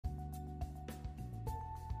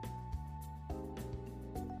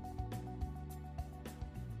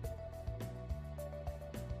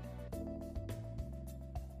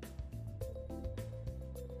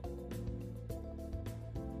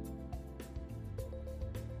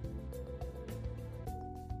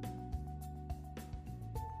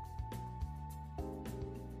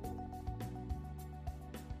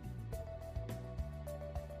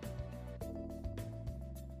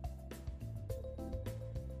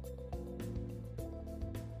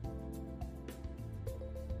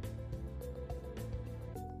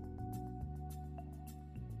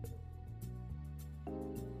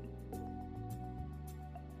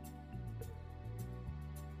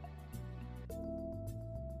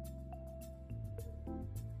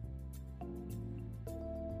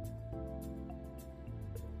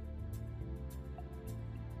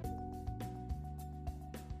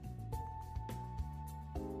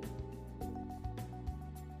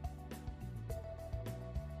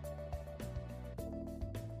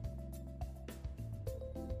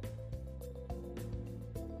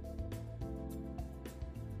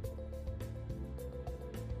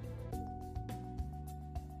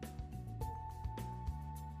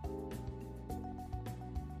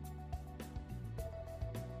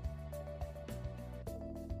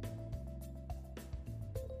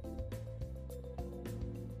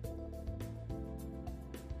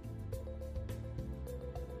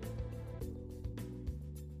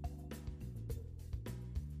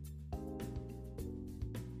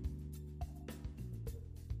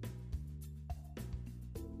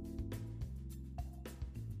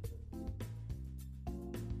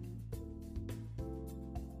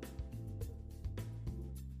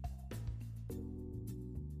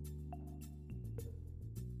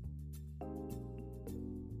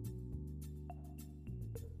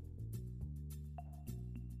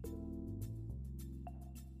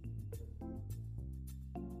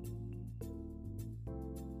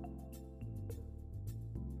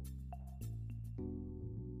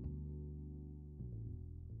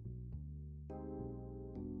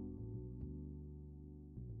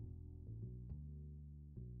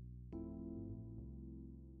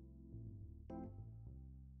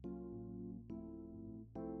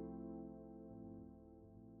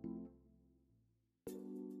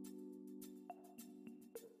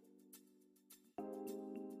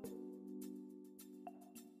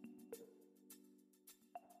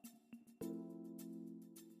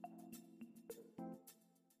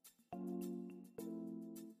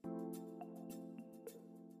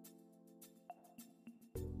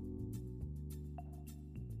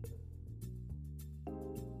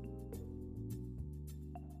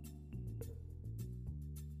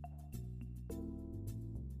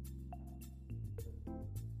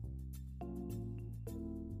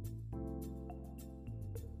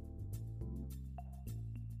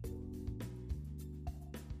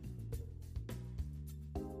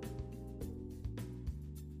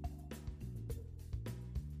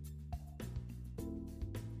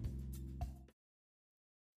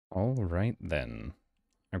Alright then.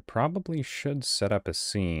 I probably should set up a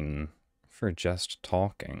scene for just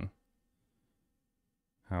talking.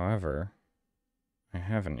 However, I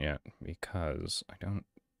haven't yet because I don't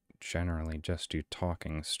generally just do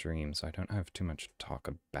talking streams. I don't have too much to talk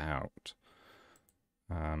about.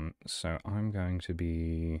 So I'm going to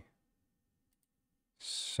be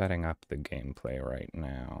setting up the gameplay right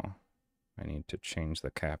now. I need to change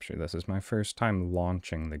the capture. This is my first time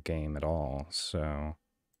launching the game at all, so...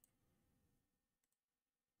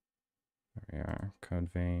 There we are, code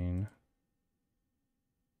vein.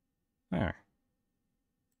 There.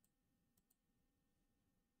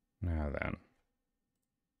 Now then.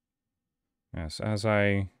 Yes, as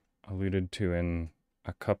I alluded to in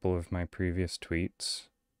a couple of my previous tweets,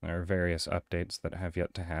 there are various updates that have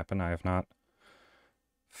yet to happen. I have not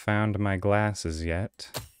found my glasses yet.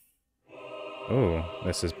 Oh,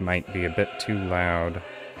 might be a bit too loud.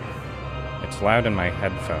 It's loud in my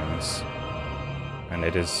headphones, and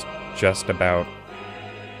it is just about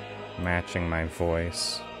matching my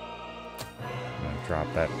voice. I'm gonna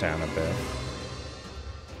drop that down a bit.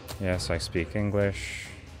 Yes, I speak English.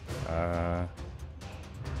 I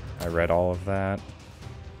read all of that.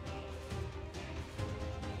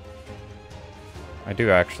 I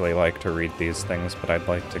do actually like to read these things, but I'd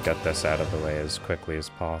like to get this out of the way as quickly as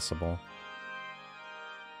possible.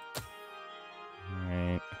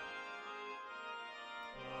 Alright.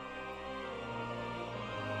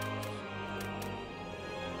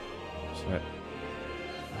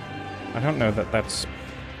 I don't know that that's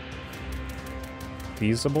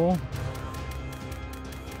feasible.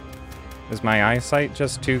 Is my eyesight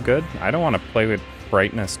just too good? I don't want to play with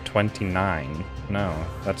brightness 29. No,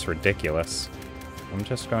 that's ridiculous. I'm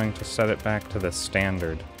just going to set it back to the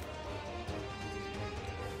standard.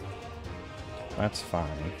 That's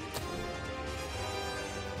fine.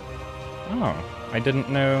 Oh, I didn't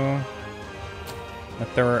know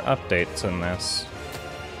that there were updates in this.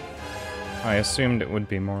 I assumed it would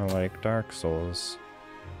be more like Dark Souls.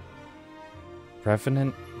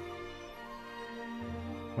 Revenant?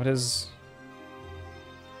 What is...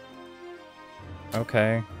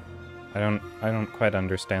 Okay. I don't quite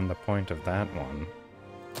understand the point of that one.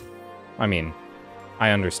 I mean, I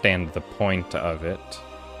understand the point of it.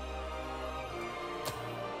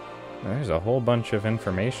 There's a whole bunch of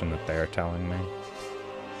information that they are telling me.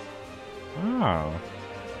 Oh.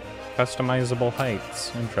 Customizable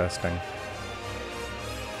heights. Interesting.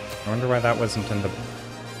 I wonder why that wasn't in the...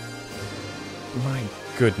 My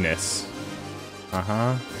goodness.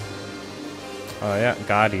 Uh-huh. Oh yeah,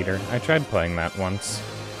 God Eater. I tried playing that once.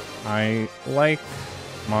 I like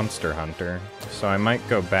Monster Hunter, so I might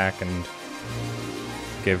go back and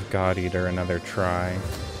give God Eater another try.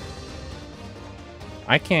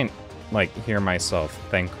 I can't, like, hear myself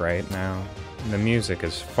think right now. The music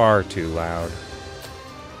is far too loud.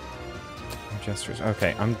 Gestures.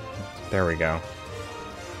 Okay, there we go.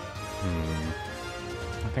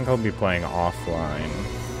 I think I'll be playing offline.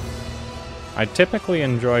 I typically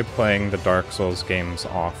enjoy playing the Dark Souls games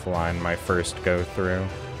offline my first go-through.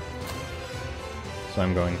 So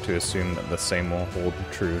I'm going to assume that the same will hold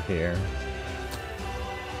true here.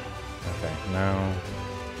 Okay, now...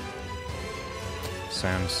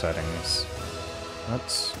 Sound settings.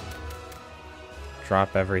 Let's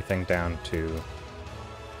drop everything down to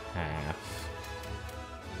half.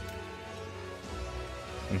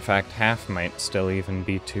 In fact, half might still even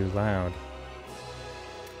be too loud.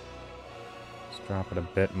 Let's drop it a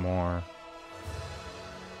bit more.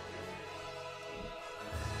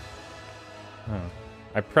 Oh.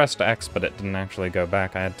 I pressed X, but it didn't actually go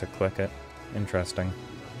back. I had to click it. Interesting.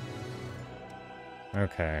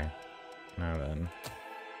 Okay. Now then.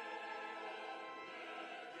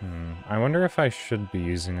 I wonder if I should be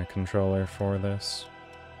using a controller for this.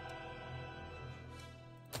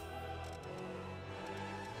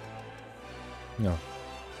 No.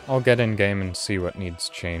 I'll get in-game and see what needs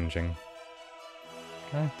changing.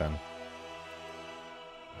 Right then.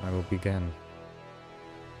 I will begin.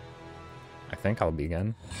 I think I'll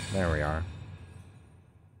begin. There we are.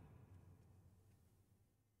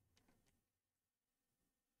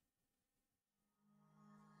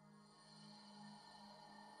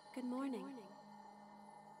 Good morning.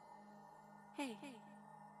 Hey,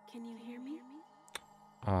 can you hear me?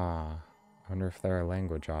 Ah, I wonder if there are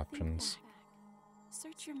language options.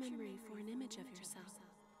 Search your memory for an image of yourself.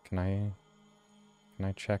 Can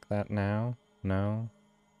I check that now? No.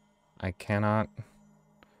 I cannot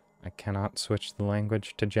switch the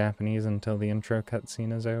language to Japanese until the intro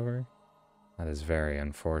cutscene is over? That is very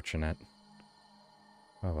unfortunate.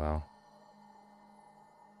 Oh well.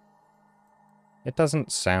 It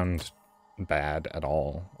doesn't sound bad at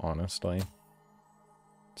all, honestly.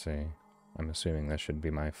 Let's see. I'm assuming this should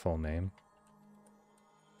be my full name.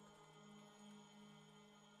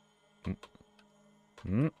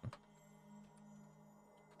 Mm.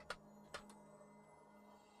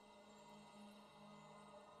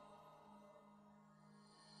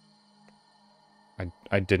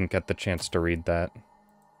 I didn't get the chance to read that.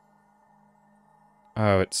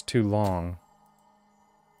 Oh, it's too long.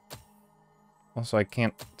 Also, I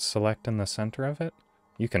can't select in the center of it.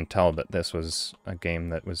 You can tell that this was a game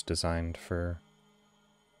that was designed for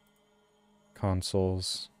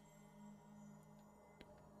consoles.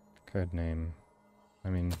 Code name. I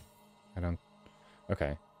mean, I don't...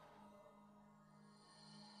 Okay.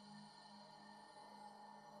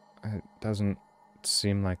 It doesn't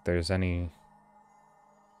seem like there's any...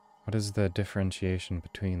 What is the differentiation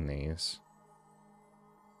between these?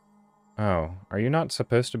 Oh, are you not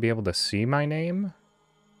supposed to be able to see my name?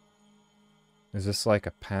 Is this like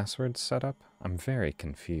a password setup? I'm very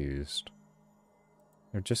confused.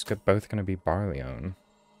 They're just both going to be Barleone.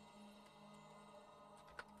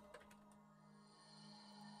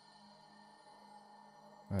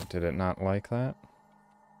 Did it not like that?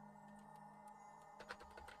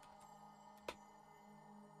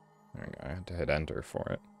 There we go, I had to hit enter for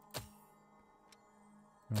it.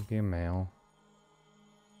 It'll be a male.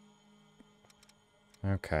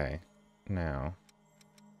 Okay, now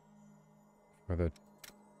for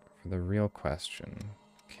the real question.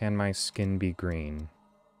 Can my skin be green?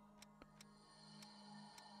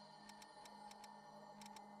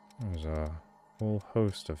 There's a whole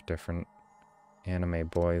host of different anime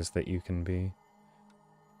boys that you can be.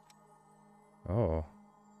 Oh,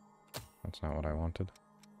 that's not what I wanted.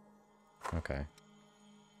 Okay.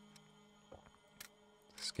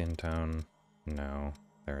 Skin tone, no,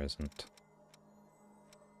 there isn't.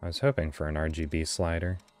 I was hoping for an RGB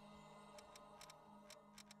slider.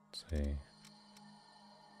 Let's see.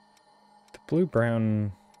 The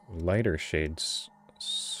blue-brown lighter shades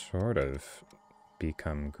sort of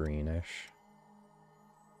become greenish.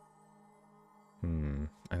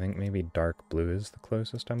 I think maybe dark blue is the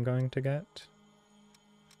closest I'm going to get.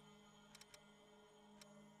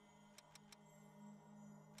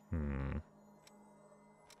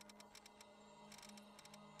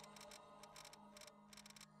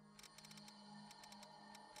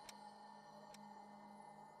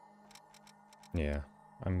 Yeah,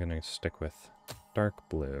 I'm gonna stick with dark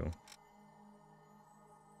blue.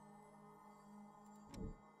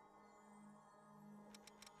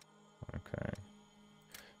 Okay.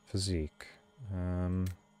 Physique. I'm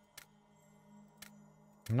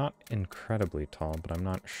not incredibly tall, but I'm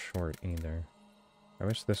not short either. I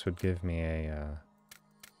wish this would give me a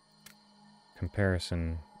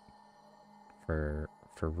comparison for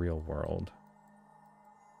real world.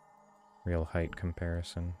 Real height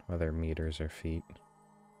comparison, whether meters or feet.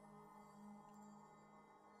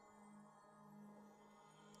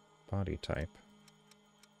 Body type.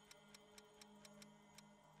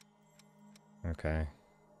 Okay.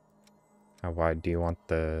 How wide do you want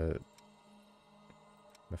the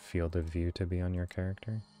field of view to be on your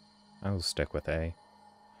character? I will stick with A.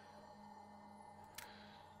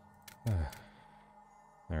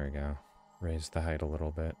 There we go. Raise the height a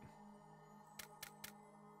little bit.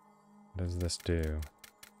 What does this do?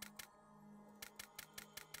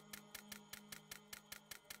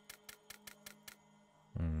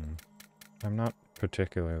 I'm not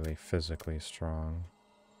particularly physically strong.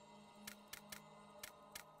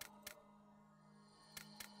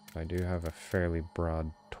 I do have a fairly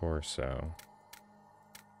broad torso.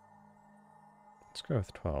 Let's go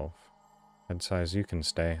with 12. Head size, you can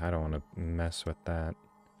stay. I don't want to mess with that.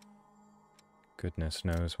 Goodness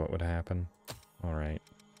knows what would happen. Alright.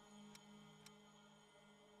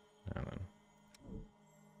 Now then.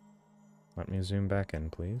 Let me zoom back in,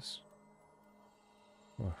 please.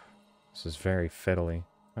 Oof. This is very fiddly.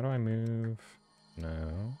 How do I move?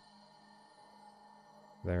 No.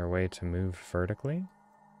 Is there a way to move vertically?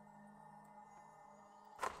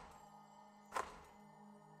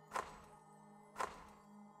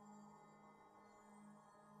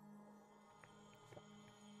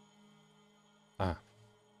 Ah.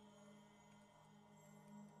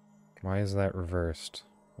 Why is that reversed?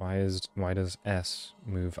 Why does S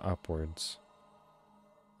move upwards?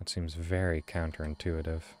 That seems very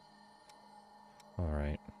counterintuitive.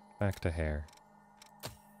 Alright, back to hair.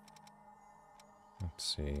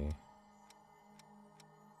 Let's see.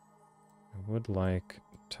 I would like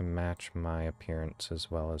to match my appearance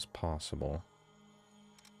as well as possible.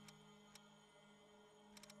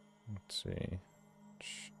 Let's see.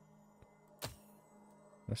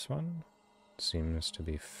 This one? seems to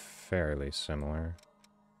be fairly similar.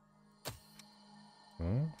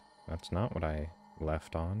 Oh, that's not what I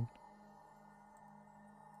left on.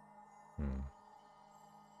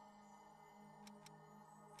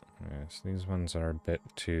 Yes, these ones are a bit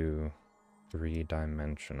too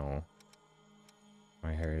three-dimensional.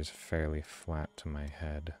 My hair is fairly flat to my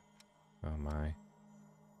head. Oh my.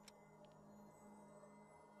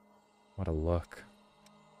 What a look.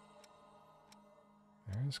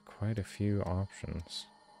 There's quite a few options.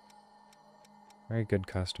 Very good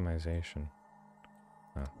customization.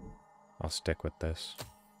 Oh, I'll stick with this.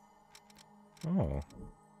 Oh.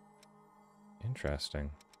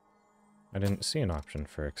 Interesting. I didn't see an option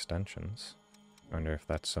for extensions. I wonder if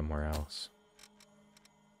that's somewhere else.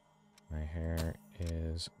 My hair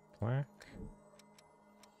is black.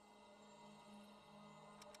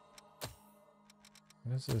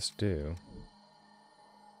 What does this do?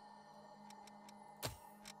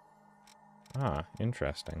 Ah,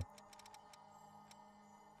 interesting.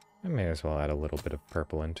 I may as well add a little bit of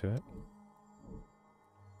purple into it.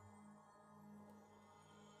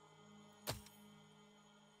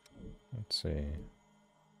 Let's see.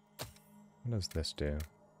 What does this do?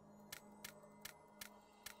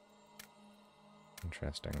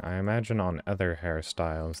 Interesting. I imagine on other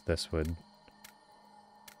hairstyles this would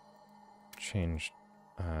change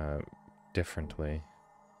differently.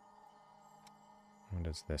 What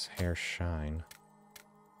does this hair shine?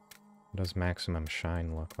 What does maximum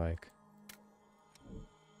shine look like?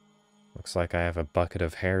 Looks like I have a bucket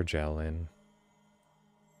of hair gel in.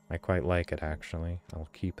 I quite like it, actually. I'll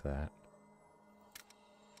keep that.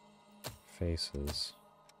 Faces.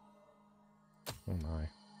 Oh my.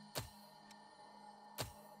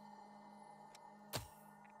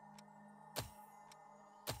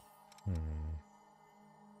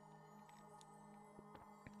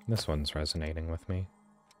 This one's resonating with me.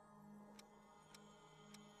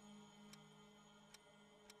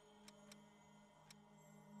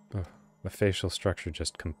 Oh, the facial structure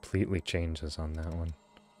just completely changes on that one.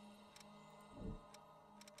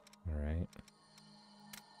 Alright.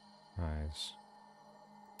 Eyes.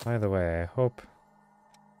 By the way, I hope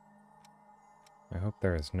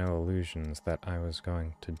there is no illusions that I was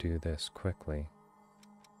going to do this quickly.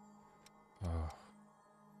 Oh.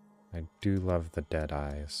 I do love the dead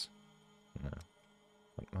eyes. No.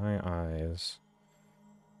 But my eyes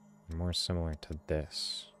are more similar to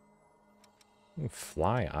this. Ooh,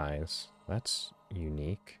 fly eyes. That's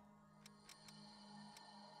unique.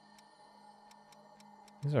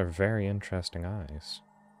 These are very interesting eyes.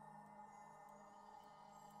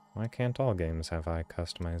 Why can't all games have eye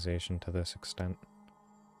customization to this extent?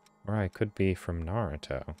 Or I could be from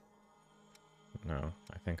Naruto. No,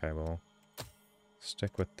 I think I will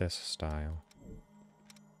stick with this style.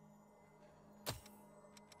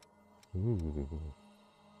 Ooh.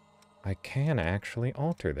 I can actually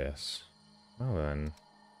alter this. Well then.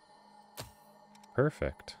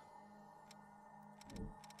 Perfect.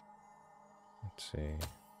 Let's see.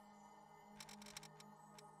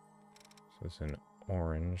 This is an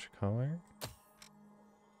orange color.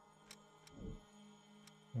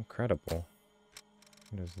 Incredible.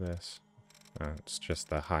 What is this? Oh, it's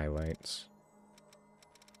just the highlights.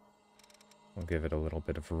 I'll give it a little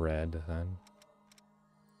bit of red then.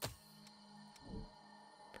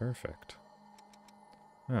 Perfect.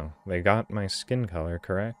 Oh, they got my skin color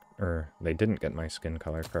correct. Or, they didn't get my skin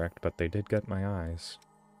color correct, but they did get my eyes.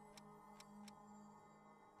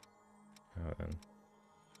 Oh, then.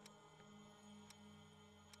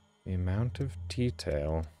 The amount of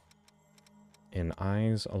detail in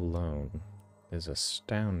eyes alone is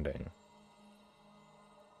astounding.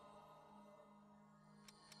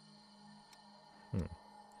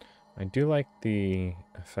 I do like the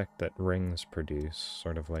effect that rings produce,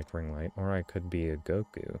 sort of like ring light, or I could be a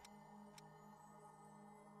Goku.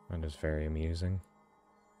 That is very amusing.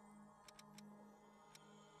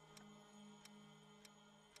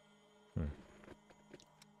 I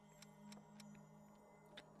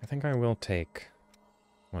think I will take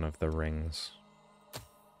one of the rings.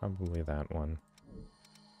 Probably that one.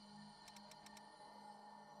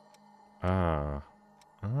 Ah.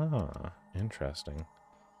 Ah, interesting.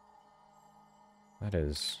 That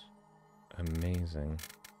is amazing.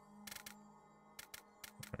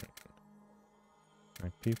 Right.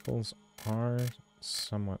 My pupils are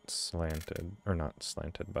somewhat slanted, or not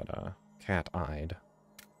slanted, but cat-eyed.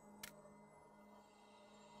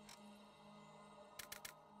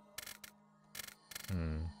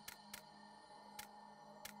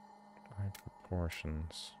 Eye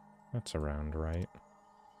proportions. That's around right.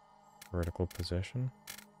 Vertical position.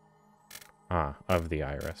 Ah, of the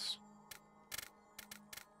iris.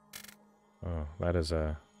 Oh, that is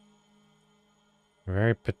a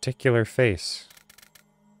very particular face.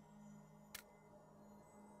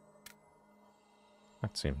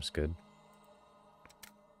 That seems good.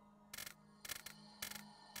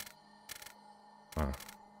 Oh,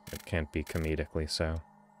 it can't be comedically so.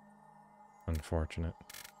 Unfortunate.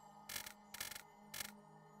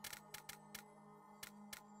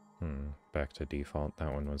 Back to default.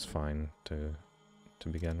 That one was fine to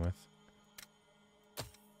begin with.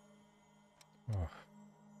 Oh.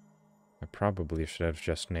 I probably should have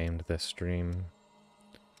just named this stream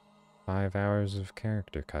 5 hours of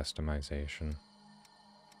character customization.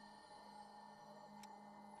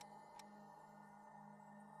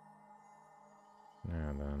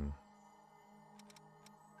 Now then.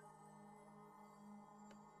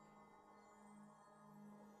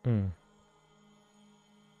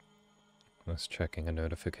 I was checking a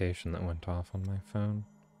notification that went off on my phone.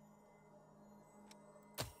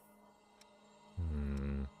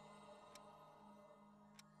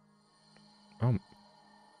 Oh.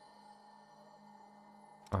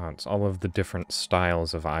 It's all of the different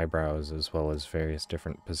styles of eyebrows as well as various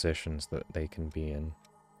different positions that they can be in.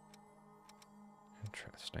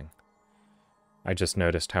 Interesting. I just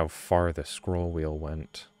noticed how far the scroll wheel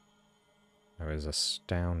went. I was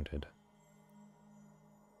astounded.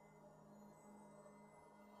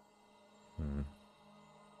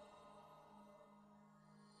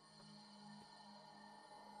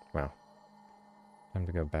 Well, time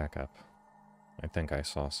to go back up. I think I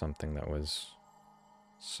saw something that was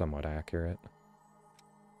somewhat accurate.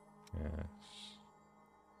 Yes.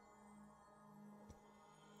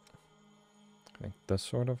 I think this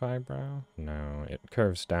sort of eyebrow? No, it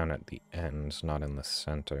curves down at the ends, not in the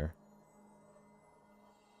center.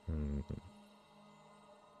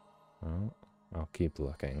 Well, I'll keep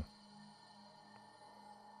looking.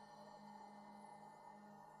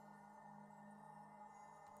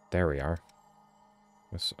 There we are.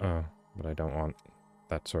 This, but I don't want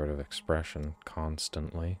that sort of expression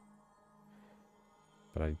constantly.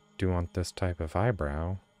 But I do want this type of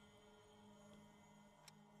eyebrow.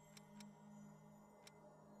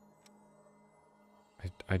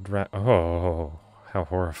 Oh, how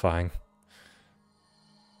horrifying.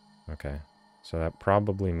 Okay, so that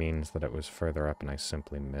probably means that it was further up and I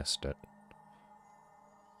simply missed it.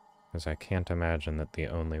 Because I can't imagine that the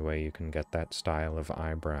only way you can get that style of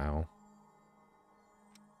eyebrow,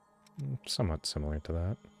 somewhat similar to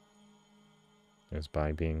that, is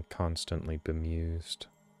by being constantly bemused.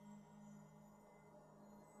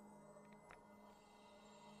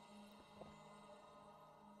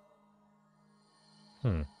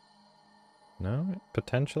 No, it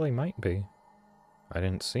potentially might be. I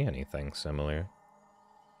didn't see anything similar.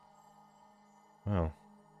 Oh.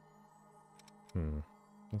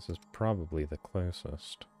 This is probably the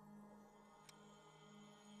closest.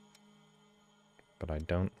 But I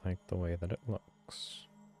don't like the way that it looks.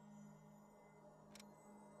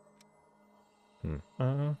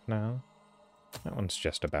 No. That one's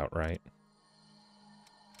just about right.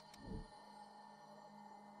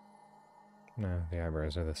 No, the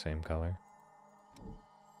eyebrows are the same color.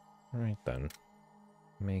 Alright then.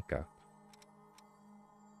 Makeup.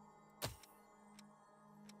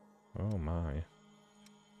 Oh my.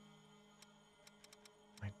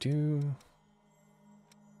 I do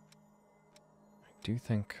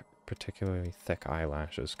think particularly thick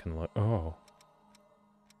eyelashes can look... Oh.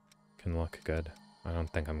 Can look good. I don't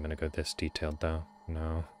think I'm gonna go this detailed though.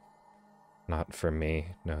 No. Not for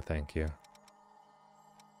me. No, thank you.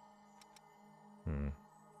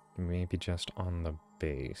 Maybe just on the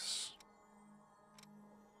base.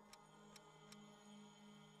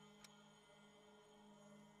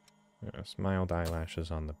 Yes, mild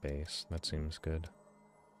eyelashes on the base. That seems good.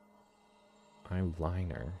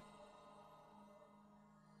 Eyeliner.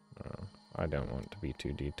 I don't want to be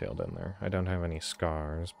too detailed in there. I don't have any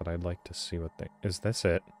scars, but I'd like to see what they... Is this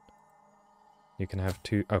it? You can have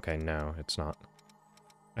two... Okay, no, it's not.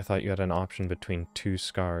 I thought you had an option between 2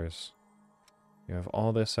 scars. You have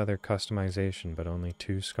all this other customization, but only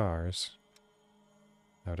 2 scars.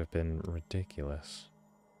 That would have been ridiculous.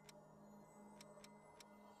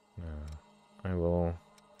 No. I will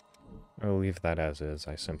leave that as is.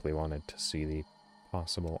 I simply wanted to see the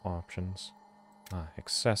possible options.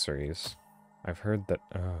 Accessories. I've heard that,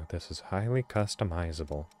 this is highly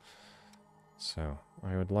customizable. So,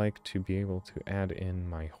 I would like to be able to add in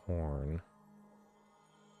my horn.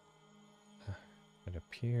 It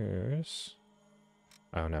appears...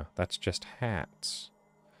 Oh no, that's just hats.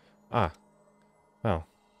 Well,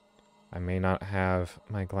 I may not have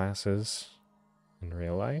my glasses in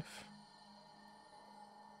real life,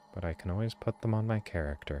 but I can always put them on my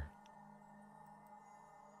character.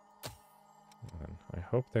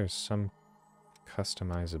 hope there's some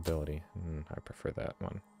customizability. I prefer that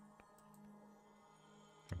one.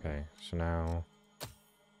 Okay, so now...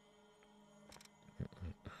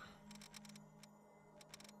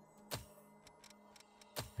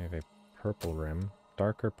 I have a purple rim.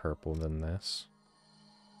 Darker purple than this.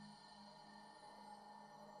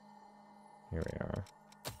 Here we are.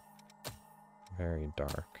 Very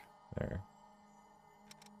dark. There.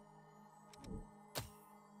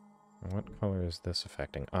 And what color is this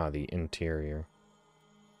affecting? Ah, the interior.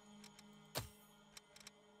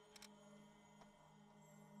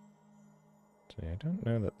 See, I don't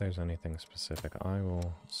know that there's anything specific. I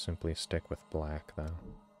will simply stick with black, though.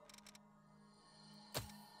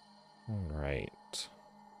 Alright.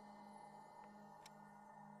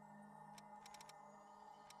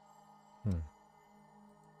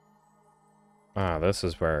 Ah, this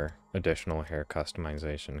is where additional hair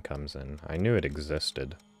customization comes in. I knew it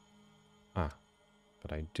existed. Ah,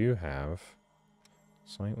 but I do have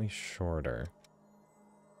slightly shorter.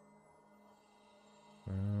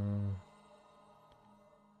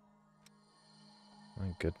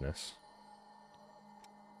 My goodness.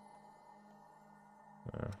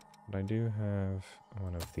 But I do have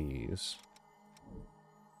one of these.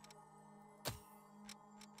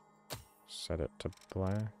 Set it to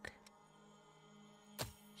black.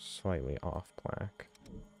 Slightly off black.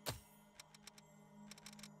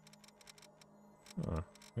 Oh,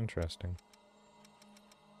 interesting.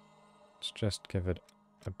 Let's just give it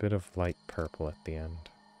a bit of light purple at the end.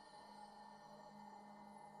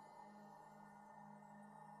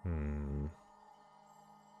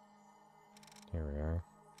 Here we are.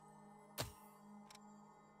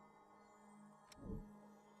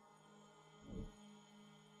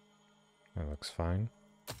 That looks fine.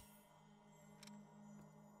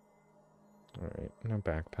 Alright, no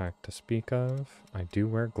backpack to speak of. I do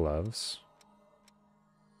wear gloves.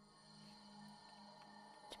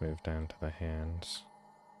 Let's move down to the hands.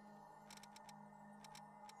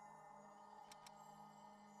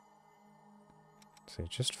 See,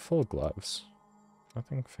 just full gloves.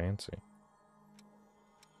 Nothing fancy.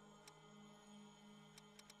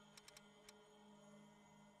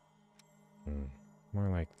 More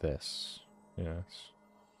like this. Yes.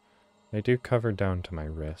 They do cover down to my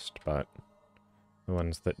wrist, but the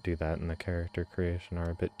ones that do that in the character creation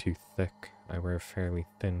are a bit too thick. I wear fairly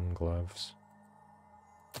thin gloves.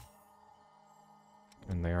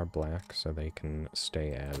 And they are black, so they can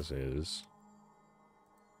stay as is.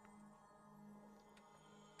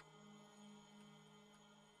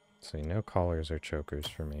 See, no collars or chokers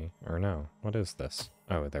for me. Or no, what is this?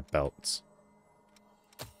 Oh, they're belts.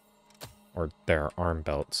 Or they're arm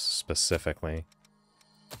belts, specifically.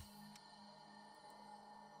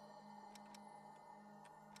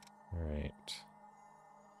 Right.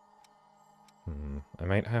 I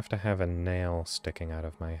might have to have a nail sticking out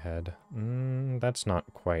of my head. That's not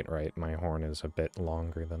quite right. My horn is a bit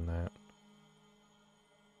longer than that.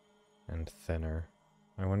 And thinner.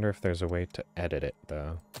 I wonder if there's a way to edit it,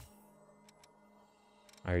 though.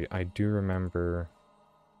 I do remember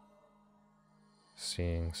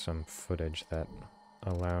seeing some footage that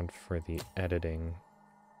allowed for the editing.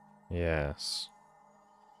 Yes.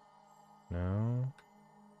 No?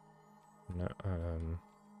 No,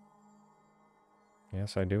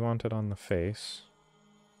 yes, I do want it on the face.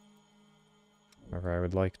 However, I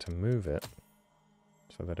would like to move it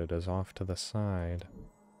so that it is off to the side.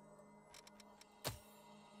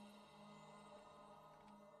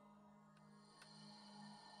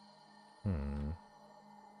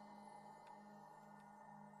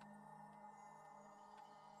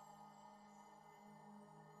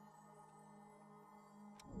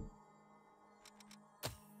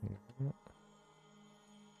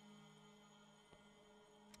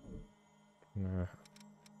 Nah.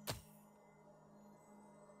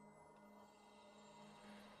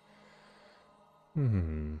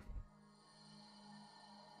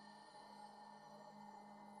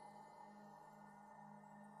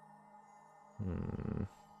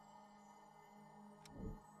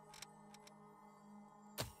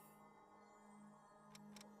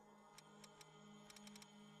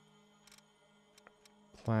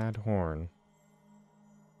 Plaid horn.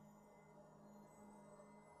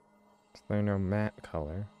 Is there no matte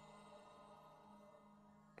color?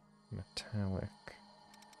 Metallic.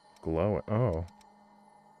 Glow. Oh.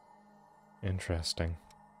 Interesting.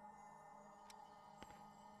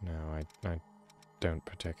 No, I don't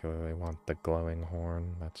particularly want the glowing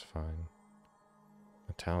horn. That's fine.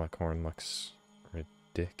 Metallic horn looks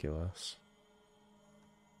ridiculous.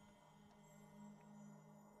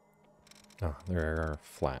 Oh, there are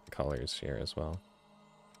flat colors here as well.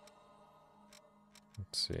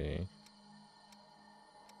 Let's see.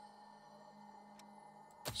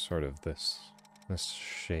 Sort of this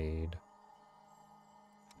shade.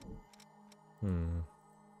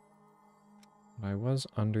 I was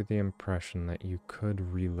under the impression that you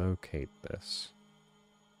could relocate this.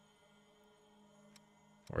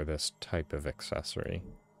 Or this type of accessory.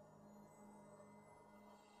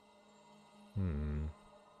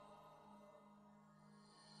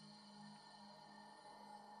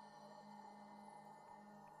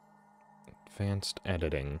 Advanced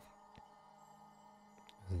editing.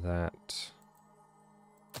 Is that...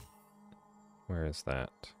 Where is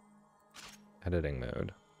that? Editing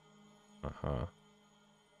mode. Uh-huh.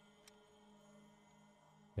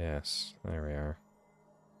 Yes, there we are.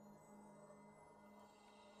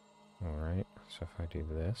 Alright, so if I do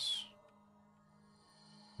this,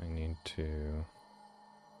 I need to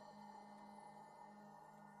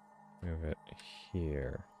move it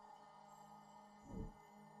here.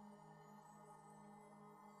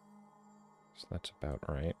 So that's about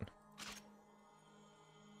right.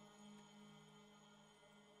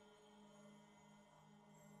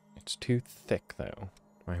 It's too thick, though.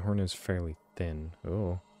 My horn is fairly thin.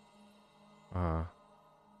 Oh.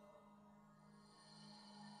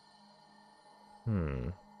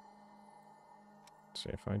 Let's see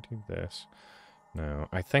if I do this. No,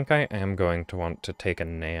 I think I am going to want to take a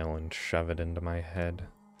nail and shove it into my head.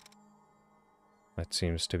 That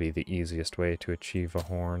seems to be the easiest way to achieve a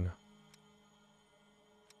horn.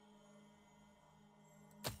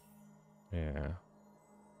 Yeah.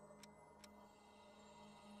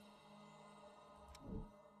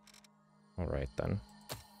 Alright then.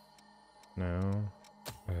 No.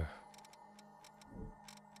 Ugh.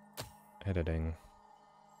 Editing.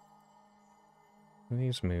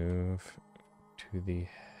 Please move to the...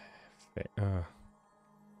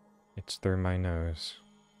 it's through my nose.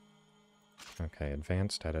 Okay,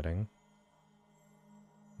 advanced editing.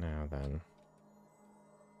 Now then.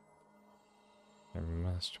 There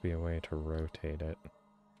must be a way to rotate it.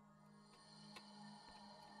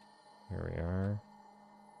 Here we are.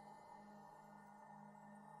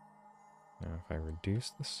 Now if I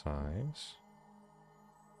reduce the size...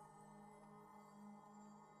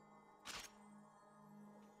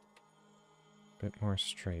 bit more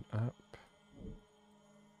straight up.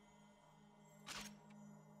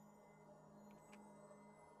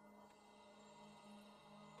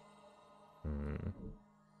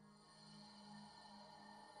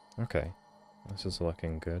 Okay, this is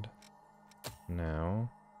looking good. Now,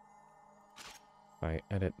 if I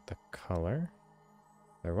edit the color...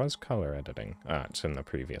 There was color editing. Ah, it's in the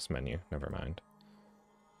previous menu. Never mind.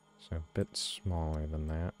 So a bit smaller than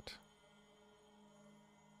that.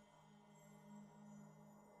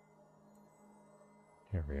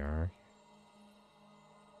 Here we are.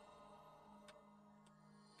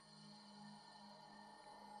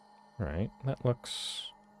 Right, that looks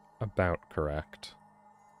about correct.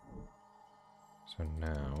 So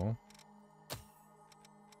now,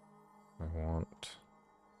 I want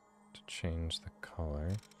to change the color.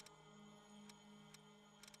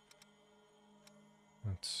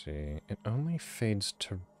 Let's see, it only fades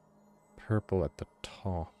to purple at the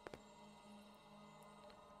top.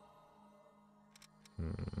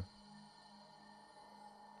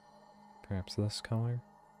 Perhaps this color?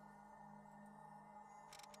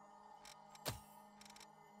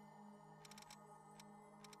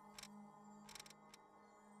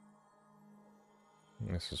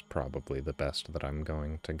 This is probably the best that I'm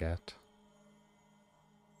going to get.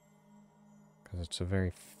 Because it's a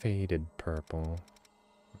very faded purple.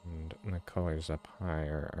 And the colors up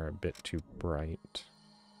higher are a bit too bright.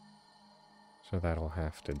 So that'll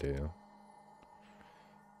have to do.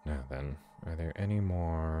 Now then, are there any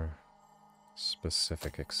more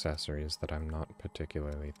specific accessories that I'm not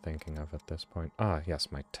particularly thinking of at this point? Ah,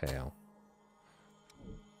 yes, my tail.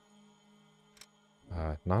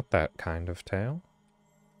 Not that kind of tail.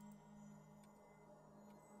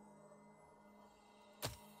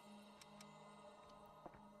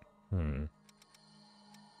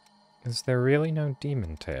 Is there really no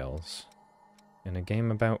demon tails in a game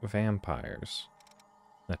about vampires?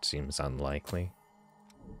 That seems unlikely.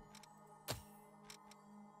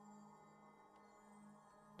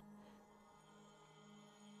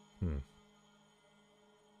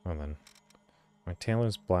 Well then, my tail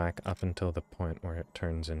is black up until the point where it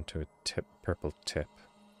turns into a purple tip.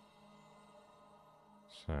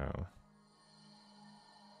 So,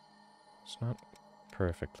 it's not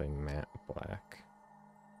perfectly matte black.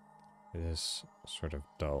 It is sort of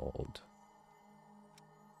dulled.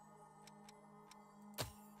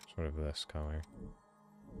 Sort of this color.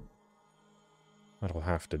 That'll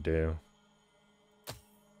have to do.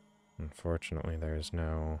 Unfortunately, there's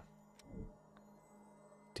no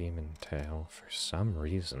demon tail for some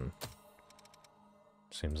reason.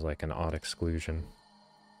 Seems like an odd exclusion.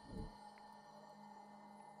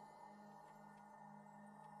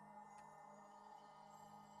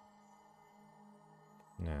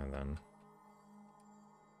 Now then.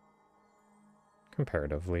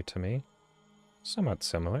 Comparatively to me, somewhat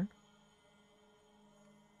similar.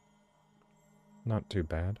 Not too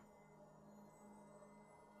bad.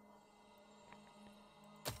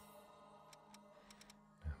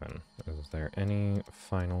 Then, is there any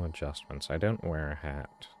final adjustments? I don't wear a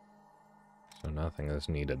hat, so nothing is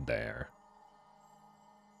needed there.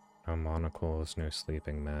 No monocles, no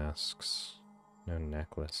sleeping masks, no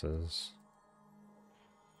necklaces.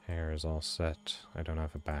 Hair is all set. I don't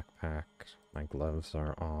have a backpack. My gloves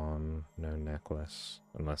are on. No necklace,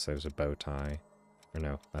 unless there's a bow tie. Or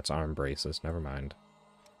no, that's arm braces. Never mind.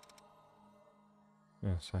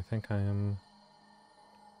 Yes, I think I am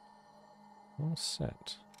all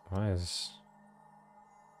set. Why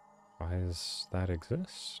does that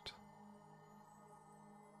exist?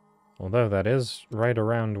 Although that is right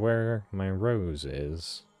around where my rose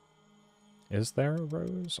is. Is there a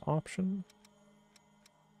rose option?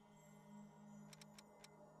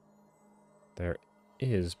 There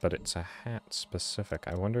is, but it's a hat specific.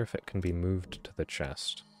 I wonder if it can be moved to the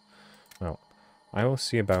chest. Well, I will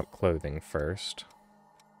see about clothing first.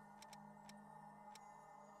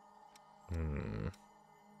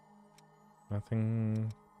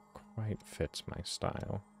 Nothing quite fits my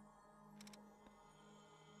style.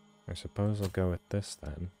 I suppose I'll go with this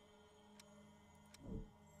then.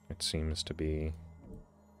 It seems to be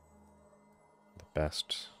the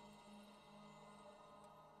best.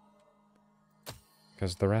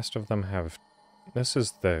 Because the rest of them have... This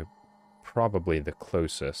is probably the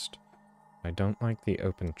closest. I don't like the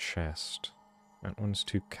open chest. That one's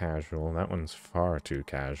too casual. That one's far too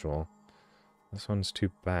casual. This one's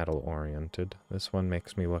too battle-oriented. This one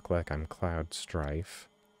makes me look like I'm Cloud Strife.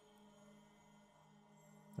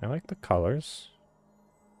 I like the colors,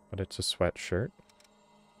 but it's a sweatshirt.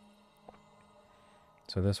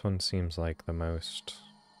 So this one seems like the most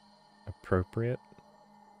appropriate.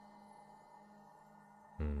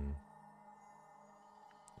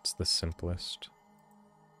 It's the simplest.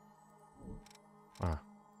 Ah,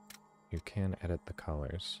 you can edit the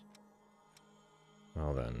colors.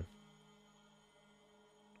 Well then.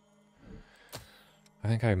 I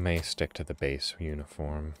think I may stick to the base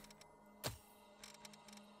uniform.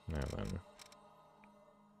 Now then.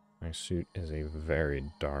 My suit is a very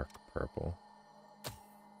dark purple.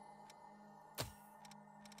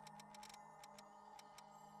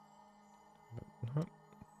 But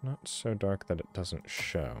not so dark that it doesn't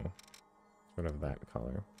show. Sort of that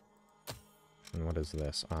color. And what is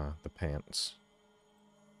this? Ah, the pants.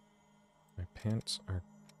 My pants are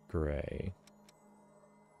gray.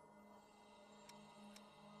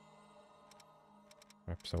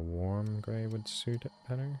 Perhaps a warm gray would suit it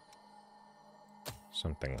better?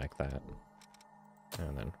 Something like that.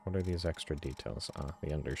 And then, what are these extra details? Ah,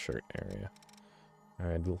 the undershirt area.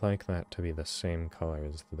 I'd like that to be the same color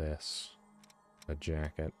as this. The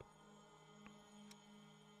jacket.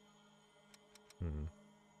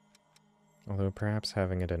 Although perhaps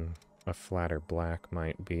having it in a flatter black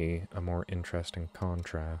might be a more interesting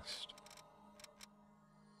contrast.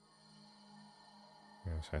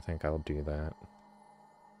 Yes, I think I'll do that.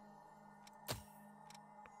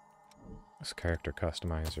 This character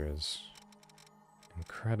customizer is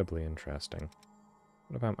incredibly interesting.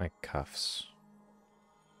 What about my cuffs?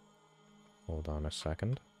 Hold on a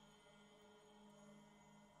second.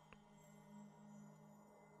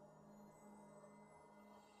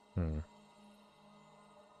 I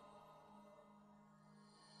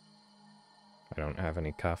don't have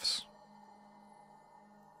any cuffs.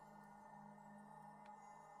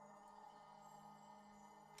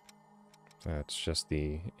 That's just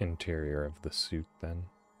the interior of the suit, then.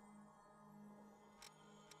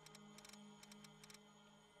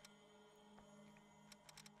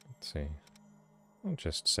 Let's see. I'll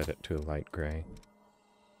just set it to a light gray.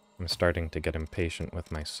 I'm starting to get impatient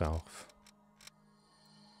with myself.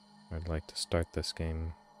 I'd like to start this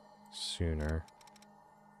game sooner.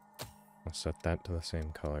 I'll set that to the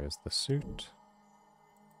same color as the suit.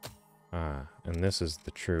 Ah, and this is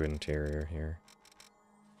the true interior here.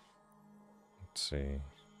 Let's see.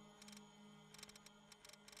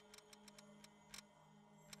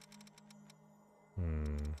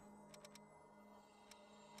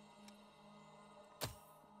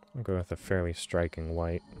 I'll go with a fairly striking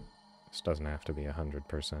white. This doesn't have to be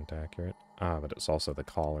 100% accurate. Ah, but it's also the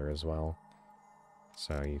collar as well.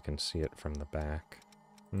 So you can see it from the back.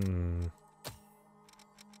 Hmm.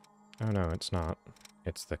 Oh no, it's not.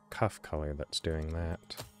 It's the cuff color that's doing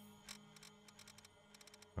that.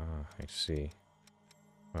 Ah, I see.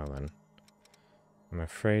 Well then. I'm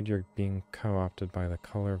afraid you're being co-opted by the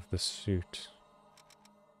color of the suit.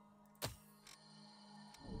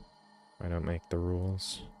 I don't make the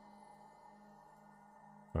rules.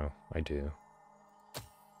 Well, I do.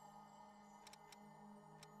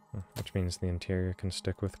 Which means the interior can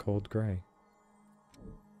stick with cold gray.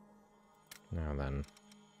 Now then,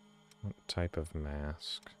 what type of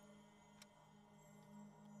mask?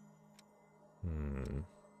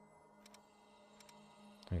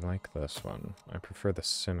 I like this one. I prefer the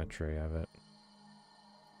symmetry of it.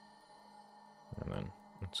 And then,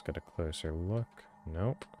 let's get a closer look.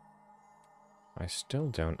 Nope. I still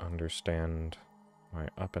don't understand why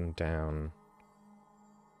up and down,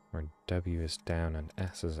 where W is down and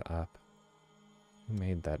S is up. Who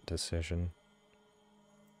made that decision?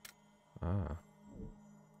 Ah.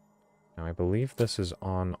 Now I believe this is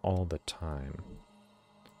on all the time.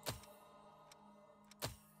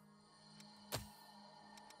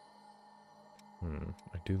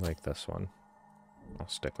 I do like this one. I'll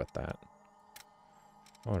stick with that.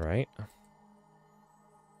 Alright.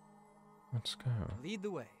 Let's go. Lead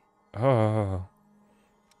the way. Oh.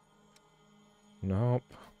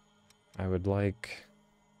 Nope. I would like...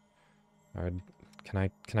 Can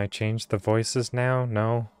I change the voices now?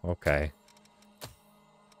 No? Okay.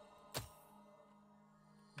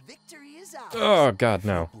 Victory is ours. Oh god,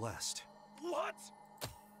 no. Blessed. What?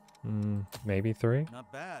 Maybe 3?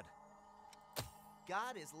 Not bad.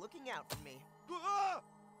 God is looking out for me.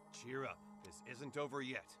 Cheer up. This isn't over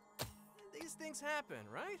yet. These things happen,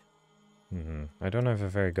 right? I don't have a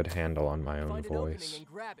very good handle on my own Find an opening voice. and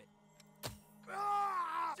grab it.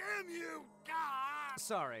 Damn you!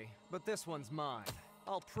 Sorry, but this one's mine.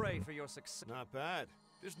 I'll pray for your success. Not bad.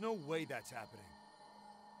 There's no way that's happening.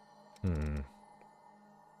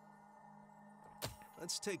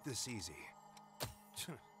 Let's take this easy.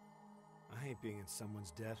 I hate being in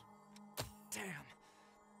someone's debt. Damn,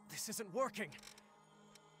 this isn't working.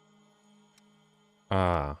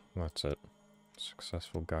 Ah, that's it.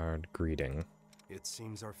 Successful guard greeting. It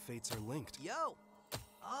seems our fates are linked. Yo!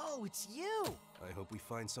 Oh, it's you! I hope we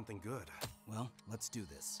find something good. Well, let's do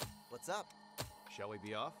this. What's up? Shall we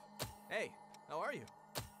be off? Hey, how are you?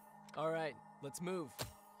 All right, let's move.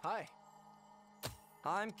 Hi.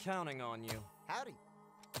 I'm counting on you. Howdy.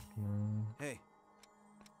 Hey.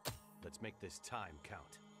 Let's make this time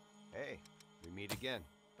count. Hey, we meet again.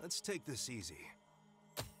 Let's take this easy.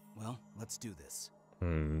 Well, let's do this.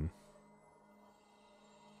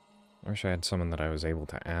 I wish I had someone that I was able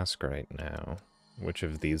to ask right now. Which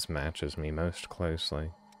of these matches me most closely?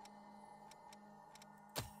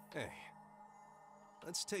 Hey.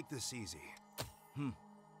 Let's take this easy.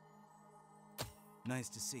 Nice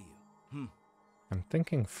to see you. I'm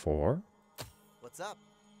thinking 4? What's up?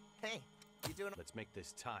 Hey, you doing? Let's make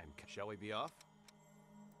this time. Shall we be off?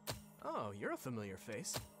 Oh, you're a familiar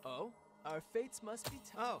face. Oh, our fates must be.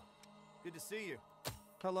 Oh, good to see you.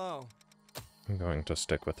 Hello. I'm going to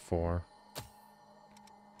stick with 4.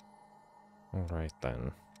 Alright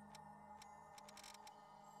then.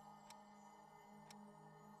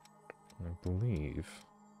 I believe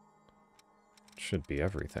it should be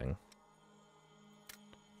everything.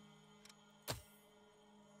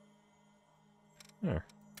 There.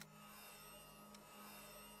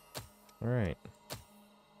 Alright.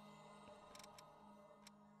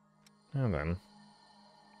 Now then.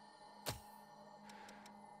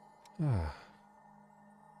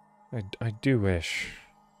 I do wish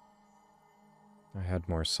I had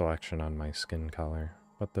more selection on my skin color,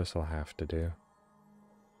 but this'll have to do.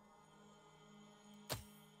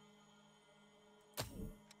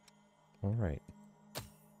 Alright.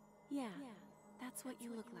 Yeah, that's what you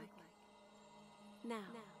look like. Now,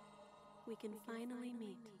 we can finally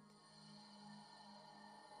meet.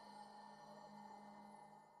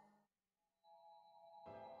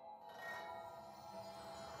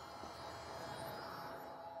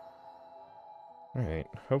 Alright,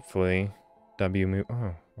 hopefully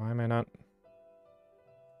Oh, why am I not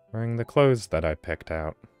wearing the clothes that I picked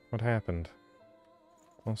out? What happened?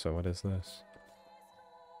 Also, what is this?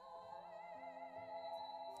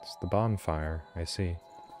 It's the bonfire, I see.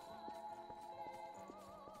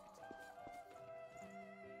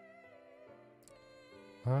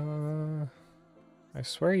 I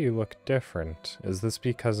swear you look different. Is this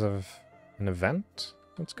because of an event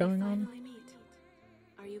that's going on? Finally meet.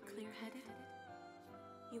 Are you clear-headed?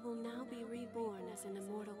 You will now be reborn as an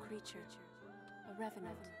immortal creature, a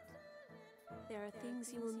revenant. There are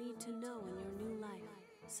things you will need to know in your new life.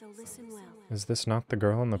 So listen well. Is this not the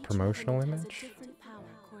girl in the Each promotional element image? has a different power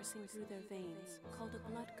coursing through their veins, called a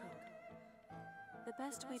blood code. The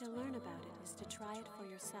best way to learn about it is to try it for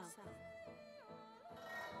yourself.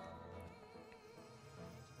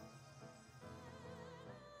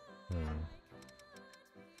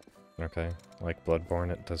 Okay, like Bloodborne,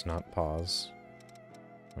 it does not pause.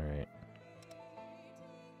 Alright.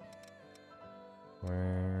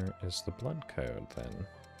 Where is the blood code, then?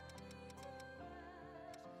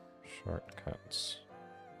 Shortcuts.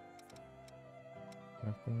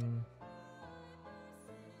 Weapon.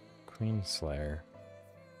 Queenslayer.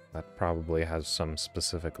 That probably has some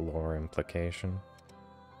specific lore implication.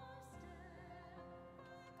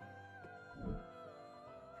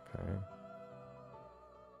 Okay.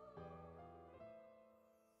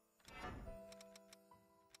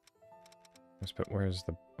 Yes, but where's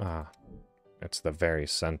the... Ah. It's the very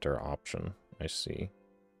center option. I see.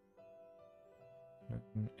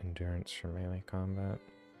 Endurance for melee combat.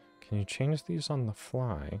 Can you change these on the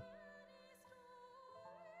fly?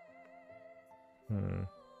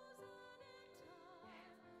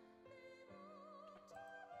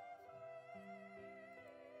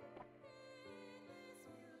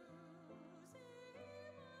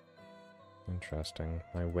 Interesting.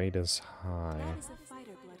 My weight is high. That is a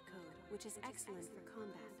fighter blood code, which is excellent for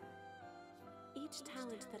combat. Each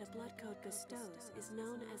talent that a blood code bestows is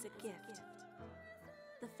known as a gift.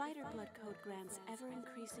 The fighter blood code grants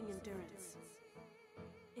ever-increasing endurance.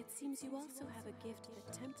 It seems you also have a gift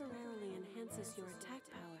that temporarily enhances your attack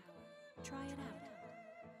power. Try it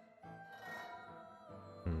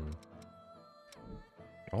out.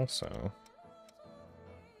 Also...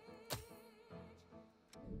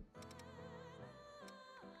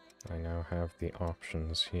 I now have the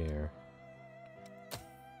options here.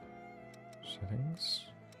 Settings?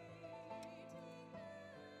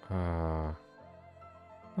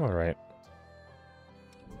 Alright.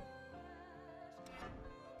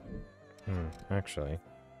 Actually.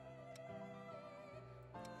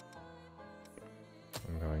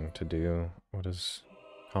 I'm going to do what is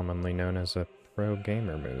commonly known as a pro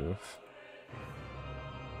gamer move.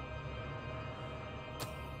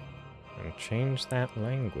 And change that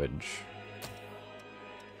language.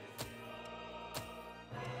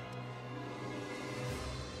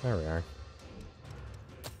 There we are.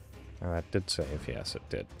 Oh, that did save. Yes, it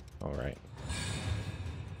did. Alright.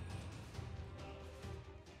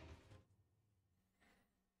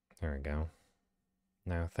 There we go.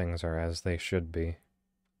 Now things are as they should be.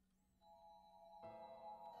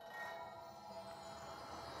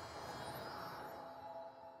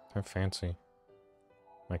 How fancy.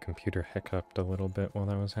 My computer hiccuped a little bit while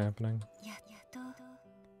that was happening.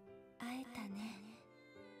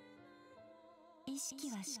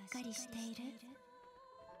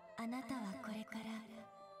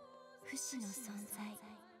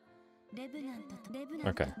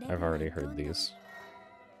 Okay, I've already heard these.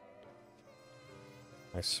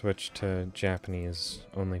 I switched to Japanese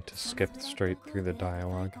only to skip straight through the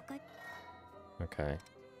dialogue. Okay.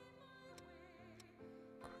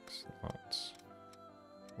 Quick slots.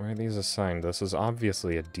 Where are these assigned? This is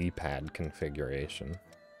obviously a D-pad configuration.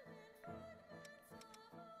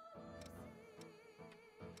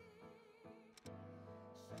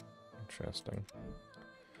 Interesting.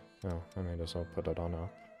 Oh, I might as well put it on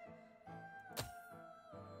up.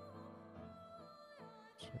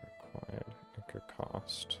 It's required. Acre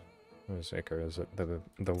cost. What is acre? Is it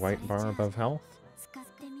the white bar above health?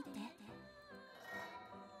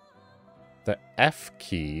 The F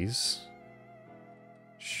keys.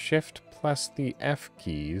 Shift plus the F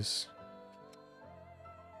keys.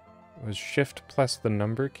 Was Shift plus the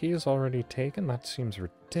number keys already taken? That seems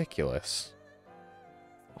ridiculous.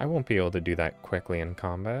 I won't be able to do that quickly in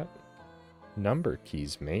combat. Number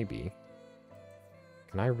keys, maybe.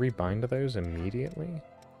 Can I rebind those immediately?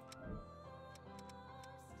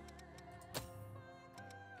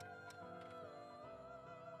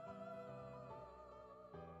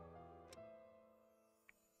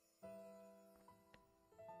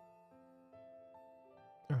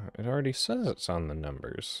 Oh, it already says it's on the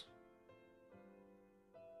numbers.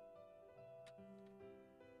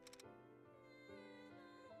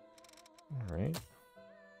 Alright.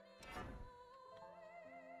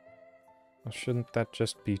 Well, shouldn't that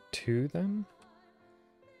just be 2 then?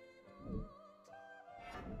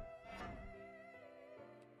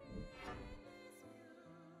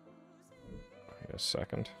 Wait a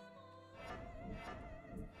second.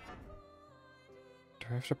 Do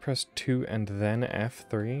I have to press 2 and then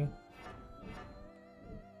F3?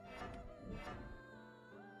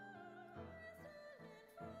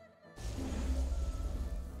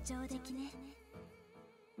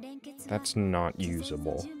 That's not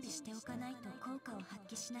usable.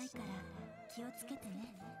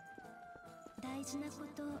 大事なこ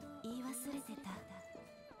とを言い忘れてた。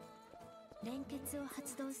連結を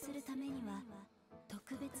発動するためには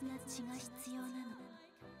特別な血が必要なの。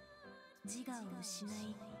自我を失い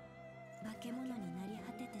化け物になり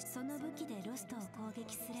果てて、その武器でロストを攻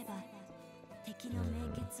撃すれば敵の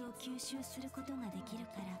名血を吸収することができる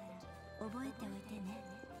から覚えておいてね。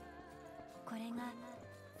これが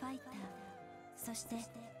ファイター、そして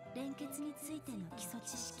連結についての基礎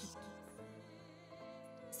知識。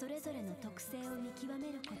それぞれの特性を見極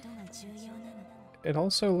めることが重要なの。 It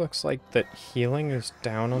also looks like that healing is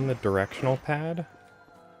down on the directional pad.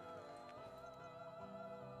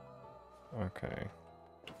 Okay.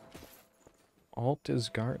 Alt is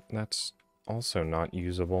guard. That's also not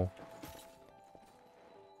usable.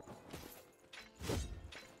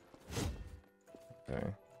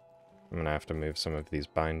 Okay. I'm gonna have to move some of these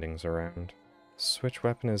bindings around. Switch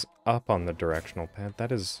weapon is up on the directional pad.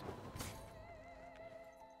 That is...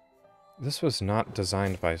 This was not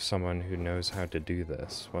designed by someone who knows how to do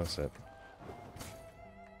this, was it?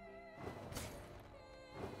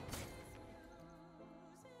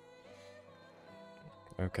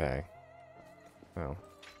 Okay. Well.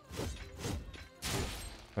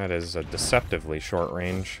 That is a deceptively short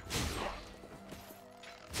range.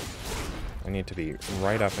 I need to be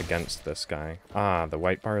right up against this guy. Ah, the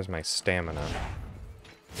white bar is my stamina.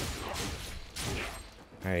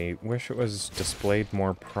 I wish it was displayed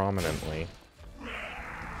more prominently.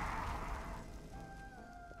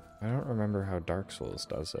 I don't remember how Dark Souls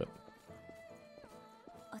does it.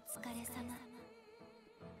 お疲れ様。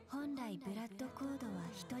本来ブラッドコードは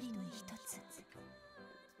一人の一つ。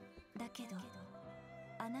だけど、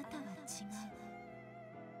あなたは違う。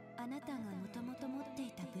あなたがもともと持って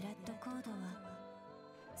いたブラッドコードは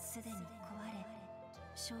すでに壊れ、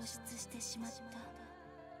消失してしまった。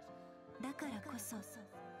だからこそ、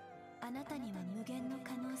あなたには無限の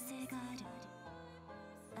可能性がある。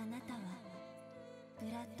あなたはブ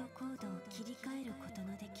ラッドコードを切り替えること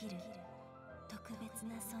のできる特別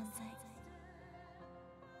な存在。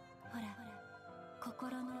ほら、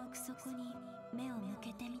心の奥底に目を向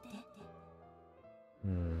けてみて。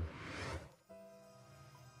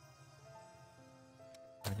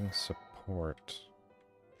Adding support.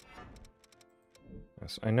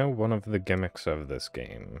 Yes, I know one of the gimmicks of this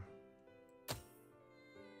game.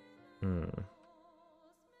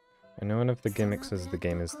 I know one of the gimmicks is the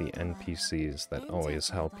game is the NPCs that always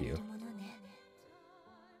help you.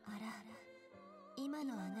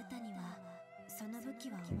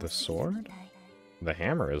 The sword? The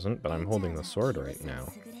hammer isn't, but I'm holding the sword right now.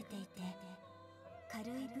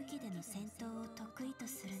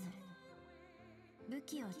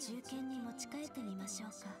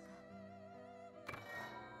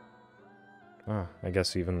 Ah, I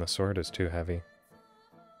guess even the sword is too heavy.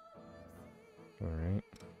 Alright.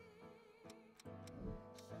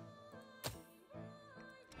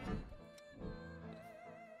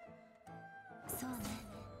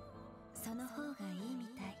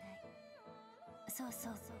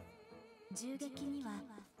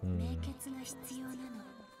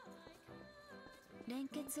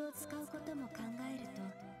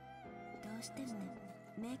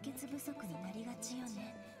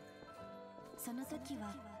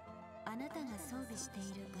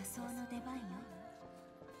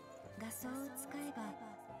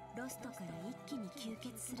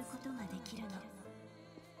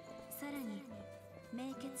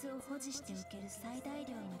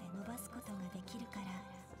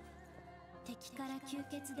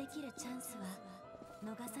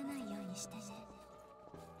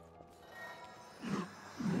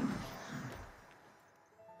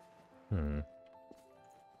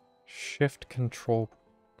 Shift control.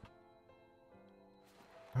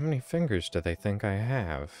 How many fingers do they think I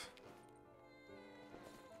have?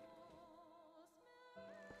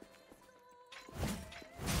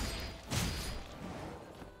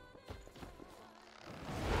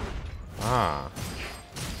 Ah.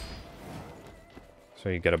 So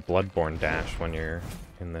you get a Bloodborne dash when you're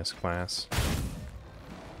in this class.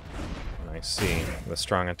 I see. The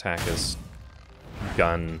strong attack is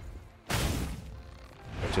gun,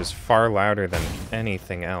 which is far louder than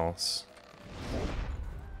anything else.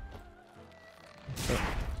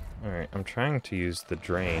 Alright, I'm trying to use the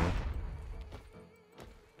drain.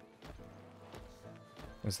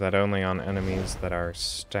 Is that only on enemies that are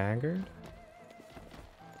staggered?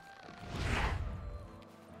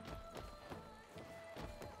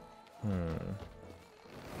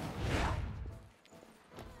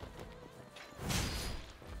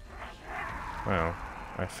 Well,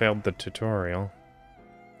 I failed the tutorial.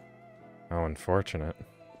 How unfortunate.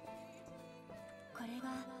 これ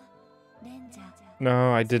がレンジャー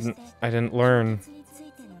No, I didn't learn.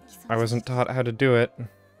 I wasn't taught how to do it.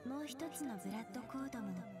 もう一つのブラッドコード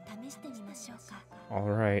も試してみましょうか。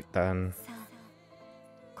 Alright then. さあ、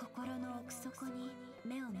心の奥底に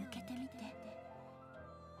目を向けてみて。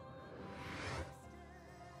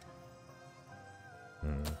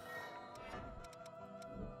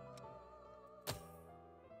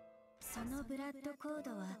 そのブラッドコー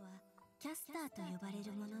ドはキャスターと呼ばれ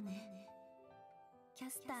るものね。キャ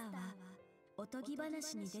スターはおとぎ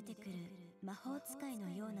話に出てくる魔法使いの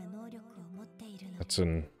ような能力を持っているの。 That's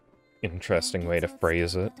an interesting way to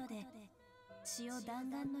phrase it. 血を弾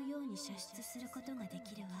丸のように射出することがで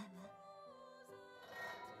きるわ。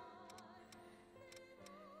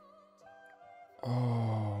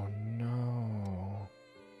 Oh no.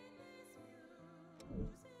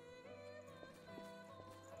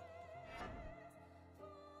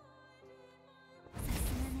 さ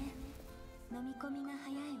すがね。飲み込みが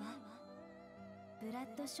早いわ。ブラ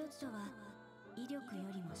ッドショットは威力よ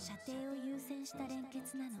りも射程を優先した連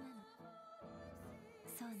結なの。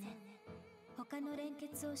そうね。他の連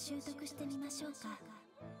結を習得してみましょうか。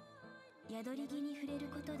宿り木に触れる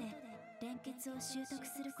ことで連結を習得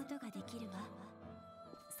することができるわ。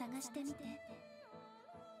探してみて。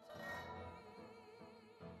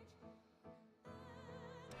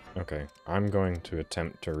 Okay, I'm going to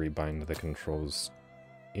attempt to rebind the controls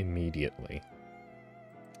immediately.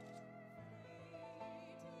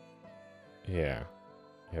 Yeah.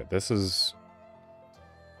 Yeah, this was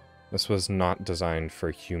not designed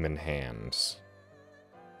for human hands.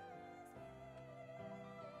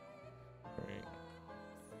 Right.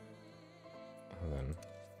 And then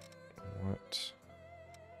what?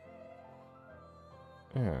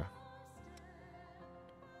 Yeah.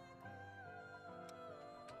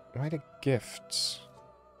 Why do gifts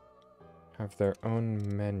have their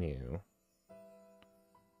own menu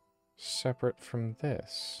separate from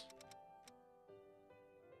this?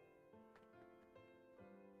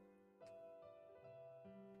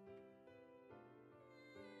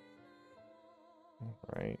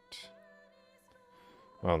 Right.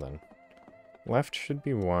 Well then. Left should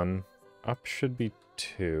be 1. Up should be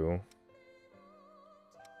 2.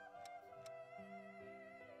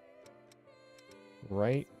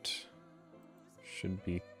 Right should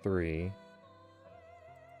be 3.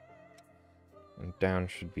 And down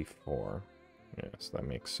should be 4. Yes, that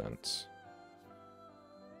makes sense.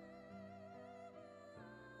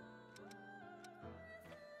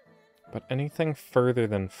 But anything further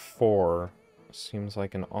than 4 seems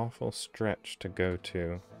like an awful stretch to go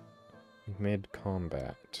to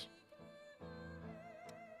mid-combat.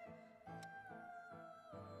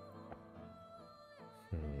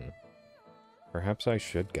 Perhaps I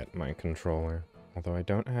should get my controller, although I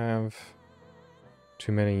don't have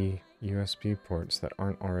too many USB ports that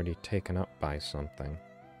aren't already taken up by something.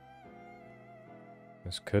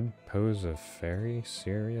 This could pose a very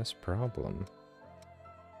serious problem.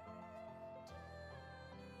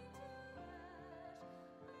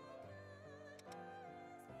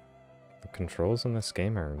 The controls in this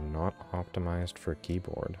game are not optimized for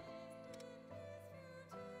keyboard.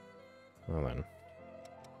 Well then.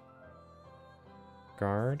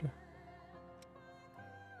 Guard.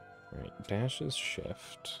 Right, dash is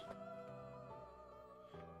shift.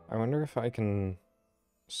 I wonder if I can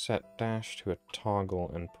set dash to a toggle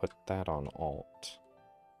and put that on alt.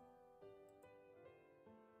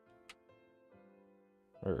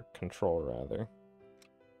 Or control, rather.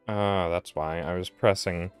 Ah, that's why. I was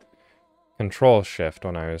pressing control shift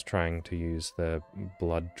when I was trying to use the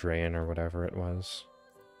blood drain or whatever it was.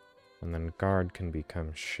 And then guard can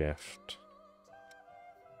become shift.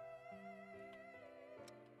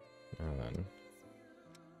 Now then.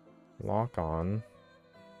 Lock on.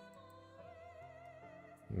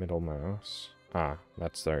 Middle mouse. Ah,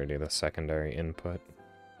 that's already the secondary input.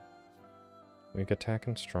 Weak attack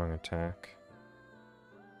and strong attack.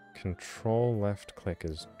 Control left click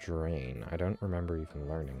is drain. I don't remember even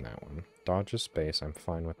learning that one. Dodge is space, I'm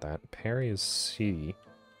fine with that. Parry is C.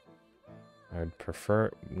 I'd prefer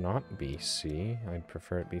it not be C. I'd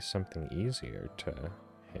prefer it be something easier to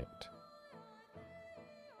hit.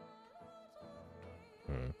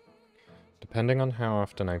 Depending on how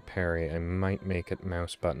often I parry, I might make it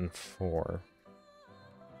mouse button 4.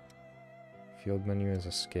 Field menu is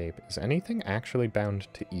escape. Is anything actually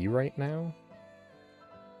bound to E right now?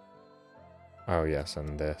 Oh yes,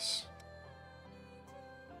 and this.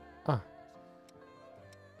 Ah.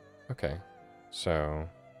 Okay. So...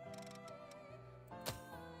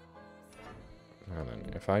 now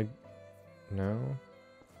then, if I... no?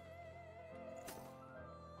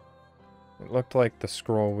 It looked like the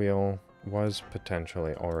scroll wheel was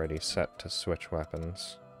potentially already set to switch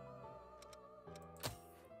weapons.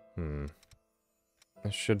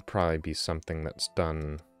 This should probably be something that's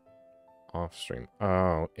done off stream.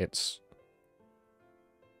 Oh, it's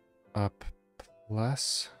up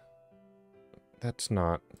plus? That's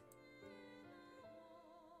not...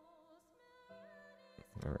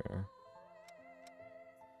 There we are.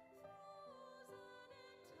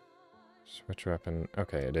 Switch weapon.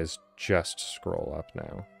 Okay, it is just scroll up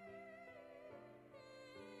now.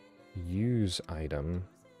 Use item.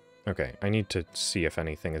 Okay, I need to see if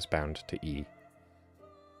anything is bound to E.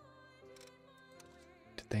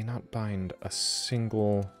 Did they not bind a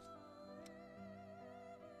single...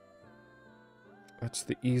 That's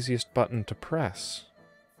the easiest button to press.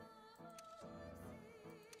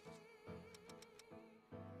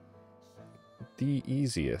 The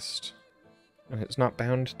easiest. And it's not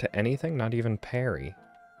bound to anything, not even parry.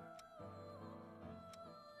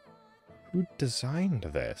 Who designed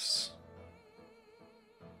this?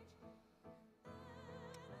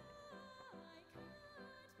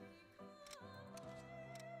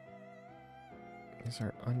 These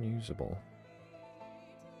are unusable.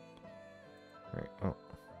 Right, oh.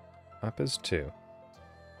 Up is 2.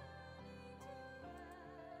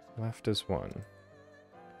 Left is 1.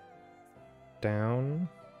 Down...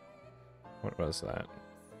 What was that?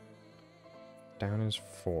 Down is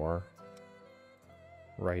 4.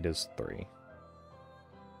 Right is 3.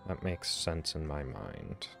 That makes sense in my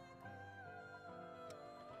mind.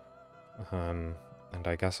 And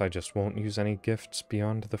I guess I just won't use any gifts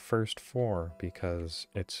beyond the first 4, because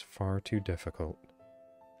it's far too difficult.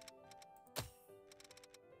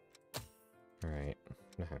 Alright,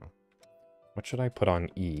 now. What should I put on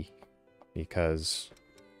E? Because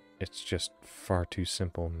it's just far too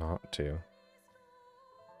simple not to.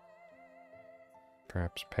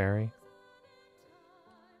 Perhaps parry?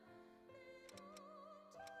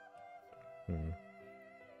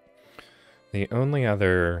 The only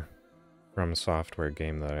other From Software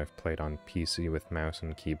game that I've played on PC with mouse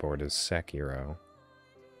and keyboard is Sekiro.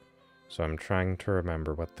 So I'm trying to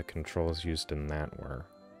remember what the controls used in that were.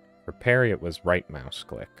 For parry it was right mouse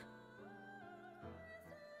click.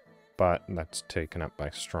 But that's taken up by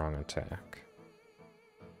strong attack.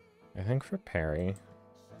 I think for parry,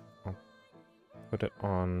 I'll put it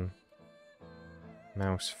on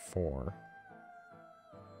mouse 4.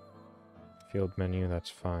 Field menu, that's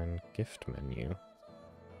fine. Gift menu.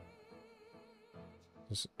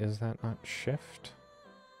 Is that not shift?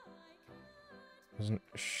 Isn't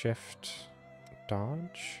shift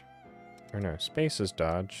dodge? Or no, space is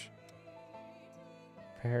dodge.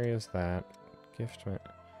 Parry is that. Gift menu.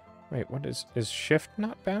 Wait, what is shift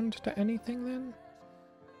not bound to anything then?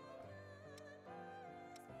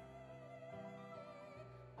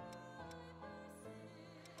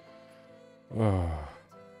 Oh.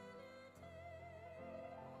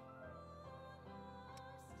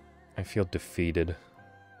 I feel defeated.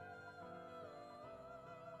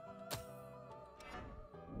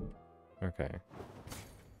 Okay.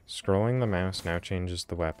 Scrolling the mouse now changes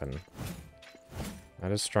the weapon.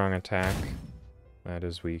 That is strong attack. That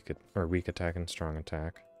is weak attack and strong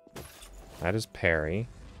attack. That is parry.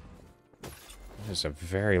 That is a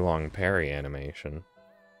very long parry animation.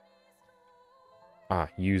 Ah,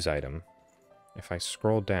 use item. If I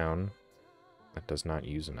scroll down, that does not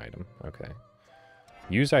use an item. Okay.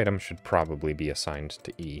 Use item should probably be assigned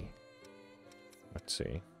to E. Let's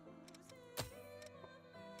see.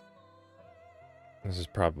 This is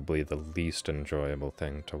probably the least enjoyable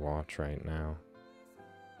thing to watch right now.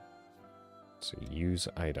 So use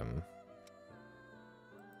item.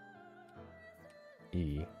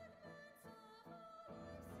 E.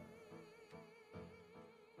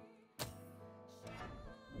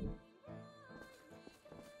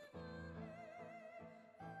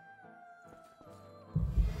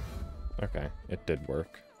 Okay, it did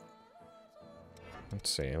work. Let's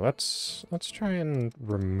see, let's try and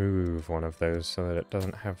remove one of those so that it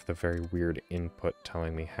doesn't have the very weird input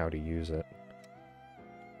telling me how to use it.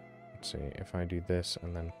 Let's see, if I do this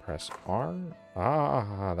and then press R...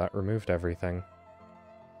 Ah, that removed everything.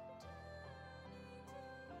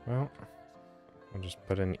 Well, I'll just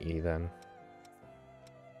put in E then.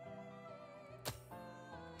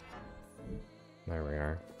 There we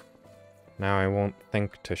are. Now I won't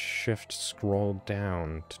think to shift scroll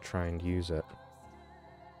down to try and use it.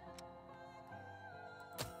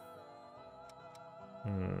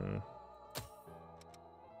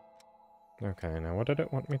 Okay, now what did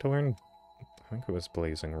it want me to learn? I think it was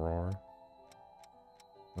Blazing Roar.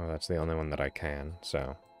 Oh, that's the only one that I can,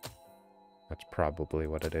 so... That's probably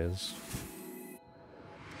what it is.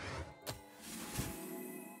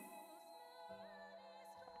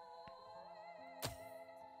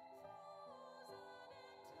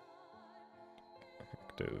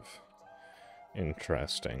 perspective.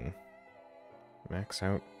 Interesting. Max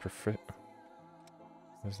out What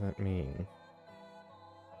does that mean?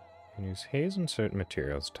 You can use haze and certain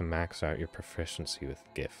materials to max out your proficiency with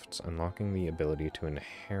gifts, unlocking the ability to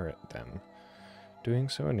inherit them. Doing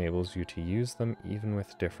so enables you to use them even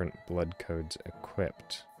with different blood codes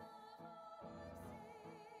equipped.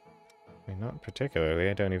 I mean, not particularly.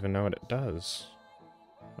 I don't even know what it does.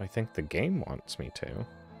 I think the game wants me to.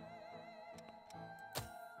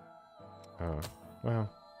 Oh, well,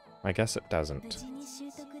 I guess it doesn't.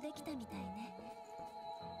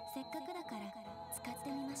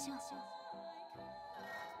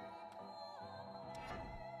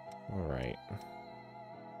 Alright.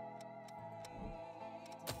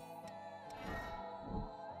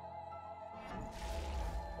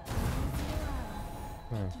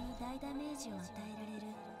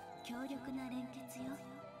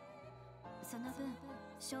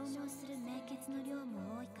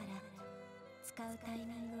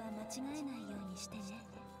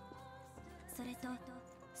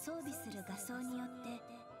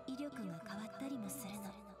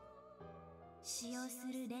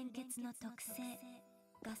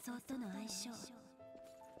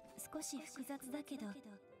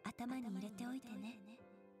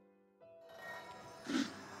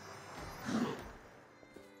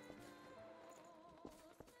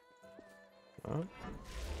 What?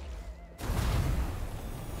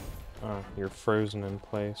 Oh, you're frozen in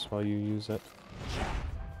place while you use it.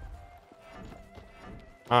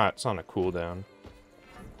 Ah, it's on a cooldown.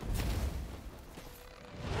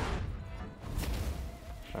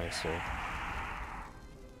 I see.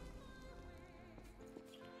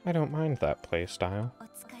 I don't mind that playstyle.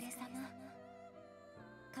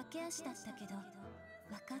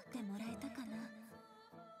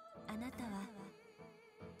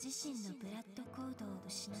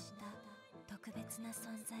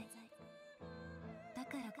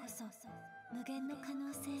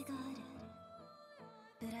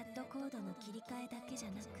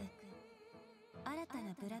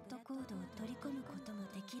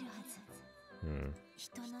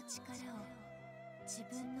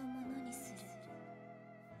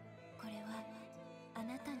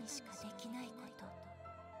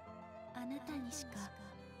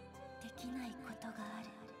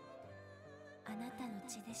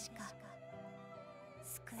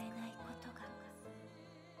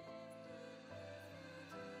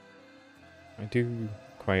 I do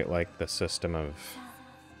quite like the system of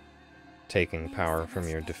taking power from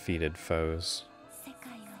your defeated foes.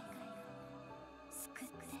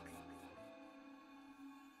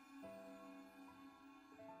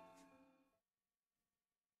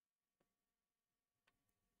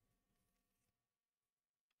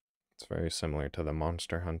 It's very similar to the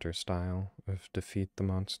Monster Hunter style of defeat the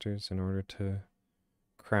monsters in order to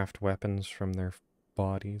craft weapons from their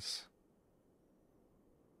bodies.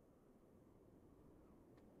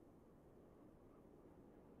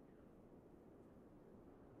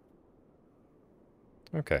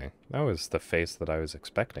 Okay, that was the face that I was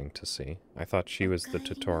expecting to see. I thought she was the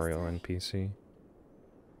tutorial NPC.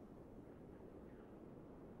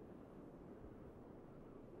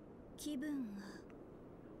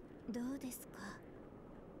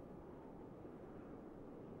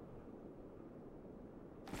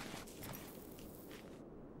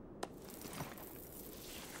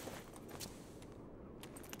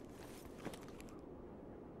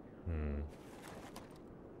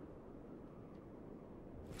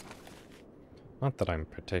 Not that I'm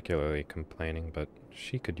particularly complaining, but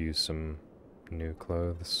she could use some new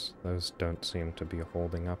clothes. Those don't seem to be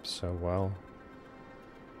holding up so well.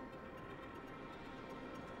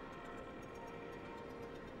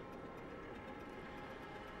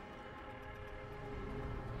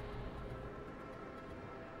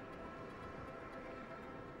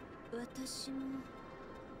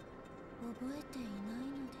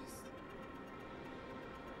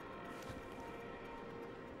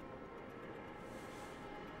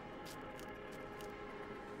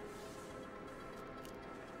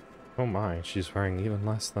 Oh my, she's wearing even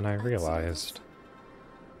less than I realized.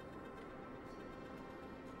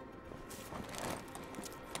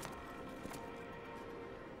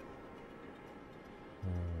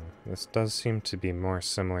 This does seem to be more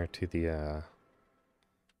similar to the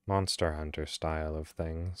Monster Hunter style of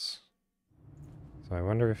things. So I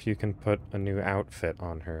wonder if you can put a new outfit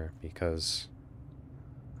on her, because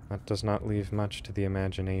that does not leave much to the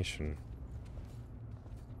imagination.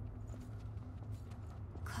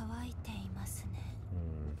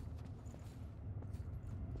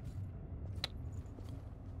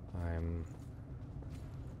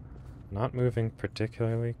 Not moving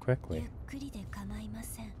particularly ゆっ quickly. くりで構いま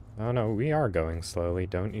せん。 Oh no, we are going slowly,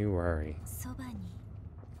 don't you worry. そばに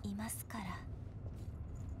いますから。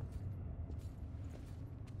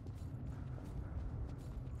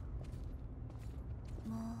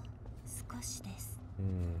もう少しです。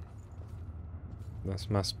 This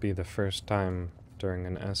must be the first time during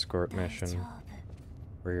an escort 大丈 mission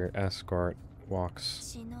夫。 where your escort walks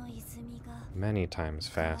血の泉が many times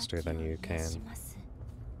渇 faster きを than you 癒し can. ます。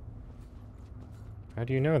 How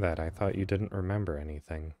do you know that? I thought you didn't remember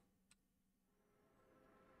anything.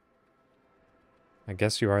 I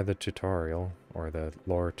guess you are the tutorial, or the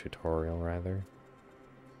lore tutorial, rather.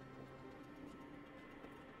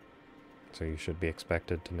 So you should be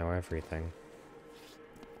expected to know everything.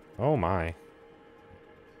 Oh my.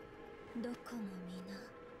 どこも皆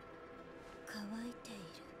乾いてい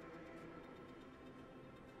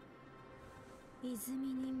る。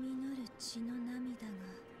泉に実る血の涙が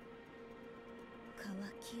渇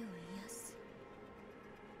きを癒す。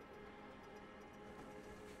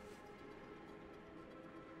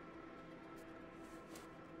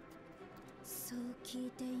そう聞い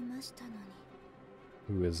ていましたのに。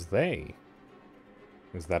 Who is they?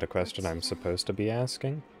 Is that a question I'm supposed to be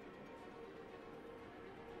asking?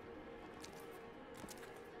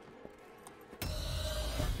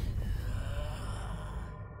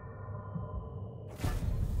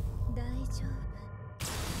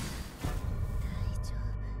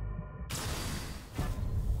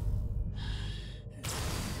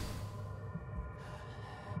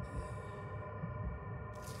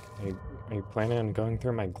 Are you planning on going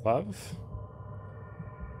through my glove?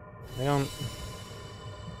 I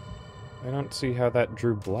don't see how that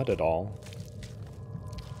drew blood at all.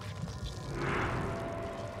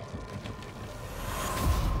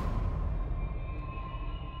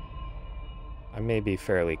 I may be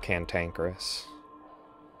fairly cantankerous.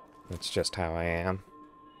 That's just how I am.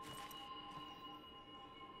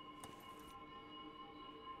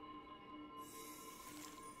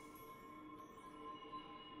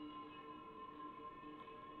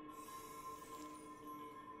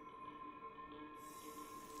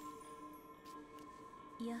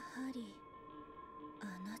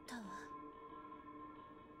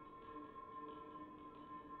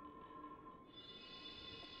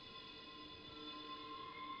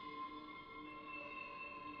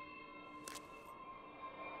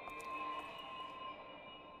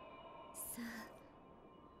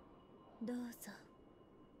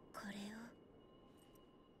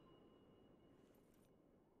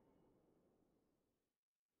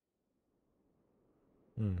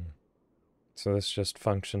 So this just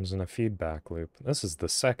functions in a feedback loop. This is the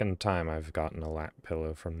second time I've gotten a lap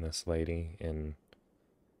pillow from this lady in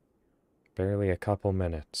barely a couple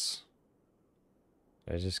minutes.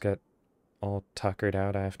 Did I just get all tuckered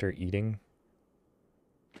out after eating?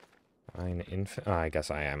 I'm an infant? Oh, I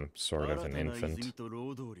guess I am sort of an infant.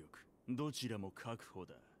 どちらも確保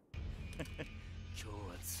だ。今日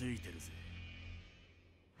はついてるぜ。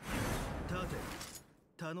立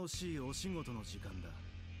て、楽しいお仕事の時間だ。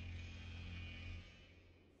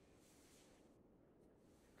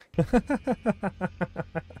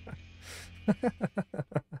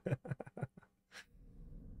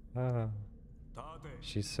Ah,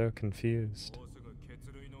 she's so confused.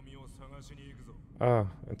 Oh,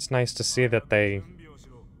 it's nice to see that they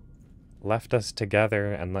left us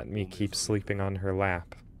together and let me keep sleeping on her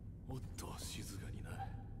lap.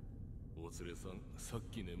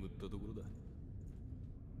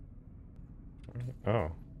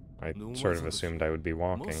 Oh, I sort of assumed I would be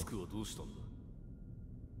walking.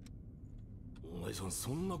 お前さん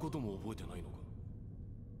そんなことも覚えてないのか。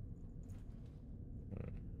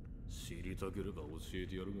知りたければ教え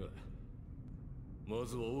てやるが、ま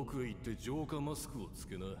ずは奥へ行って浄化マスクをつ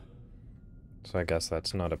けな。 So I guess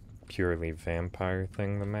that's not a purely vampire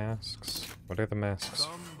thing, the masks. What are the masks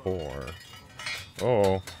for?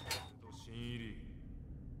 Oh.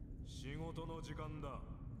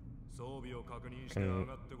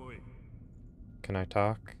 Can I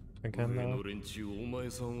talk again though?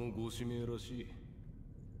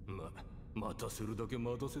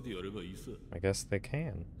 I guess they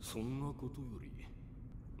can.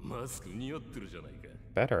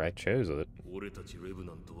 Better, I chose it.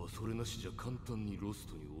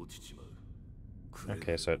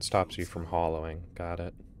 Okay, so it stops you from hollowing. Got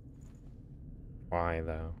it. Why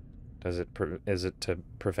though? Is it to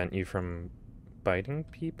prevent you from biting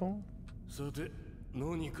people?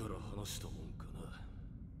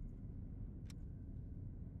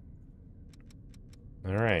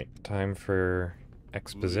 Alright, time for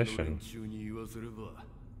exposition.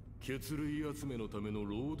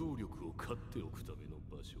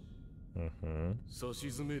 Mm-hmm. さ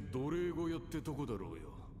しずめ奴隷小屋ってとこだろうよ。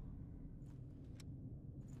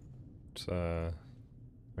 It's,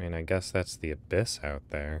 I mean, I guess that's the abyss out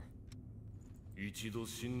there. 一度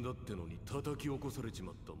死んだってのに叩き起こされち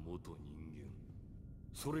まった元人間。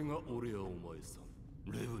それが俺やお前さ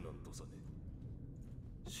ん、レブナントさね。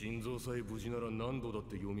心臓さえ無事なら何度だっ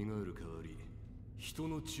て蘇る代わり、人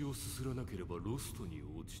の血をすすらなければロストに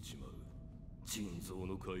落ちちまう。人造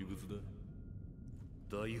の怪物だ。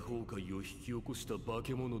大崩壊を引き起こした化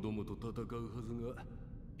け物どもと戦うはずが、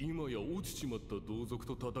今や落ちちまった同族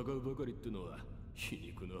と戦うばかりってのは皮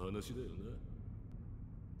肉な話だよ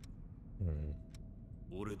な。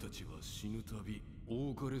俺たちは死ぬたび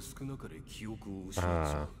多かれ少なかれ記憶を失っ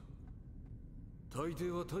ちゃう。大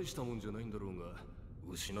抵は大したもんじゃないんだろうが、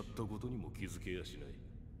失ったことにも気づけやしない。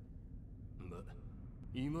ま、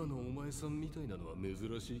今のお前さんみたいなのは珍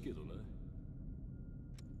しいけどな。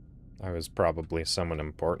I was probably someone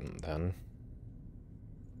important then.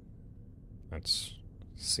 That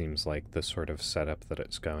seems like the sort of setup that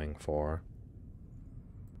it's going for.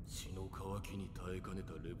 血の渇きに耐えかね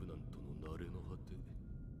たレブナントの慣れの果て、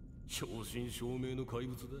正真正銘の怪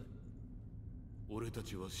物だ。俺た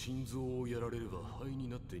ちは心臓をやられれば灰に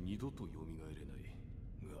なって二度と蘇れない。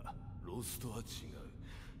が、ロストは違う。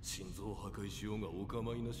心臓を破壊しようがお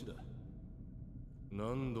構いなしだ。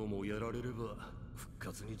何度もやられれば復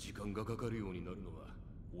活に時間がかかるようになるのは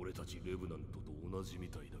俺たちレブナントと同じみ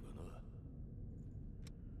たいだがな。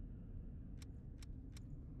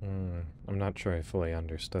I'm not sure I fully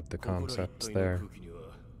understood the ここら一 concepts 帯の there. 空気に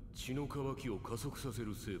は血の渇きを加速させ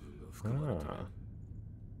る成分が含まれている。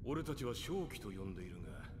俺たちは正気と呼んでいるが、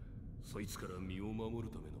そいつから身を守る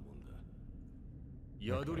ためのもんだ。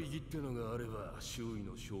宿り木ってのがあれば周囲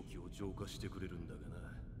の正気を浄化してくれるんだがな。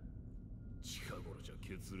近頃じゃ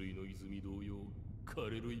血類の泉同様枯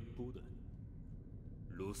れる一方だ。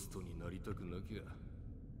ロストになりたくなきゃ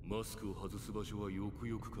マスクを外す場所はよく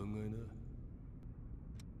よく考えな。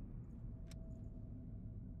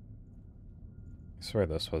I swear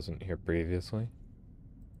this wasn't here previously.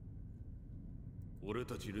 俺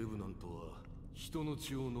たちレブナントは人の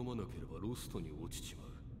血を飲まなければロストに落ちちまう。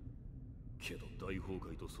けど大崩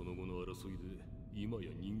壊とその後の争いで今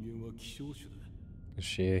や人間は希少種だ。Is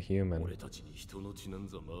she a human? 俺たちに人の血なん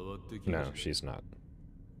ざ回ってきま No, she's not.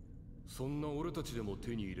 そんな俺たちでも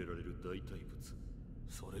手に入れられる代替物、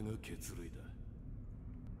それが血類だ。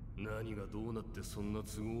何がどうなってそんな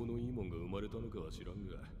都合のいいもんが生まれたのかは知らん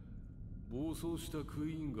が、暴走したク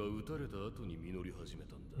イーンが撃たれた後に実り始め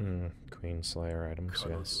たんだ。Queen Slayer items,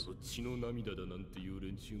 彼女 yes. の血の涙だなんていう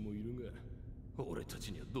連中もいるが、俺た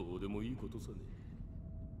ちにはどうでもいいことさね。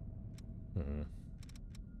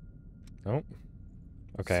Oh.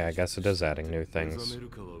 Okay, I guess it is adding new 目 things. 覚める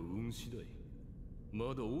かは運次第。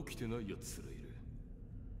まだ起きてないやつすらいる。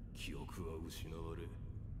記憶は失われ、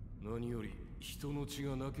何より人の血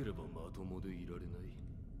がなければまともでいられない。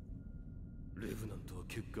レブナントは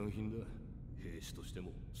欠陥品だ。兵士として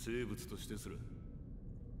も生物としてすら。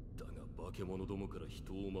だが化け物どもから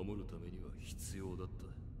人を守るためには必要だった。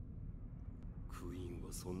クイーン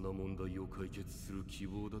はそんな問題を解決する希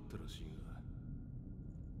望だったらしいが、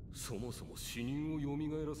そもそも死人を蘇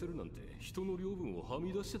らせるなんて人の領分をは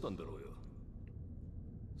み出してたんだろうよ。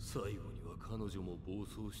最後には彼女も暴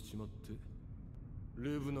走しちまって、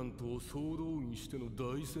レブナントを総動員しての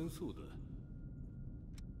大戦争だ。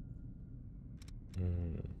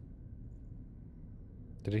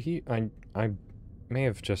Did he? I may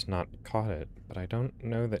have just not caught it, but I don't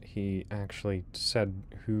know that he actually said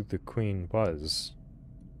who the queen was.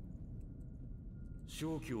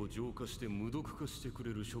 正気を浄化して無毒化してく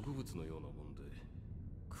れる植物のようなもんで、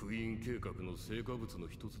クイーン計画の成果物の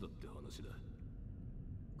一つだって話だ。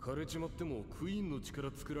枯れちまってもクイーンの血から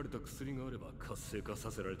作られた薬があれば活性化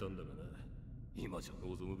させられたんだがな。今じゃ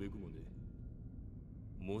望むべくもね。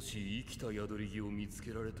もし生きた宿り木を見つ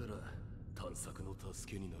けられたら探索の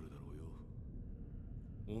助けになるだろ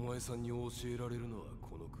うよ。お前さんに教えられるのは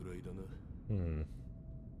このくらいだな。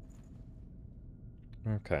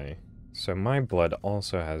Okay. So my blood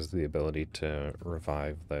also has the ability to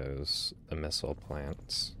revive those missile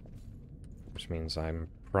plants, which means I'm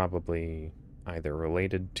probably either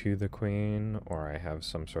related to the queen or I have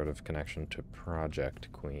some sort of connection to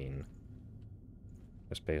Project Queen.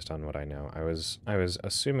 Just based on what I know. I was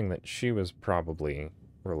assuming that she was probably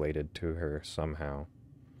related to her somehow.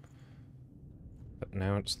 But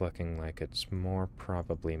now it's looking like it's more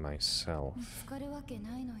probably myself.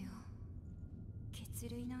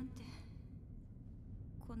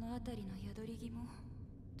 この辺りの宿り木も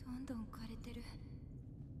どんどん枯れてる。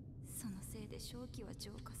そのせいで正気は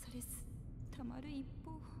浄化されずたまる一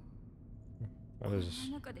方。What is...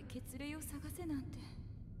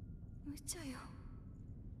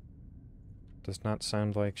 Does not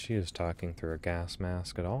sound like she is talking through a gas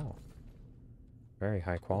mask at all. Very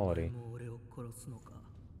high quality.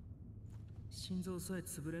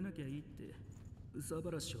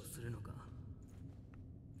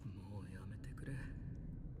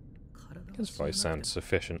 His voice sounds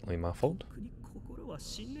sufficiently muffled.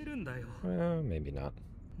 Well, maybe not.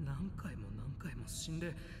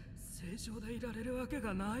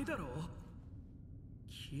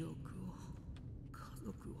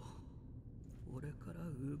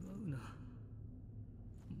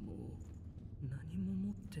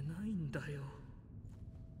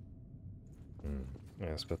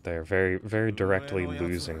 Yes, but they're very, very directly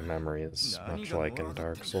losing memories, much like in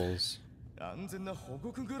Dark Souls.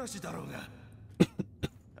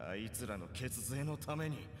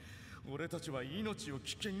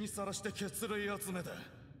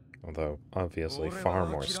 Although, obviously far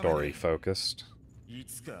more story-focused.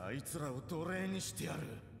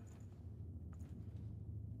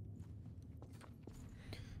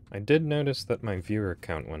 I did notice that my viewer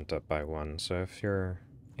count went up by 1, so if you're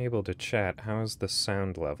able to chat, how is the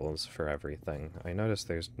sound levels for everything? I noticed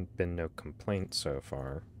there's been no complaints so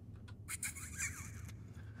far.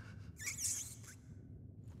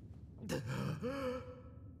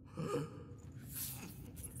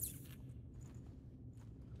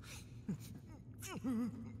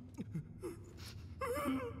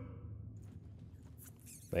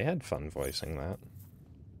 They had fun voicing that.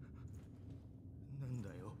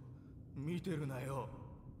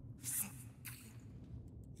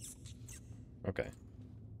 Okay.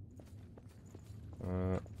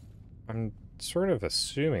 I'm sort of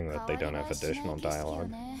assuming that they don't have additional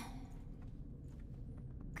dialogue.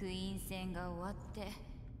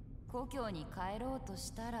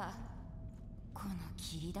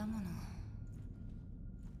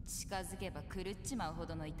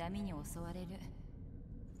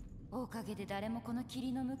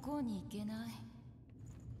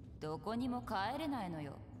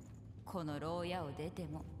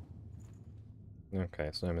 Okay,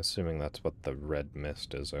 so I'm assuming that's what the red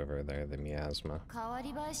mist is over there, the miasma.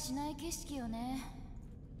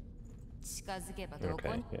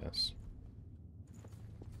 Okay, yes.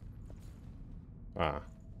 Ah.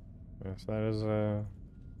 Yes, that is a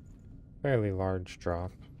fairly large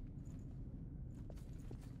drop.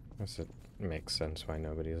 Guess it makes sense why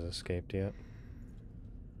nobody has escaped yet.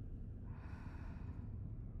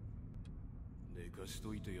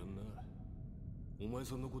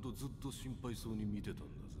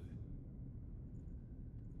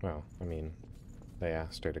 Well, I mean, they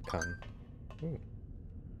asked her to come. Ooh.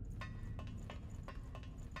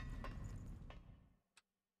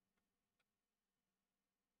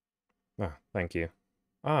 Ah, thank you.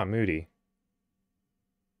 Ah, Moody.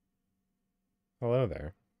 Hello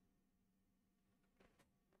there.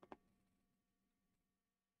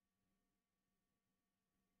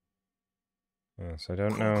 Yes, I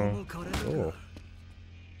don't know. Oh.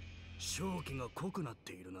 正気が濃くなっ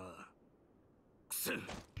ているな。くせん。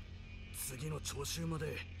次の徴収ま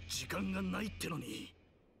で時間がないってのに。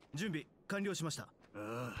準備完了しました。あ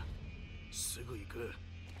あ、すぐ行く。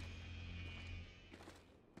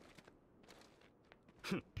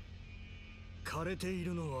ふん。枯れてい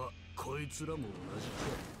るのはこいつらも同じか。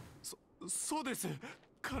そうです。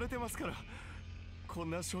枯れてますから。こん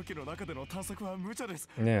な正気の中での探索は無茶です。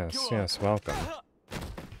Yes, yes, welcome.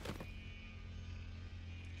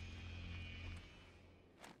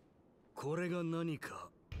 これが何か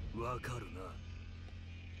わかるな。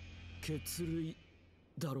血類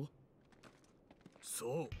だろ。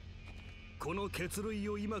そう。この血類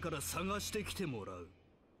を今から探してきてもらう。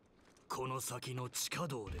この先の地下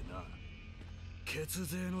道でな。血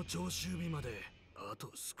税の徴収日まであ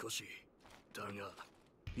と少し。だが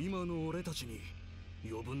今の俺たちに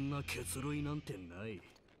余分な血類なんてない。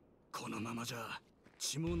このままじゃ。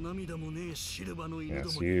Yes, you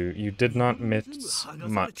did not miss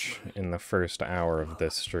much in the first hour of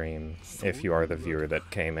this stream, if you are the viewer that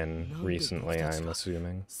came in recently, I'm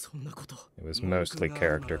assuming. It was mostly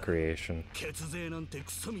character creation. Yes,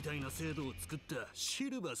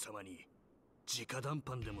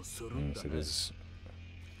 it is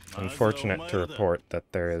unfortunate to report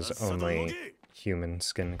that there is only human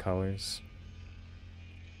skin colors.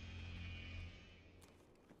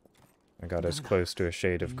 I got as close to a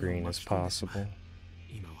shade of green as possible.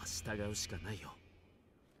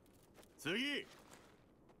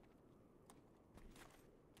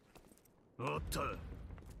 おった。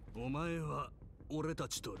お前は俺た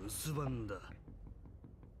ちと留守番だ。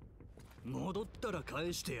戻ったら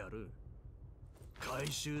返してやる。回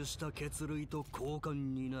収した血類と交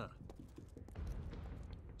換にな。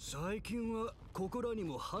最近はここらに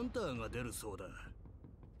もハンターが出るそうだ。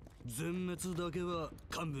全滅だけは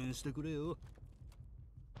勘弁してくれよ。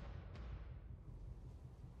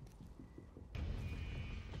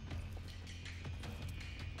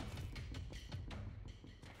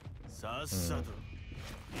さっさと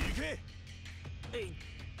行け。えいって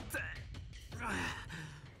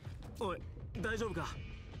おい、大丈夫か。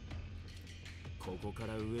ここか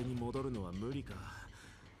ら上に戻るのは無理か。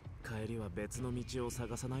帰りは別の道を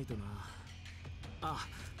探さないとな。あ、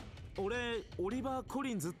俺オリバー・コ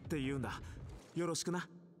リンズって言うんだ。よろしくな。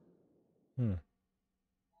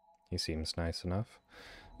He seems nice enough.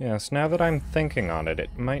 Yes, now that I'm thinking on it, it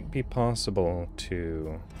might be possible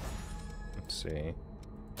to... Let's see.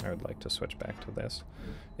 I would like to switch back to this.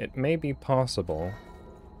 It may be possible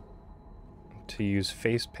to use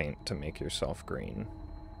face paint to make yourself green.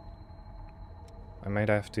 I might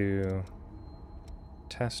have to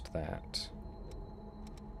test that.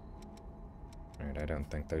 Alright, I don't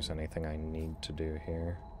think there's anything I need to do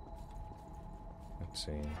here. Let's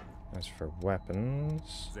see. As for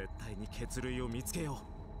weapons...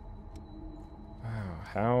 Wow,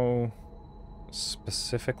 how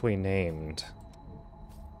specifically named.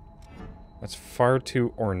 That's far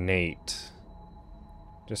too ornate.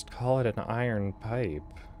 Just call it an iron pipe.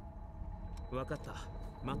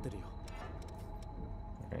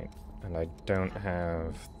 Right, and I don't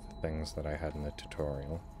have things that I had in the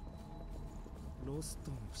tutorial.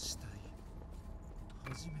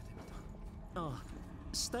 Ah,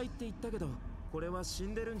 死体って言ったけど、これは死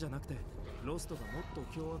んでるんじゃなくて、ロストがもっと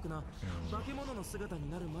凶悪な化け物の姿に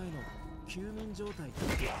なる前の休眠状態だっ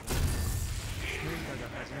た。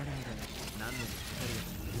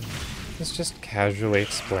It's just casually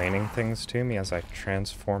explaining things to me as I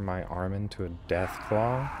transform my arm into a death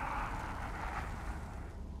claw.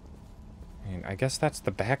 I mean, I guess that's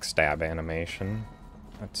the backstab animation.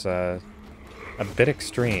 That's a bit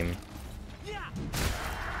extreme.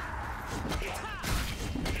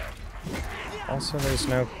 Also, there's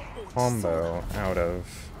no combo out of...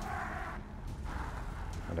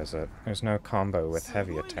 What is it? There's no combo with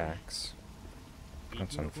heavy attacks.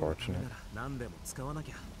 That's unfortunate.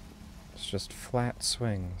 It's just flat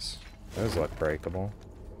swings. Those look breakable.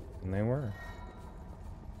 And they were.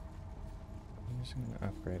 Using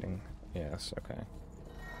and upgrading. Yes, okay.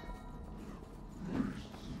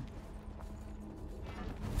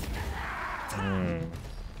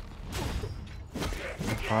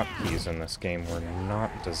 The hotkeys in this game were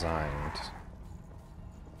not designed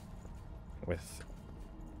with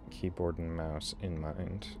keyboard and mouse in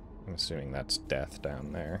mind. I'm assuming that's death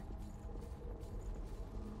down there.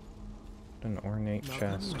 An ornate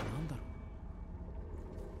chest.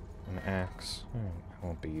 An axe. I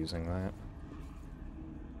won't be using that.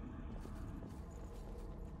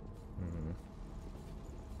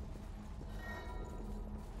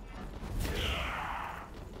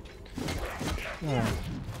 Oh.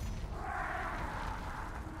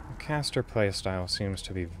 The caster playstyle seems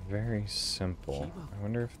to be very simple. I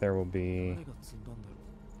wonder if there will be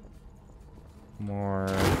more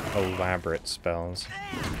elaborate spells.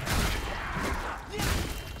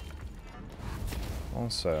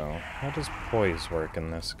 Also, how does poise work in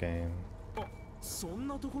this game?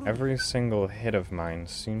 Every single hit of mine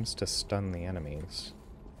seems to stun the enemies.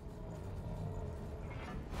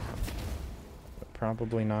 But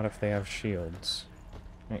probably not if they have shields.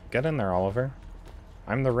 Right, get in there, Oliver.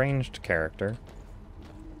 I'm the ranged character.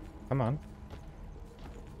 Come on.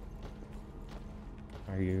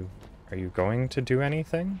 Are you going to do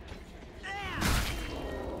anything?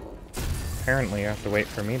 Apparently you have to wait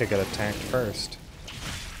for me to get attacked first.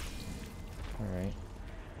 Alright.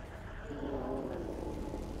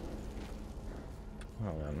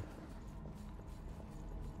 Well then.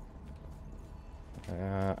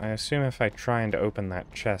 I assume if I try and open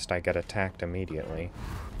that chest, I get attacked immediately.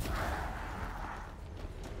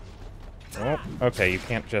 Oh, okay, you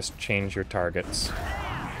can't just change your targets.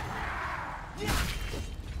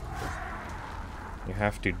 You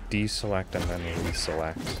have to deselect and then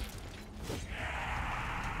reselect.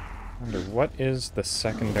 I wonder, what is the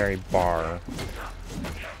secondary bar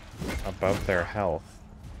above their health?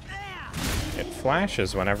 It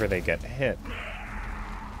flashes whenever they get hit.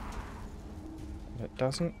 But it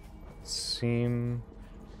doesn't seem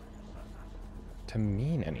to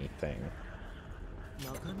mean anything.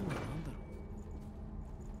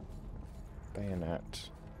 Bayonet.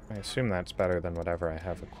 I assume that's better than whatever I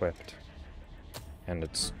have equipped. And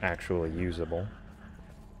it's actually usable.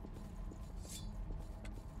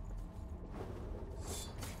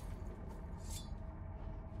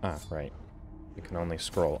 Ah, right. You can only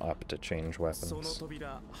scroll up to change その weapons.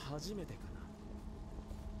 扉初めてか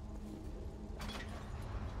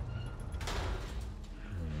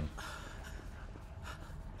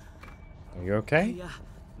な。 Are you okay? いや、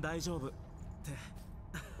大丈夫って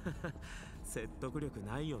説得力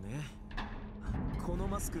ないよね。この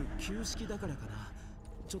マスク旧式だからかな。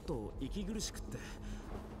ちょっと息苦しくって。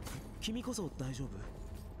君こそ大丈夫？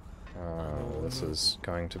 This is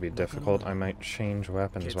going to be difficult. I might change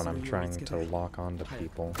weapons when I'm trying to lock onto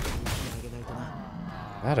people.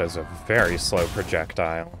 That is a very slow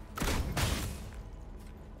projectile.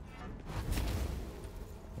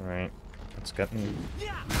 Alright, let's get in.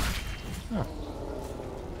 Oh.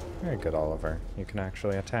 Very good, Oliver. You can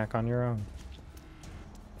actually attack on your own.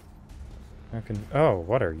 Oh,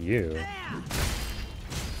 what are you?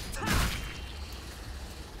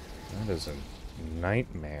 That is a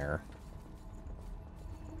nightmare.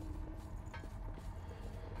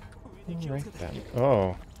 Right then.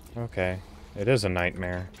 Oh, okay. It is a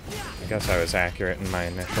nightmare. I guess I was accurate in my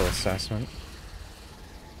initial assessment.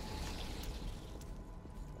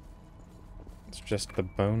 It's just the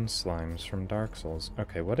bone slimes from Dark Souls.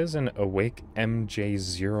 Okay, what is an Awake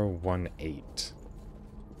MJ018?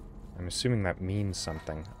 I'm assuming that means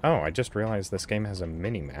something. Oh, I just realized this game has a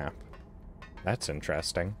mini-map. That's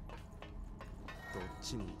interesting. どっ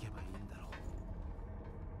ちに行けばいいんだろ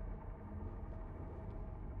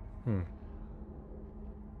う。 Hmm.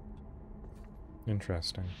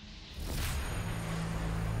 Interesting.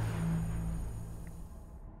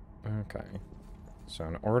 Okay. So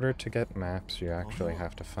in order to get maps, you actually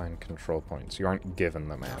have to find control points. You aren't given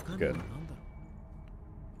the map. Good.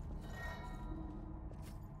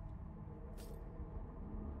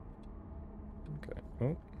 Okay.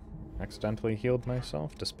 Oh. Accidentally healed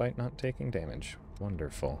myself despite not taking damage.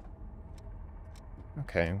 Wonderful.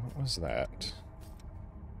 Okay, what was that?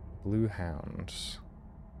 Blue Hounds.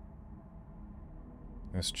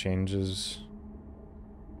 This changes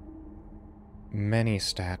many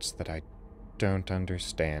stats that I don't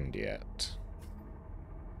understand yet.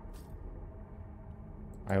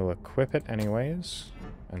 I will equip it anyways,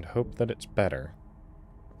 and hope that it's better.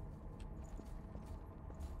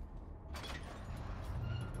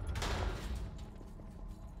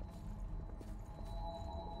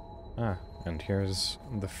 Ah, and here's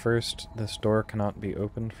the first "this door cannot be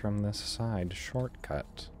opened from this side"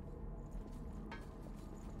 shortcut.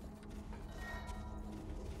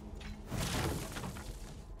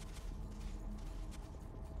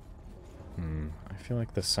 I feel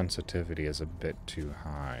like the sensitivity is a bit too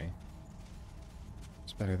high.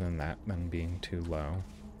 It's better than that than being too low.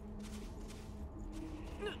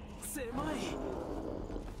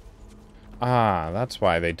 Ah, that's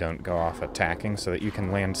why they don't go off attacking, so that you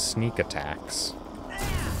can land sneak attacks.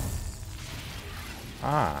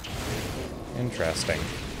 Ah, interesting.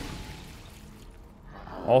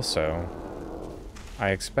 Also,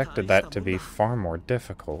 I expected that to be far more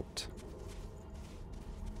difficult.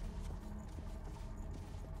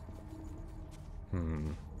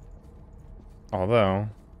 Although,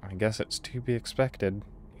 I guess it's to be expected.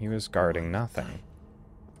 He was guarding nothing.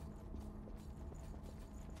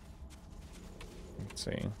 Let's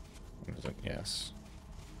see. What is it? Yes.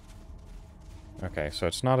 Okay, so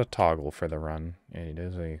it's not a toggle for the run. It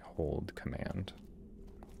is a hold command.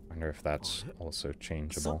 Wonder if that's also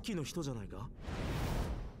changeable.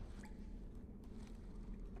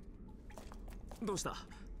 どうした？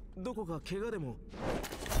どこか怪我でも？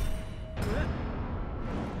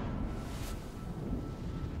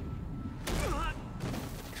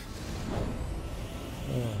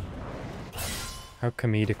 How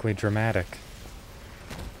comedically dramatic.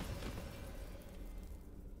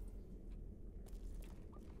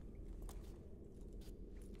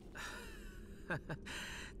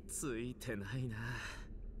 So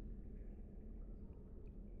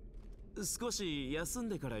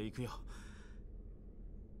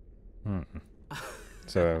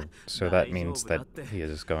that means that he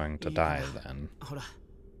is going to die then.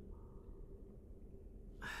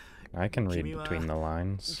 I can read between the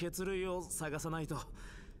lines.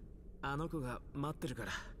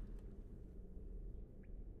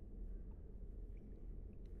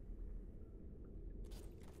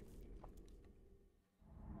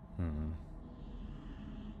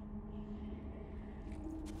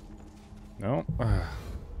 No.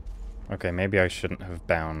 Okay, maybe I shouldn't have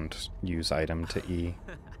bound use item to E.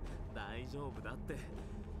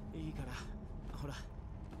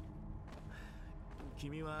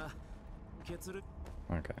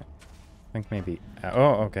 Okay. I think maybe...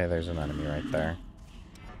 Oh, okay, there's an enemy right there.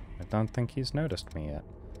 I don't think he's noticed me yet.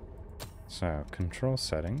 So, control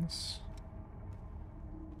settings.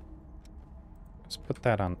 Let's put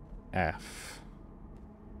that on F.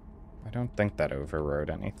 I don't think that overrode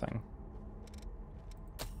anything.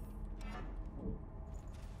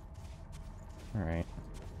 Alright.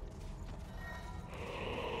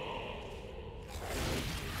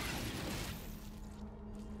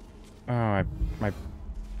 Oh, I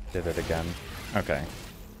did it again. Okay.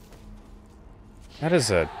 That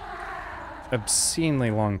is a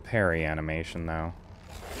obscenely long parry animation, though.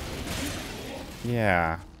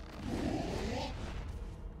 Yeah.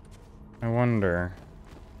 I wonder...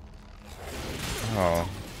 Oh.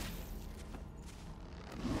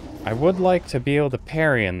 I would like to be able to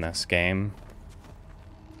parry in this game.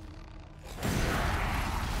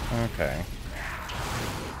 Okay.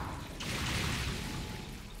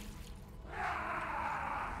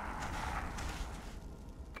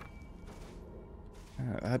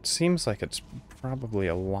 That seems like it's probably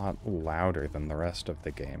a lot louder than the rest of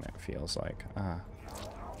the game, it feels like.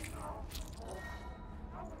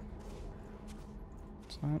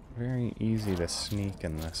 It's not very easy to sneak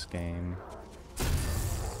in this game.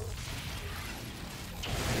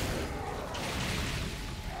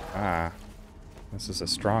 This is a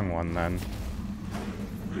strong one then.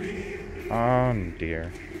 Oh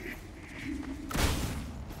dear.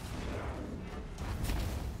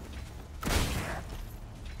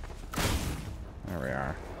 There we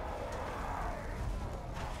are.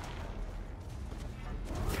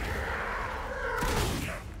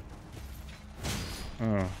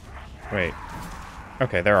 Oh, wait.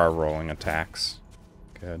 Okay, there are rolling attacks.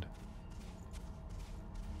 Good.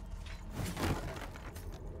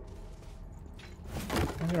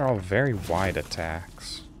 They're all very wide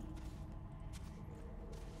attacks.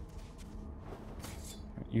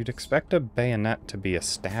 You'd expect a bayonet to be a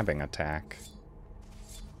stabbing attack.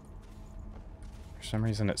 For some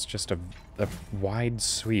reason, it's just a wide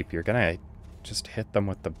sweep. You're gonna just hit them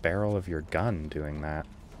with the barrel of your gun doing that.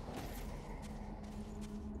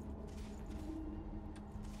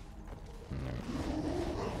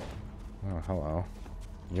 Oh, hello.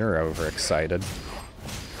 You're overexcited.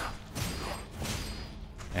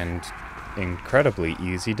 And incredibly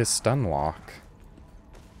easy to stun lock.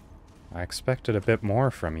 I expected a bit more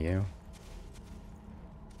from you.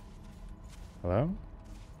 Hello?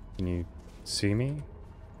 Can you see me?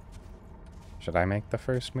 Should I make the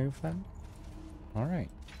first move then? Alright.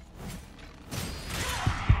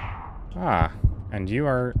 Ah, and you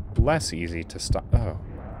are less easy to stop. Oh.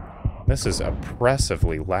 This is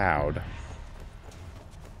oppressively loud.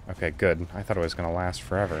 Okay, good. I thought it was going to last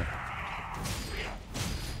forever.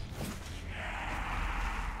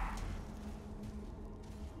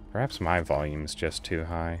 Perhaps my volume's just too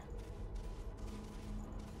high.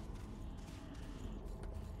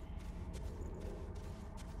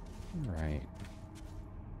 Right.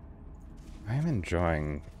 I am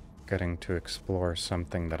enjoying getting to explore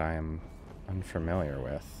something that I am unfamiliar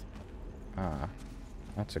with. Ah,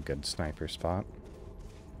 that's a good sniper spot.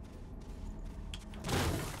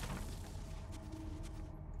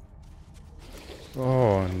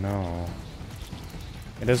 Oh no.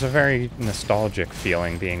 It is a very nostalgic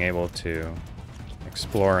feeling being able to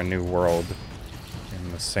explore a new world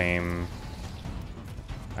in the same,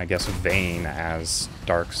 I guess, vein as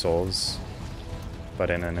Dark Souls,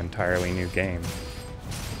 but in an entirely new game.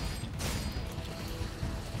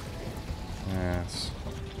 Yes.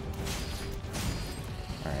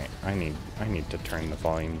 Alright, I need to turn the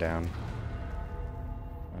volume down.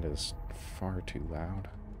 That is far too loud.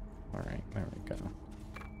 Alright, there we go.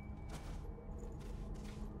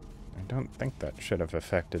 I don't think that should have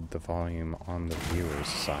affected the volume on the viewer's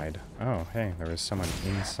side. Oh, hey, there was someone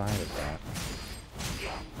inside of that.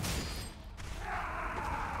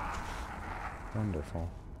 Wonderful.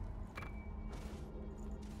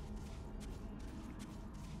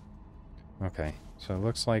 Okay, so it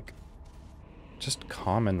looks like just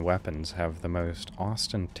common weapons have the most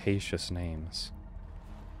ostentatious names.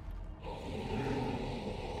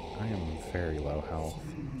 I am very low health.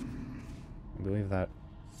 I believe that...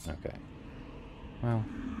 Okay. Well,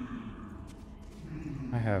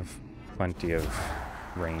 I have plenty of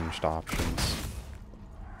ranged options.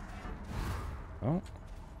 Oh,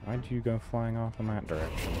 why'd you go flying off in that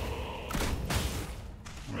direction?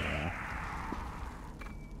 Yeah.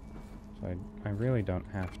 So I really don't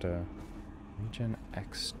have to... Regen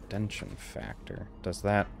extension factor. Does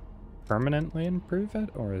that permanently improve it,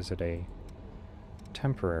 or is it a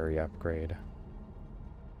temporary upgrade?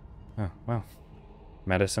 Oh, well.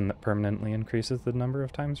 Medicine that permanently increases the number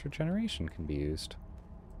of times regeneration can be used.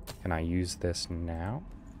 Can I use this now?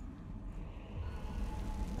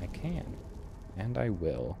 I can. And I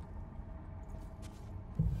will.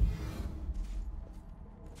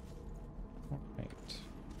 Alright.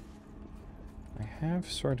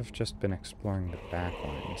 have sort of just been exploring the back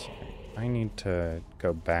lines. I need to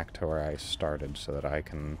go back to where I started so that I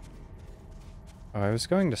can... Oh, I was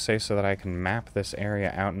going to say so that I can map this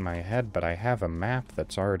area out in my head, but I have a map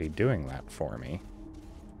that's already doing that for me.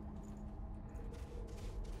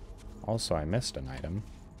 Also, I missed an item,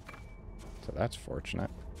 so that's fortunate.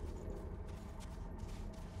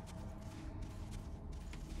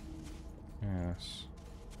 Yes.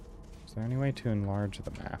 Is there any way to enlarge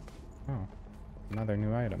the map? Oh, another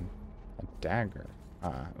new item. A dagger.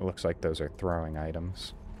 Ah, it looks like those are throwing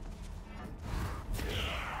items.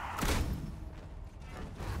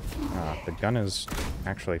 Ah, the gun is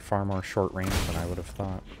actually far more short range than I would have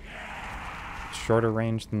thought. It's shorter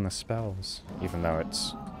range than the spells, even though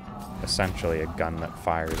it's essentially a gun that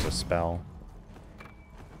fires a spell.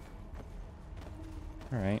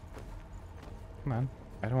 Alright. Come on.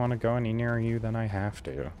 I don't want to go any nearer you than I have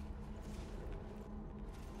to.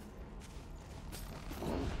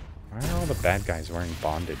 Why are all the bad guys wearing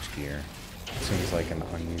bondage gear? Seems like an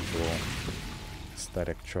unusual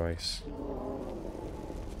aesthetic choice.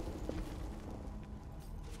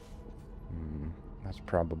 That's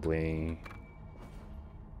probably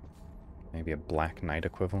maybe a Black Knight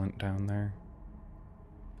equivalent down there.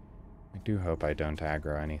 I do hope I don't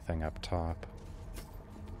aggro anything up top.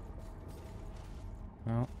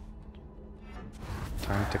 Well,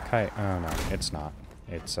 time to kite. Oh no, it's not.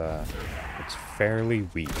 It's fairly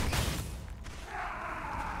weak.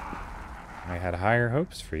 I had higher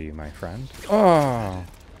hopes for you, my friend. Oh!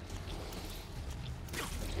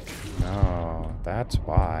 No, that's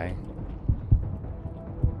why.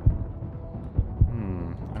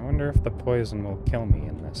 I wonder if the poison will kill me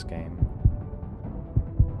in this game.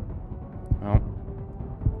 Well,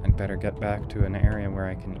 I'd better get back to an area where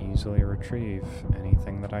I can easily retrieve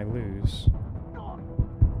anything that I lose.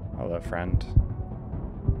 Hello, friend.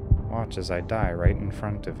 Watch as I die right in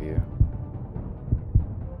front of you.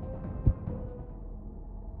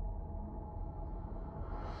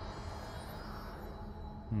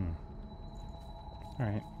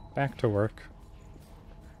 Alright, back to work.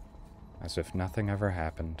 As if nothing ever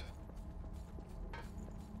happened.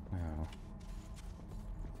 Now,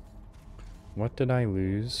 what did I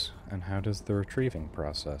lose, and how does the retrieving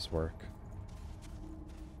process work?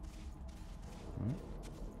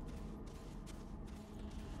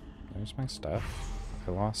 There's my stuff.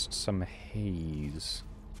 I lost some haze.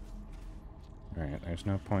 Alright, there's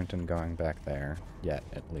no point in going back there. Yet,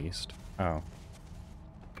 at least. Oh.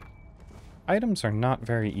 Items are not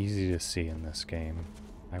very easy to see in this game.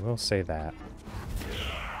 I will say that.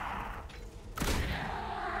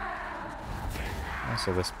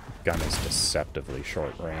 Also, this gun is deceptively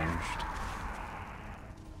short-ranged.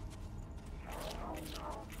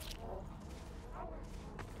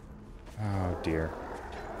 Oh dear.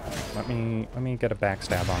 Let me get a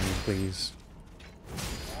backstab on you, please.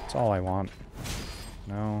 That's all I want.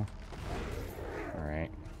 No.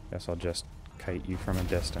 Alright. Guess I'll just kite you from a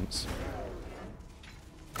distance.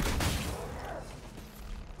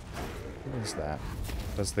 What is that?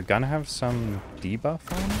 Does the gun have some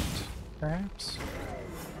debuff on it, perhaps?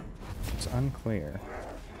 It's unclear.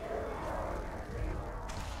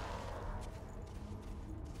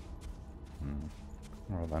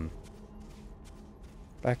 Well then.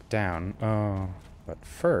 Back down. Oh, but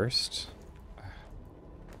first... I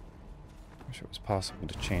wish it was possible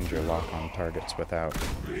to change your lock-on targets without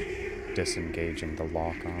disengaging the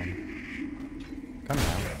lock-on. Come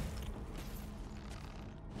now.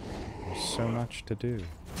 There's so much to do.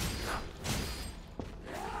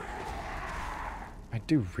 I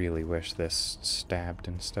do really wish this stabbed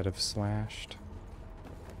instead of slashed.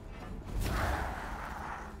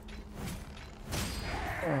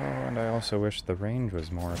 Oh, and I also wish the range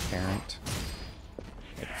was more apparent.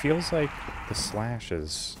 It feels like the slash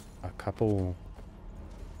is a couple,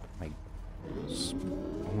 like,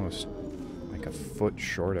 almost like a foot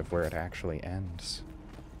short of where it actually ends.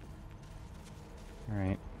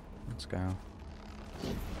 Alright, let's go.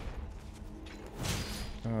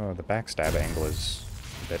 Oh, the backstab angle is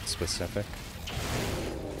a bit specific.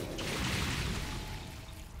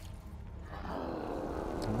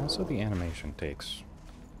 And also the animation takes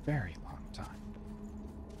a very long time.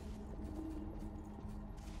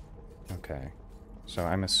 Okay, so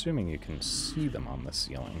I'm assuming you can see them on the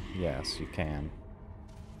ceiling. Yes, you can.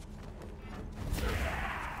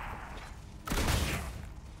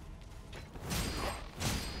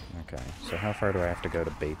 Okay, so how far do I have to go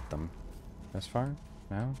to bait them? This far?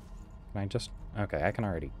 No? Can I just... Okay, I can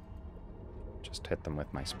already just hit them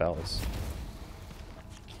with my spells.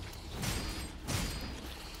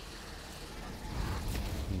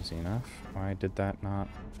 Easy enough. Why did that not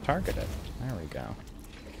target it? There we go.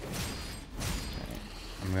 Okay.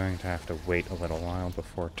 I'm going to have to wait a little while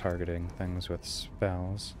before targeting things with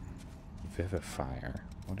spells. Vivifier.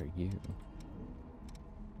 What are you?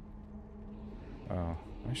 Oh,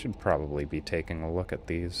 I should probably be taking a look at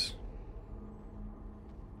these.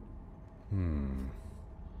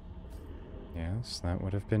 Yes, that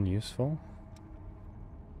would have been useful.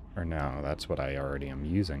 Or no, that's what I already am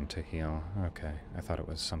using to heal. Okay, I thought it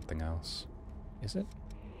was something else. Is it?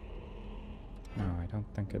 No, I don't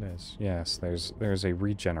think it is. Yes, there's a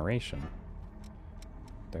regeneration.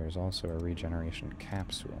 There's also a regeneration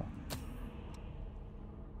capsule.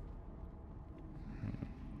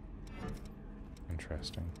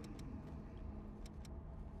 Interesting.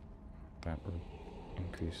 That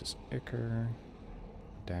increases Ichor.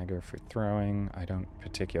 Dagger for throwing. I don't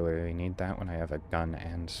particularly need that when I have a gun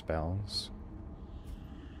and spells.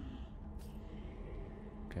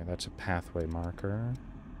 Okay, that's a pathway marker.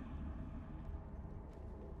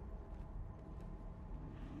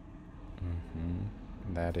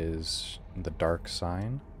 That is the dark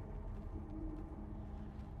sign.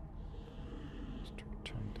 Let's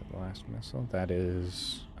return to the last missile. That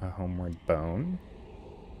is a homeward bone.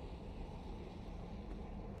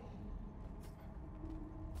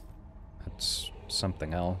 That's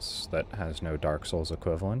something else that has no Dark Souls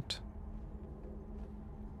equivalent.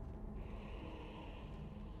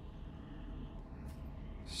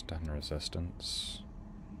 Stun resistance.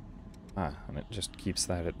 Ah, and it just keeps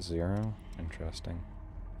that at 0. Interesting.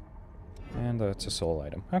 And that's a soul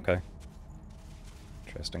item. Okay.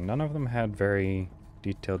 Interesting. None of them had very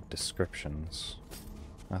detailed descriptions.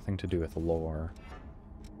 Nothing to do with lore.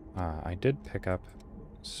 I did pick up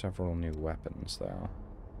several new weapons, though.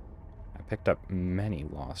 I picked up many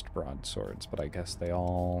lost broadswords, but I guess they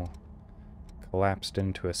all collapsed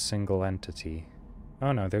into a single entity.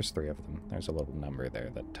 Oh no, there's 3 of them. There's a little number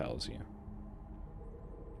there that tells you.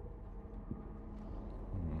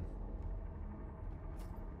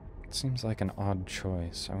 It seems like an odd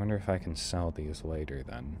choice. I wonder if I can sell these later,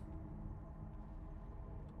 then.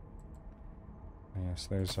 Yes,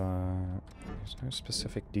 there's no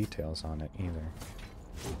specific details on it, either.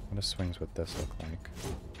 What do swings with this look like?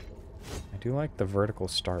 I do like the vertical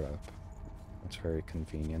startup. That's very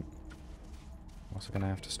convenient. I'm also going to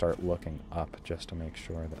have to start looking up just to make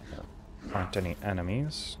sure that there aren't any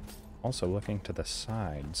enemies. Also looking to the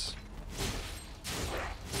sides.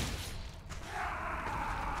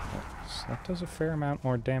 Yes, that does a fair amount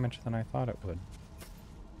more damage than I thought it would.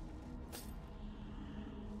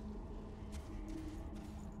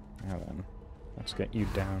 Now then, let's get you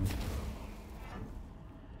down.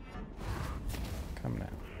 Come now.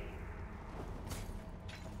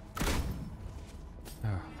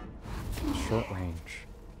 Short range.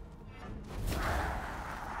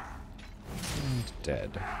 And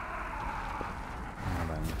dead. Now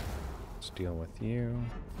then, let's deal with you.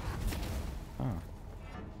 Huh.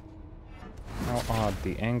 How odd,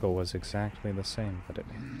 the angle was exactly the same, but it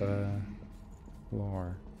hit the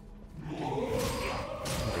floor.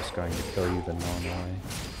 I'm just going to kill you the normal way.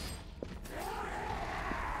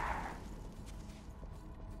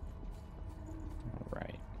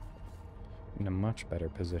 Alright. In a much better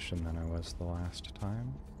position than I was the last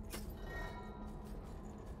time.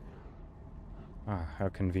 Ah, how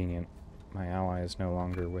convenient. My ally is no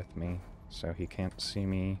longer with me, so he can't see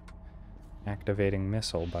me activating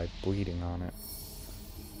missile by bleeding on it.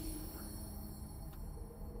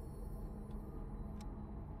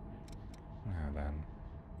 Now then.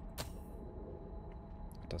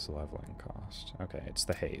 What does leveling cost? Okay, it's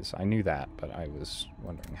the haze. I knew that, but I was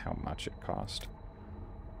wondering how much it cost.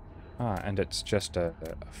 Ah, and it's just a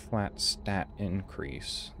flat stat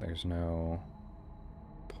increase. There's no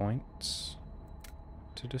points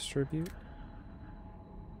to distribute?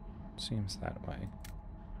 Seems that way.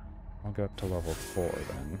 I'll go up to level 4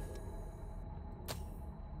 then.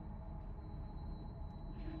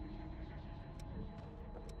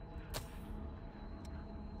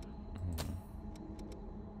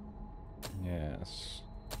 Yes.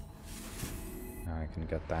 Now I can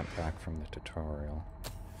get that back from the tutorial.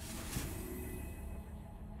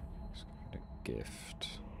 Just got a gift.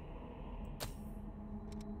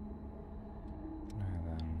 Now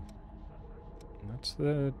then. That's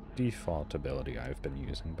the default ability I've been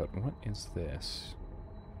using, but what is this?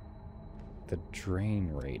 The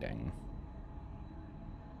drain rating.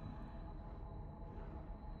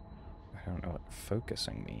 I don't know what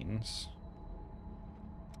focusing means.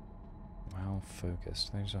 Well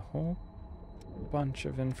focused. There's a whole bunch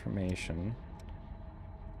of information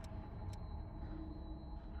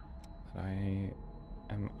that I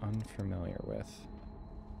am unfamiliar with.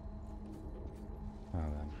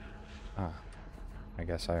 Ah, I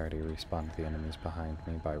guess I already respawned the enemies behind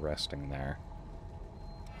me by resting there.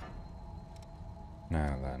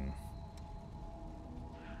 Now then.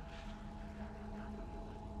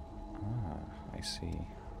 Ah, I see.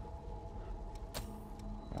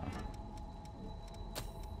 Oh.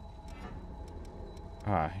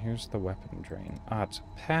 Ah, here's the weapon drain. Ah, it's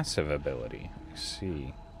a passive ability. I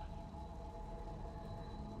see.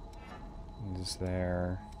 Is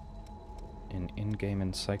there an in-game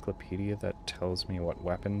encyclopedia that tells me what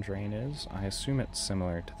weapon drain is? I assume it's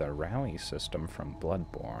similar to the rally system from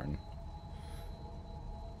Bloodborne.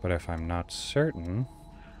 But if I'm not certain,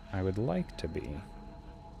 I would like to be.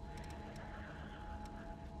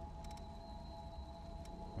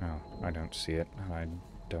 Oh, I don't see it, and I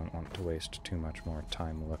don't want to waste too much more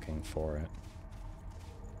time looking for it.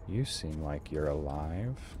 You seem like you're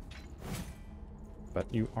alive,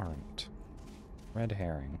 but you aren't. Red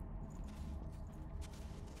herring.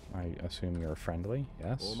 I assume you're friendly,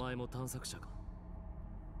 yes? お前も探索者か。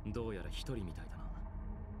どうやら一人みたいだな。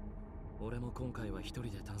俺も今回は一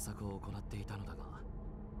人で探索を行っていたのだが、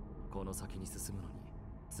この先に進むのに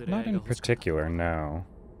連れ合 Not いが in 欲しかった。 particular, no.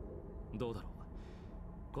 どうだろう。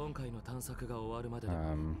今回の探索が終わるまでで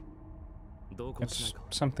同行しない It's か。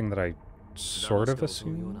 something that I sort of 騙して襲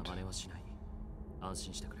うような assumed. 真似はしない。安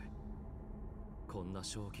心してくれ。こんな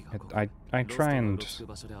正気がここ I ロスト try が and ロス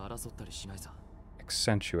場所で争ったりしないさ。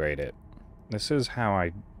 accentuate it. This is how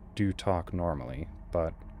I do talk normally,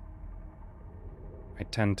 but I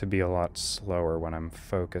tend to be a lot slower when I'm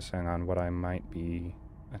focusing on what I might be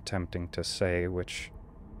attempting to say, which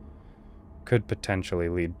could potentially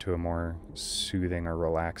lead to a more soothing or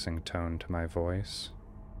relaxing tone to my voice.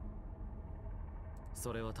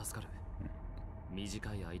 それは助かる。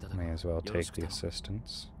短い間だ May が as well よろ take しく the 頼む。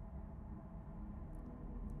 assistance.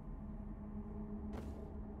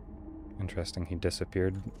 Interesting, he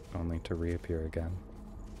disappeared only to reappear again.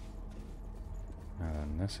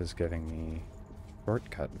 And this is giving me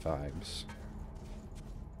shortcut vibes.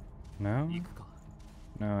 No? 行くか。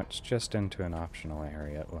 No, it's just into an optional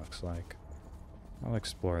area, it looks like. I'll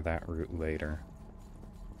explore that route later.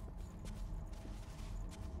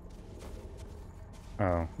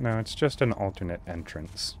 Oh, no, it's just an alternate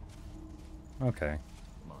entrance. Okay.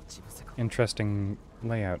 待ち伏せか。 Interesting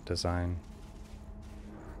layout design.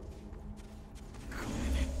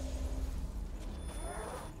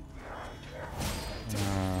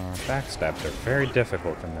 Backstabs are very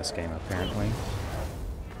difficult in this game, apparently.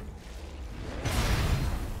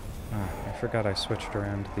 Ah, I forgot I switched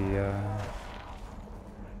around the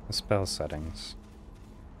spell settings.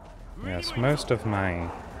 Yes, most of my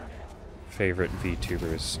favorite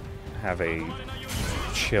VTubers have a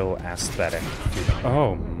chill aesthetic.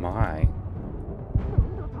 Oh my.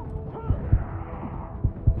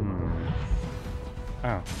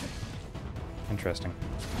 Oh. Interesting.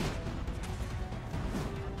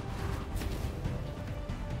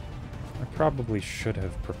 I probably should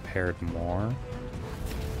have prepared more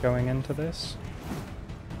going into this.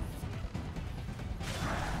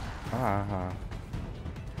 Ah.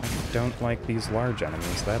 I don't like these large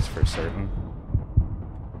enemies, that's for certain.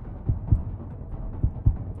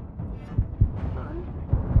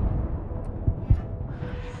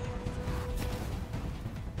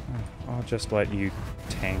 I'll just let you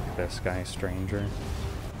tank this guy, stranger.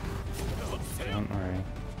 Don't worry.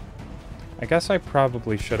 I guess I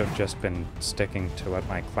probably should have just been sticking to what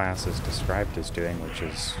my class is described as doing, which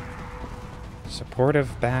is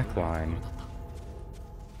supportive backline.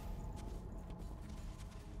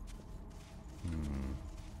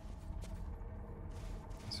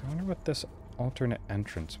 So I wonder what this alternate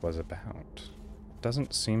entrance was about.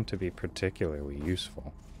 Doesn't seem to be particularly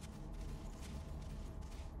useful.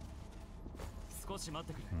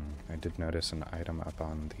 I did notice an item up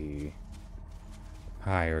on the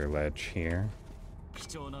higher ledge here. What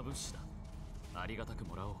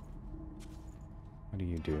do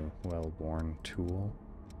you do? Well-worn tool?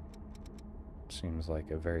 Seems like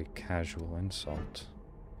a very casual insult.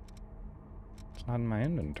 It's not in my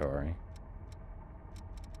inventory.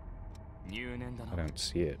 I don't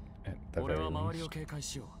see it at the very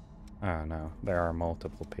least. Ah, no. There are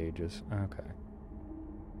multiple pages. Okay.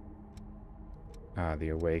 Ah, the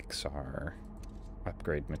awakes are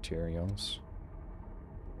upgrade materials.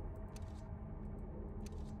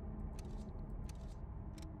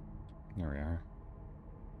 There we are.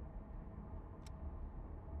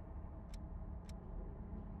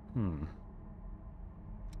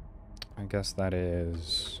 I guess that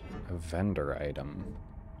is a vendor item,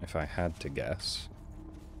 if I had to guess.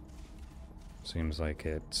 Seems like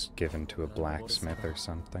it's given to a blacksmith or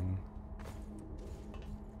something.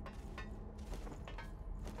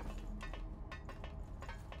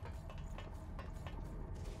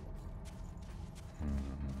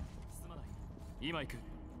 今行く。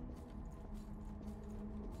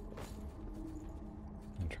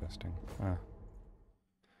 Interesting. Ah.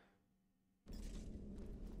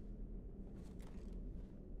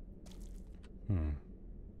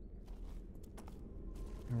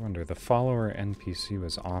 I wonder, the follower NPC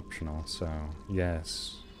was optional, so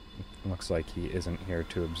yes, it looks like he isn't here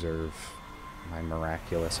to observe my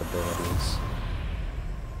miraculous abilities.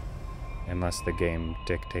 Unless the game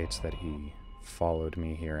dictates that he followed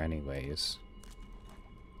me here anyways.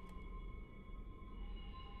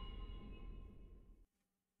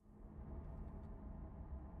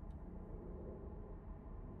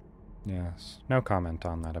 Yes, no comment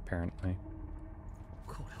on that apparently.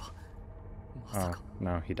 Oh,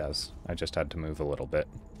 no, he does. I just had to move a little bit.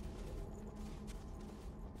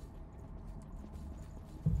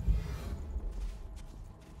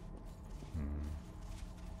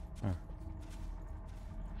 Huh.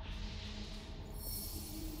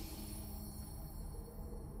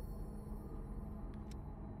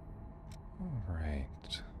 All right.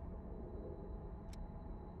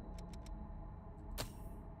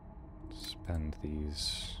 Spend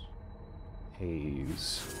these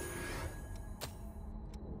haze.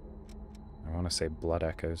 I want to say blood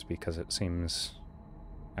echoes because it seems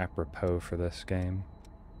apropos for this game.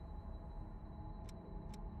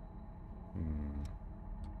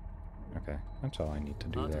 Okay, that's all I need to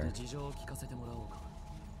do there.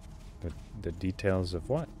 The details of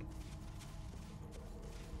what?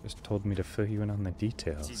 Just told me to fill you in on the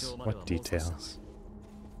details. What details?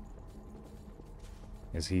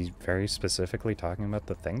 Is he very specifically talking about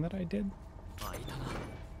the thing that I did?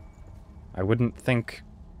 I wouldn't think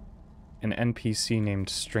an NPC named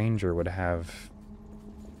Stranger would have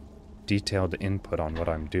detailed input on what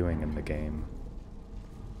I'm doing in the game.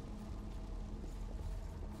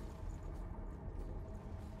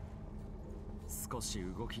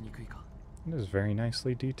 It is very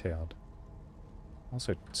nicely detailed.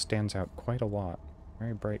 Also stands out quite a lot.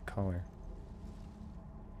 Very bright color.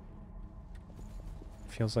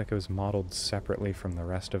 Feels like it was modeled separately from the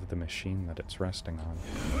rest of the machine that it's resting on.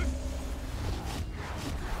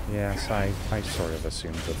 Yes, I sort of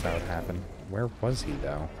assumed that would happen. Where was he,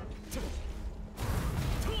 though?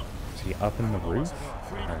 Is he up in the roof?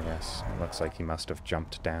 Oh, yes. It looks like he must have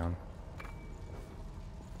jumped down.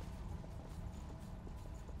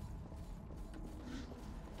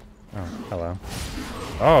 Oh, hello.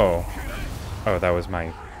 Oh! Oh, that was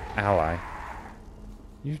my ally.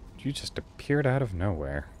 You just appeared out of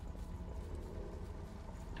nowhere.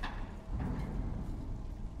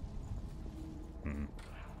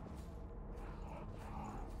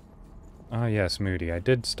 Ah, yes, Moody. I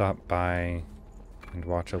did stop by and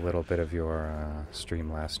watch a little bit of your stream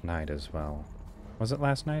last night as well. Was it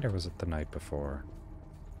last night or was it the night before?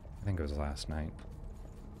 I think it was last night.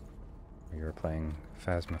 You were playing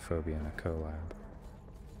Phasmophobia in a collab.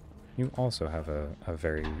 You also have a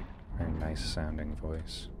very, very nice sounding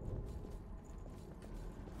voice.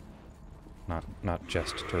 Not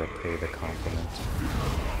just to repay the compliment.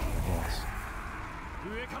 Yes.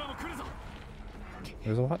 It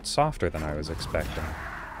was a lot softer than I was expecting.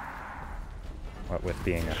 What with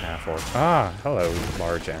being a half-orc. Ah! Hello,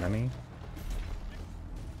 large enemy.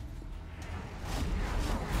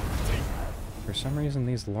 For some reason,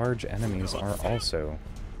 these large enemies are also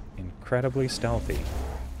incredibly stealthy,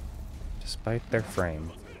 despite their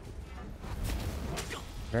frame.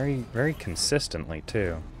 Very, very consistently,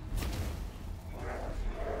 too.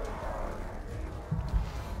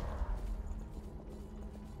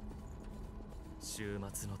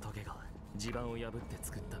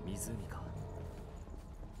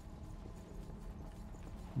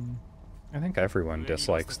 I think everyone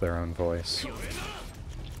dislikes their own voice.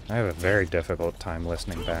 I have a very difficult time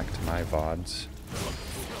listening back to my VODs.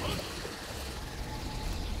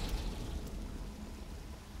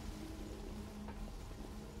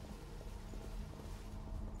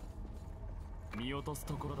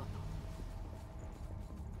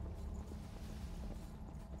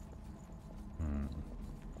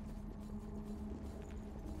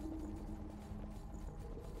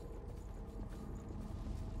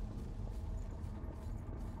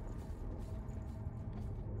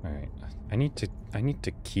 Alright, I need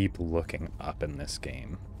to keep looking up in this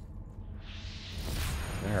game.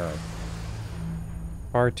 There are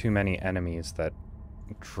far too many enemies that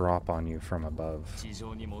drop on you from above.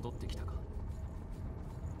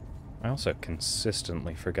 I also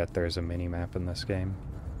consistently forget there's a mini-map in this game.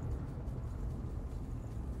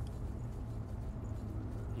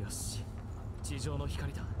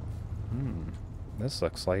 This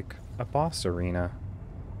looks like a boss arena.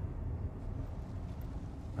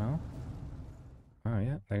 Oh? Oh,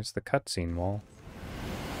 yeah. there's the cutscene wall.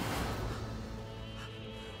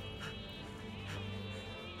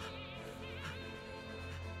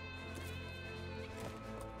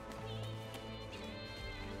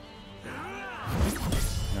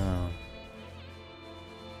 No.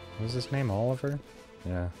 What was his name? Oliver?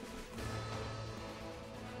 Yeah.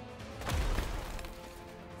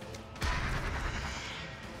 I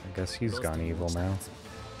guess he's gone evil now.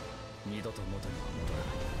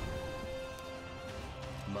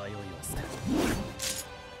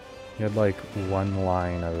 He had like one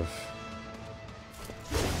line of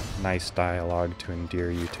nice dialogue to endear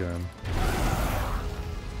you to him.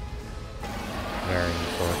 Very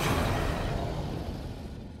unfortunate.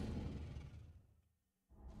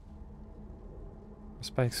 The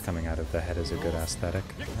spikes coming out of the head is a good aesthetic.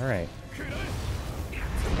 Alright.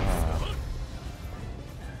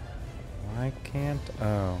 Why can't...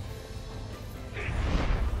 Oh.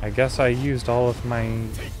 I guess I used all of my...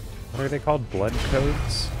 What are they called? Blood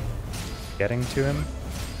codes? Getting to him?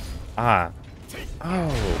 Ah.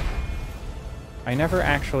 Oh. I never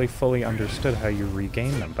actually fully understood how you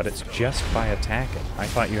regain them, but it's just by attacking. I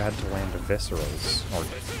thought you had to land viscerals, or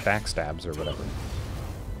backstabs, or whatever.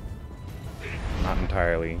 Not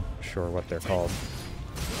entirely sure what they're called.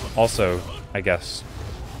 Also, I guess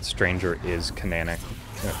Stranger is canonically...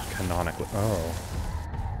 Oh.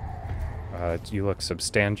 You look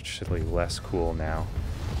substantially less cool now.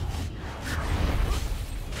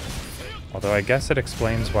 Although I guess it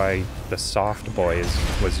explains why the soft boy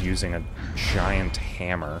was using a giant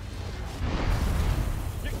hammer.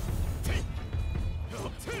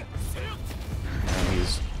 And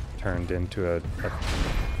he's turned into a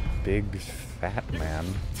big fat man.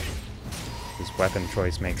 His weapon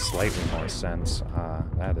choice makes slightly more sense.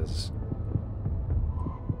 That is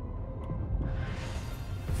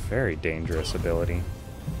very dangerous ability.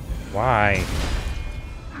 Why?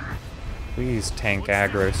 Please tank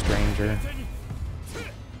aggro, Stranger.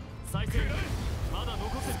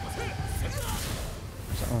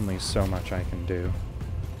 There's only so much I can do.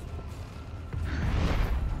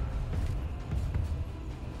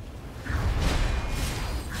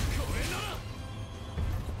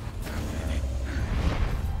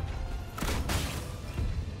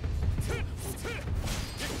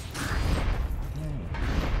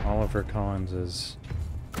 Oliver Collins is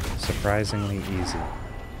surprisingly easy.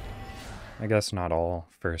 I guess not all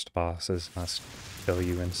first bosses must kill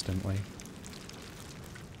you instantly.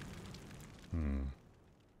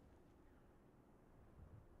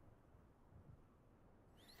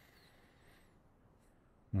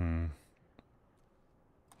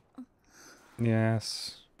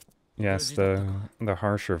 Yes. Yes, the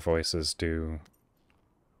harsher voices do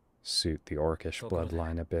suit the orcish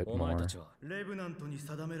bloodline a bit more.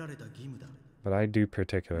 But I do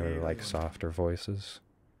particularly like softer voices.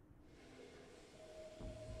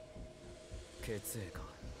 血液か。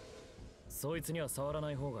そいつには触ら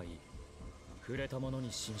ない方がいい。触れたもの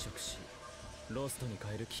に侵食し、ロストに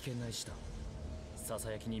変える危険な石だ。さ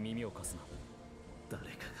さやきに耳を貸すな。誰か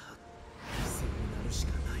が犠牲になるし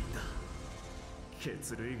かないんだ。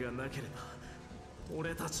血類がなければ、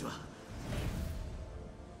俺たちは。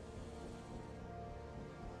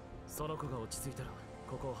その子が落ち着いたら、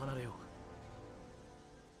ここを離れよう。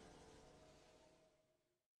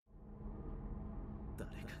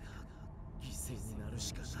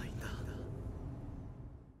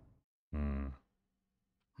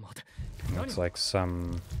Looks like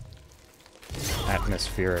some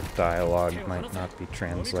atmospheric dialogue might not be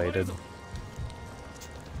translated.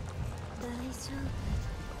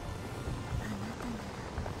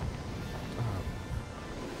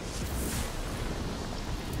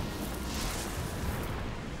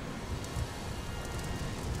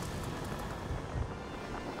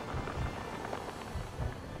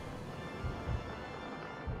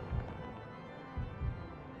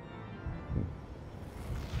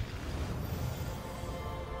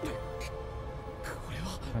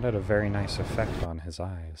 That had a very nice effect on his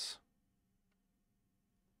eyes.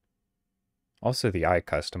 Also, the eye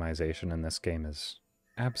customization in this game is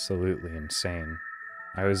absolutely insane.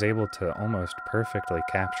 I was able to almost perfectly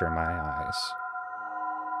capture my eyes.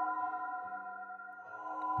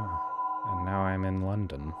 Oh, and now I'm in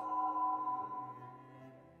London.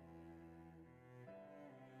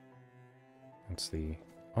 That's the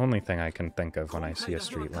only thing I can think of when I see a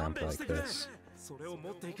street lamp like this.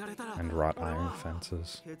 And wrought iron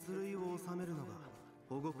fences. I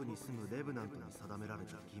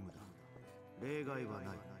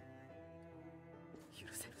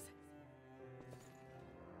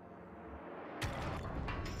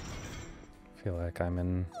feel like I'm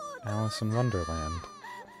in Alice in Wonderland.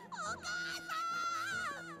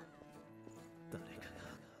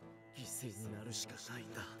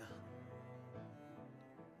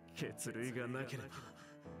 血類がなければ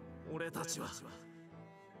俺たちは 数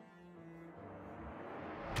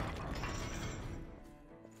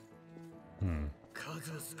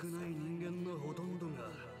少ない人間のほとんどが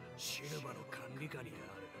シルバの管理下にあ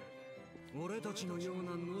る。俺たちのよう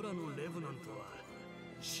な野良のレブナントは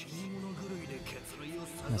死に物狂いで血類を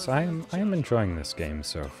探 Yes, I am enjoying this game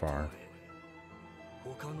so far.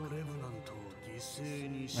 他のレブナントを犠牲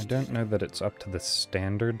にし I て don't know that it's up to the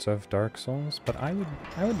standards of Dark Souls, but I would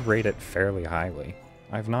rate it fairly highly.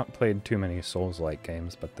 I've not played too many Souls-like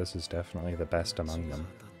games, but this is definitely the best among them. だっ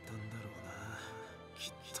たんだろうな、き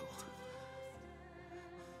っと。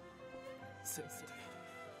せめて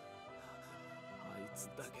あいつ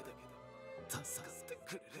だけで助かって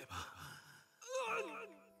くれれば。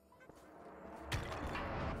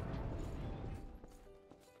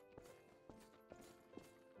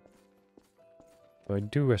 Though I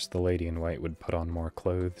do wish the lady in white would put on more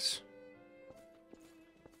clothes.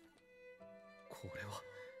 これは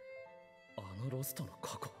あのロストの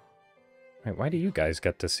過去。 Wait, why do you guys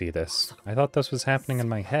get to see this? I thought this was happening in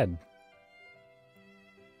my head.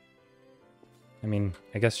 I mean,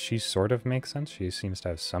 I guess she sort of makes sense. She seems to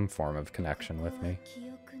have some form of connection with me. 記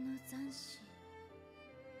憶の残滓。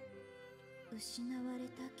失われ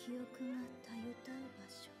た記憶がたゆたう場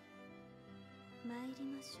所。参り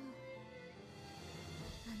ましょう。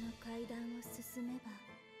あの階段を進めば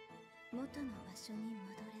元の場所に戻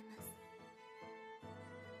れます。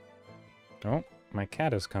 Oh, my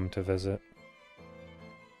cat has come to visit.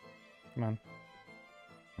 Come on.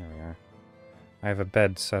 There we are. I have a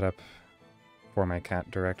bed set up for my cat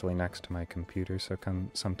directly next to my computer, so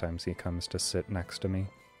sometimes he comes to sit next to me.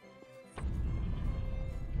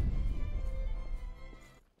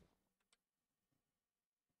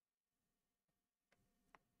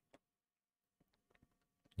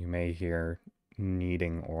 You may hear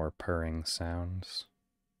kneading or purring sounds.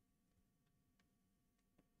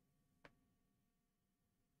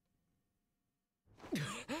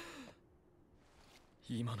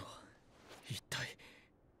 今のは一体。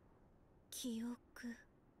記憶。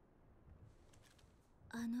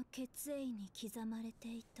あの血液に刻まれて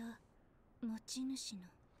いた持ち主の。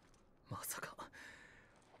まさか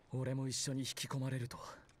俺も一緒に引き込まれるとは。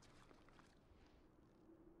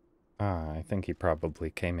 Ah, I think he probably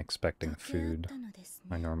came expecting food.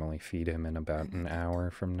 I normally feed him in about an hour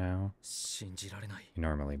from now. 信じられない。 He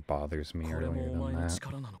normally bothers me これ earlier もお than 前の that.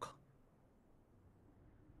 力なのか。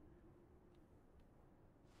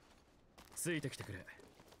ついてきてくれ。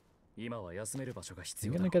今は休める場所が必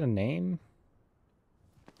You 要 gonna だ。 get a name?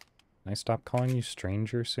 Can I stop calling you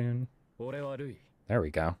stranger soon? 俺はルイ。 There we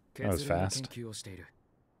go. That was 血類の fast. 研究をしている。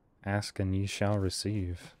 Ask and ye shall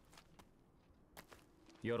receive.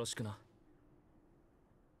 よろしくな。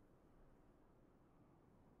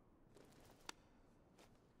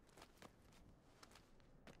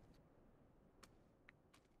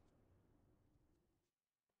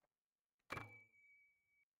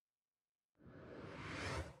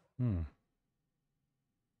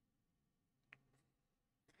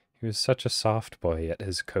 He was such a soft boy, yet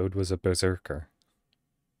his code was a berserker.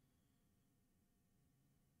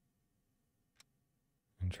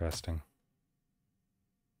 Interesting.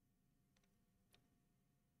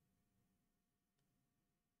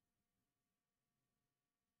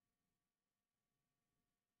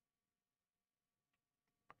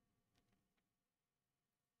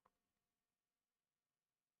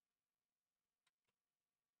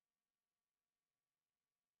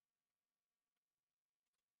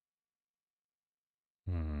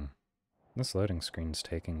 This loading screen's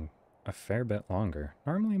taking a fair bit longer.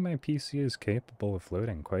 Normally my PC is capable of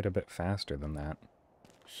loading quite a bit faster than that.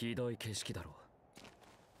 ひどい景色だろ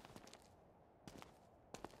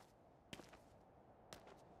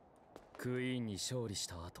う。クイーンに勝利し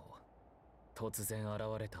た後、突然現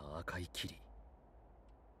れた赤い霧。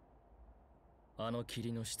あの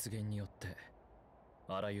霧の出現によって、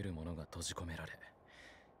あらゆるものが閉じ込められ、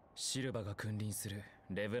シルバが君臨する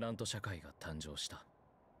レブナント社会が誕生した。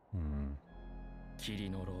霧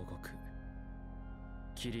の牢獄。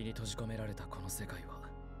霧に閉じ込められたこの世界は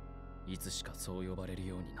いつしかそう呼ばれる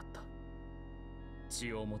ようになった。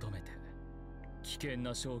血を求めて危険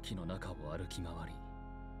な正気の中を歩き回り、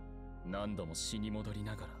何度も死に戻り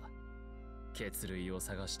ながら血類を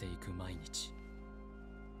探していく毎日。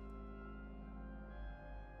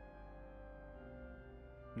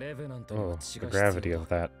レベナントには Oh, 血 the が gravity 必要 of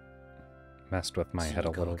だ。 that messed with my head a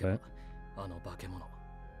little bit. あの化け物。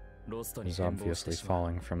ロスト It に was 変貌して obviously しまう。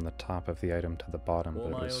 falling from the top of the item to the bottom, お but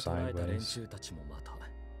it 前を was 捕らえた連 sideways. 中たちもまた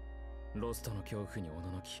ロストの恐怖にお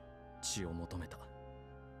ののき血を求めた。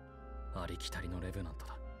ありきたりのレブナント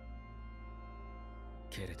だ。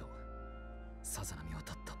けれどさざ波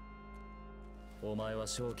渡った。お前は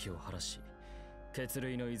正気を晴らし、血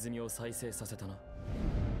類の泉を再生させたな。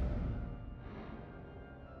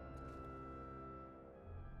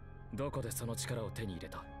どこでその力を手に入れ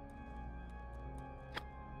た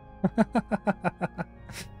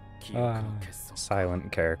？Silent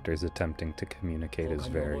characters attempting to communicate is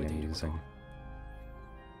very amusing.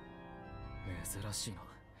 珍しいな。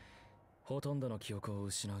ほとんどの記憶を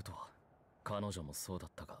失うとは、彼女もそうだ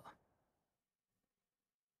ったが。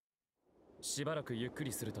しばらくゆっく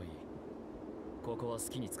りするといい。ここは好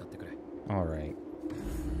きに使ってくれ。Alright.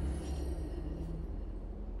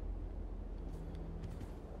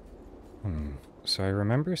 So I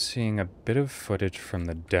remember seeing a bit of footage from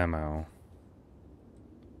the demo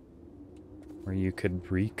where you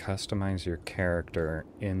could re-customize your character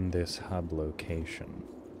in this hub location.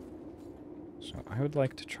 So I would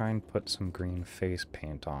like to try and put some green face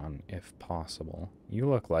paint on, if possible. You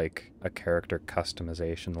look like a character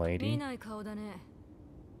customization lady.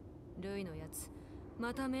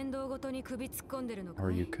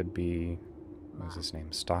 Or you could be... what's his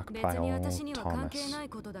name? Stockpile Thomas.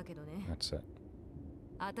 That's it.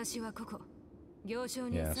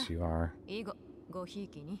 Yes, you are.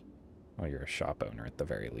 Oh, you're a shop owner at the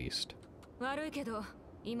very least.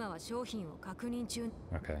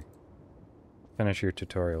 Okay. Finish your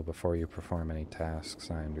tutorial before you perform any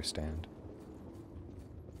tasks, I understand.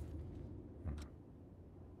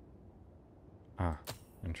 Ah,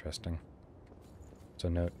 interesting. It's a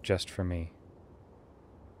note just for me.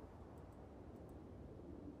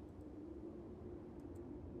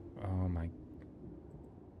 Oh my...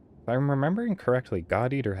 If I'm remembering correctly,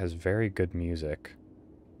 God Eater has very good music.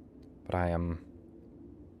 But I am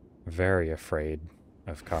very afraid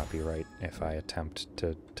of copyright if I attempt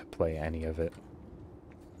to play any of it.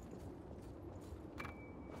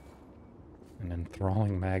 An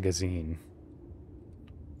enthralling magazine.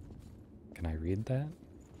 Can I read that?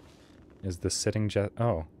 Is the sitting just...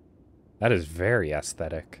 oh. That is very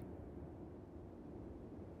aesthetic.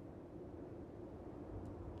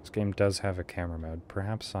 This game does have a camera mode.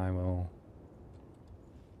 Perhaps I will...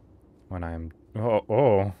 when I'm...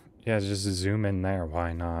 oh! Yeah, just zoom in there.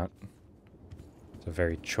 Why not? It's a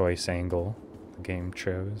very choice angle the game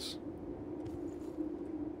chose.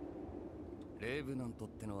 レブナントっ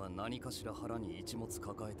てのは何かしら腹に一物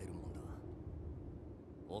抱えてるもんだ。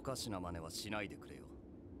おかしな真似はしないでくれよ。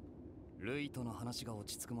ルイとの話が落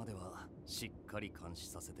ち着くまではしっかり監視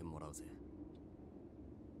させてもらうぜ。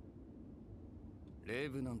レ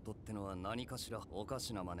ブナントってのは何かしらおか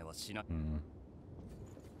しな真似はしない。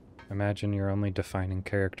Imagine your only defining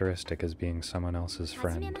characteristic as being someone else's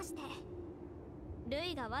friend.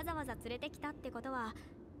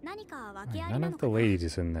 None of the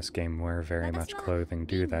ladies in this game wear very much clothing,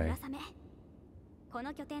 do they? こ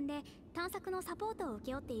の拠点で探索のサポートを請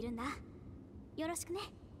け負っているんだ。よろしくね。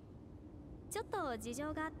ちょっと事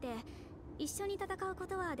情があって一緒に戦うこ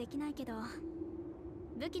とはできないけど、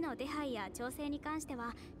武器の手配や調整に関して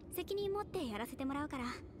は責任持ってやらせてもらうから。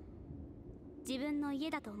自分の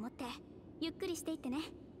家だと思ってゆっくりしていってね。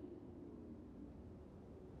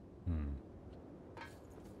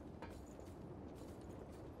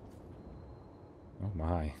Oh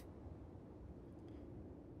my.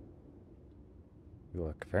 You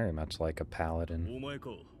look very much like a paladin. お前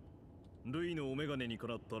か。ルイのお眼鏡にか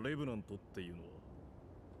なったレブナントっていうのは。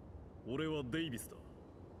俺はデイビスだ。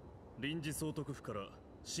臨時総督府から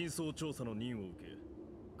真相調査の任を受け、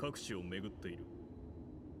各地を巡っている。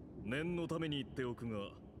念のために言っておくが、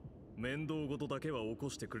面倒事だけは起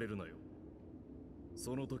こしてくれるなよ。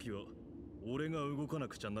その時は俺が動かな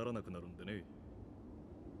くちゃならなくなるんでね。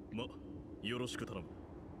ま、よろしく頼む。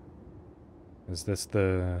Is this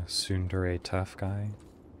the tsundere tough guy?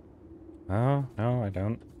 Oh, no, I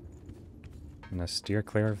don't. I'm gonna steer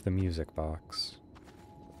clear of the music box.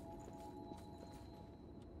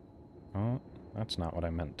 Oh, that's not what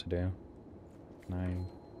I meant to do. Can I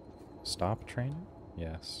stop training?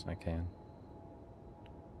 Yes, I can.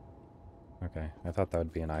 Okay, I thought that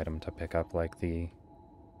would be an item to pick up like the...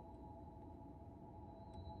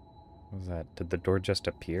 what was that? Did the door just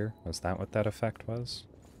appear? Was that what that effect was?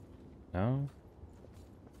 No?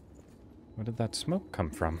 Where did that smoke come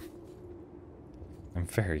from? I'm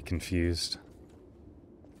very confused.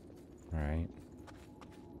 Alright.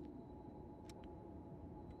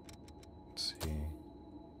 Let's see.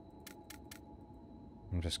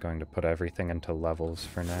 I'm just going to put everything into levels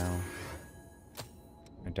for now.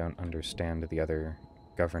 I don't understand the other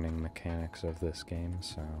governing mechanics of this game,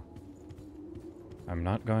 so I'm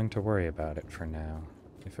not going to worry about it for now.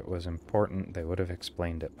 If it was important, they would have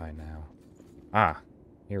explained it by now. Ah,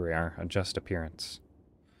 here we are. Adjust appearance.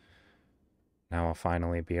 Now I'll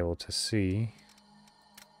finally be able to see.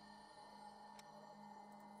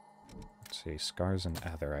 Let's see, scars and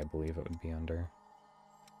ether, I believe it would be under.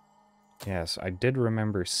 Yes, I did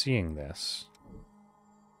remember seeing this.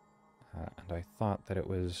 And I thought that it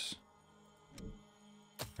was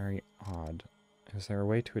very odd. Is there a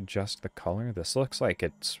way to adjust the color? This looks like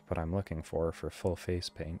it's what I'm looking for full face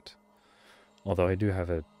paint. Although I do have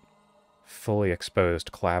a fully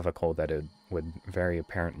exposed clavicle that it would very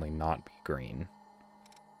apparently not be green.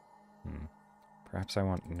 Perhaps I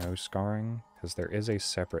want no scarring, because there is a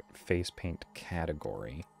separate face paint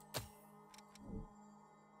category.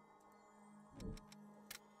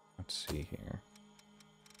 Let's see here.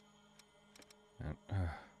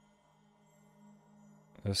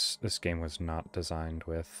 This game was not designed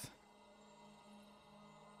with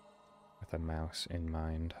a mouse in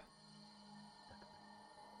mind.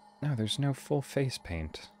 No, there's no full face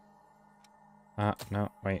paint.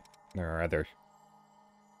 No, wait. There are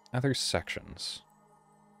other sections.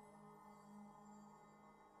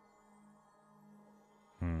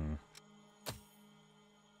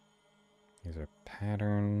 These are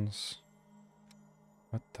patterns.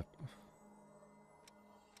 What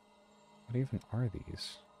even are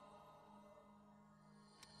these?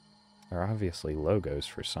 They're obviously logos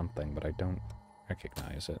for something, but I don't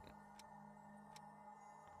recognize it.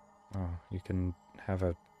 Oh, you can have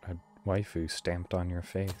a waifu stamped on your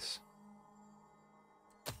face.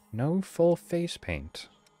 No full face paint.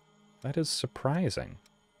 That is surprising.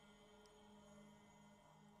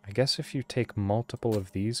 I guess if you take multiple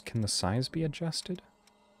of these, can the size be adjusted?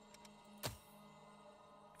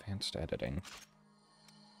 Advanced editing.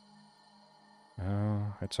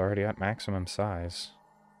 Oh, it's already at maximum size.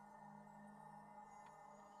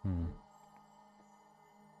 Well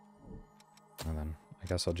then, I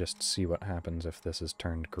guess I'll just see what happens if this is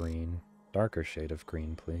turned green. Darker shade of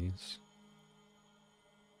green, please.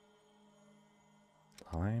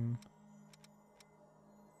 Lime.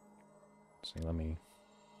 See, let me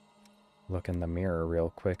look in the mirror real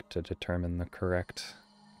quick to determine the correct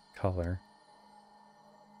color.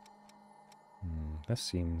 This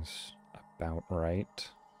seems about right.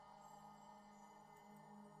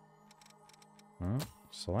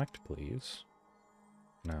 Select, please.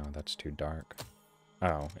 No, that's too dark.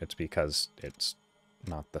 Oh, it's because it's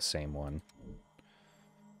not the same one.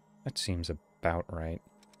 That seems about right.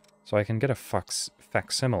 So I can get a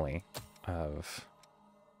facsimile of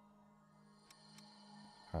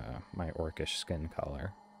my orcish skin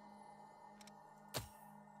color.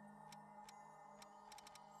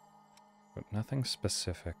 But nothing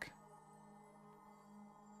specific.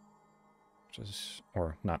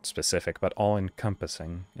 Or not specific, but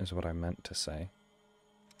all-encompassing is what I meant to say.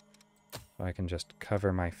 So I can just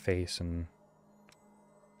cover my face in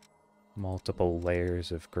multiple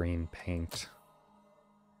layers of green paint.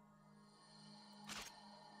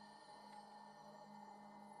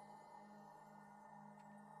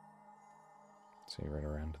 Let's see, right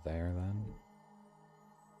around there then.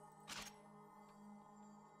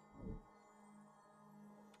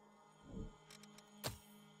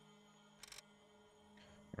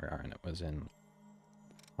 Here we are, and it was in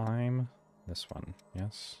lime. This one,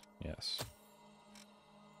 yes, yes.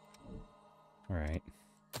 Alright.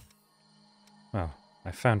 Well,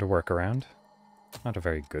 I found a workaround. Not a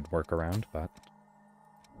very good workaround, but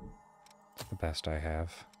it's the best I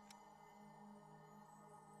have.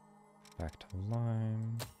 Back to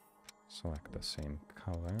lime. Select the same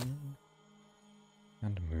color.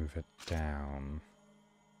 And move it down.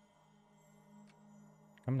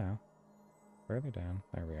 Come now. Further down.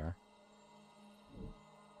 There we are.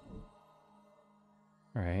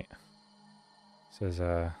 Alright. This is,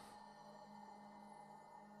 as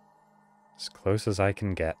close as I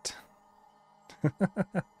can get.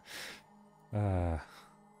 Yeah.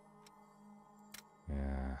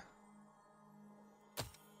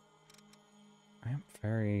 I am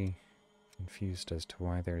very confused as to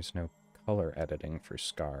why there's no color editing for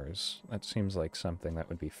scars. That seems like something that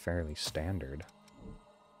would be fairly standard.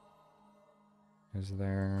 Is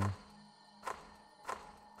there...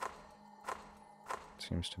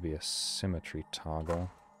 Seems to be a symmetry toggle.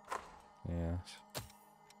 Yes.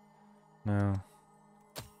 No.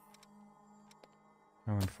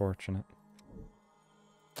 How unfortunate.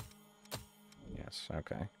 Yes,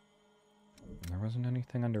 okay. There wasn't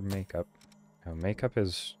anything under makeup. No, makeup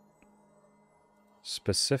is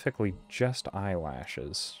specifically just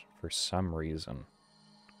eyelashes for some reason.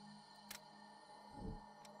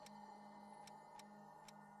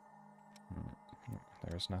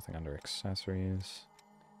 There's nothing under accessories.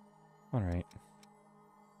 Alright.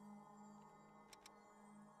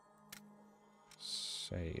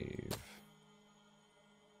 Save.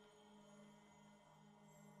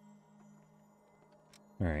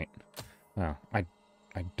 Alright. Oh, I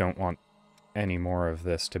don't want any more of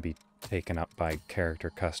this to be taken up by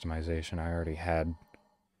character customization. I already had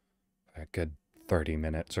a good 30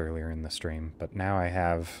 minutes earlier in the stream, but now I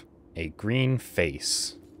have a green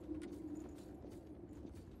face.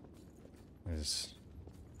 Is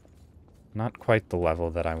not quite the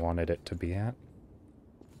level that I wanted it to be at.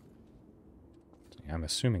 I'm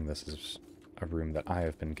assuming this is a room that I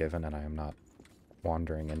have been given, and I am not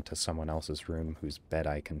wandering into someone else's room whose bed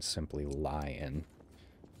I can simply lie in.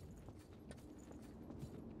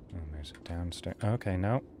 Oh, there's a downstairs. Okay,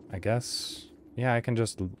 no. I guess... yeah, I can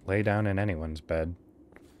just lay down in anyone's bed.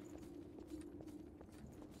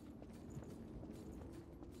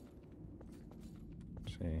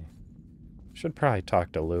 Let's see. Should probably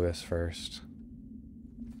talk to Lewis first.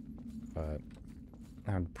 But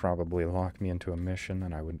that would probably lock me into a mission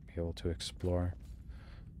and I wouldn't be able to explore.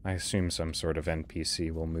 I assume some sort of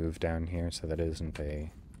NPC will move down here so that it isn't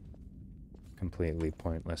a completely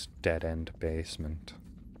pointless dead-end basement.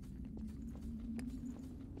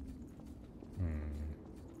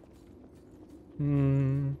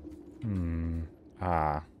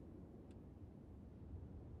 Ah.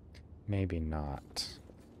 Maybe not.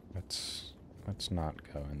 Let's not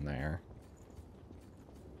go in there.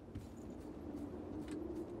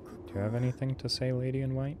 Do you have anything to say, Lady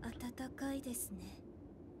in White?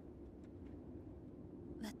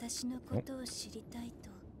 私のことを知りたいと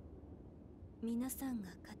皆さんが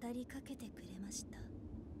語りかけてくれました。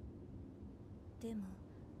でも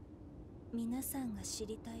皆さんが知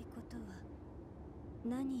りたいことは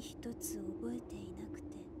何一つ覚えていなく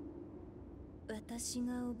て、私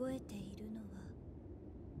が覚えているのは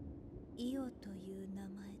イオという名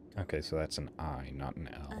前と、 Okay, so that's an I, not an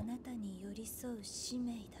L. あなたに寄り添う使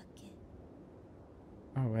命だけ。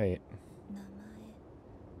 Oh, wait. 名前。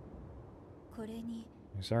これに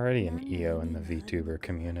There's already an EO in the Vtuber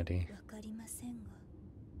community.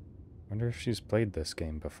 Wonder if she's played this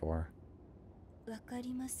game before. わか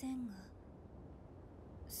りませんが、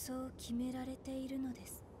そう決められているので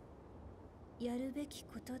す。やるべき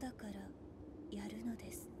ことだからやるの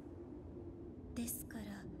です。ですから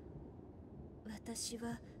私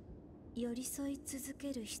は寄り添い続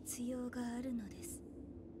ける必要があるのです。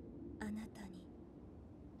あなたに。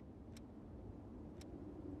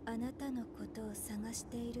あなたのことを探し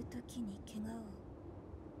ているときに怪我を。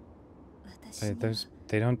私には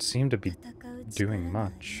They don't seem to be doing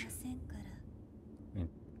much.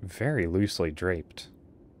 Very loosely draped.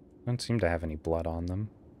 Don't seem to have any blood on them.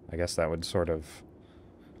 I guess that would sort of,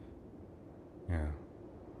 yeah,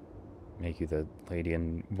 make you the lady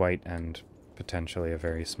in white and potentially a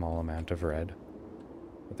very small amount of red.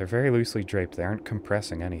 But they're very loosely draped. They aren't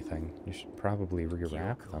compressing anything. You should probably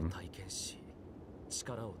rewrap them.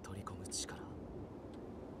 力を取り込む力、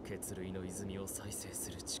血類の泉を再生す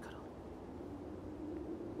る力。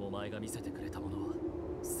お前が見せてくれたものは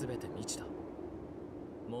全て未知だ。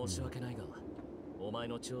申し訳ないが、お前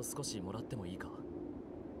の血を少しもらってもいいか。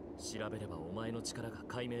調べればお前の力が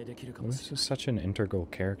解明できるかもしれない。 This is such an integral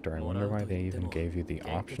character. I wonder why they even gave you the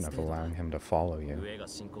option of allowing him to follow you. 上が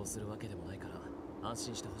進行するわけでもないから安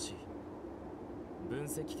心してほしい。分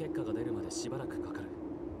析結果が出るまでしばらくかかる。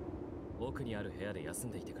 奥にある部屋で休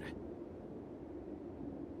んでいてくれ。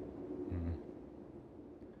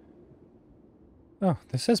Oh,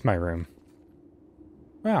 this is my room.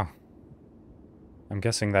 Wow. I'm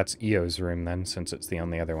guessing that's Io's room then, since it's the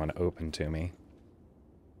only other one open to me.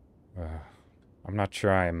 I'm not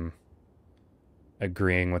sure I'm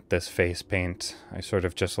agreeing with this face paint. I sort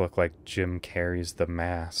of just look like Jim Carrey's The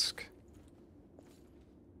Mask.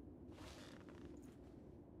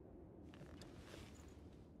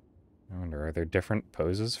 I wonder, are there different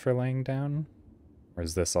poses for laying down? Or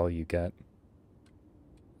is this all you get?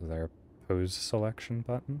 Is there a pose selection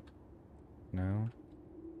button? No?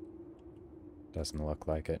 Doesn't look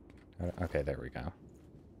like it. Okay, there we go.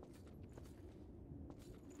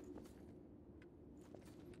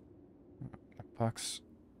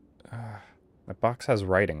 That box has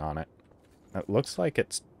writing on it. It looks like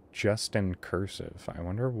it's just in cursive. I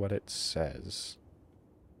wonder what it says.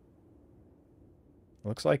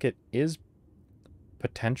 Looks like it is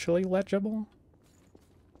potentially legible.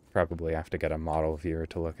 Probably have to get a model viewer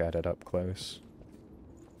to look at it up close.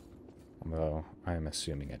 Although, I am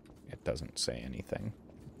assuming it doesn't say anything.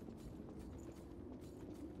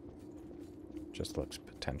 Just looks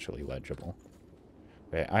potentially legible.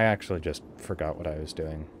 Wait, I actually just forgot what I was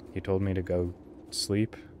doing. He told me to go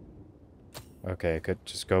sleep. Okay, I could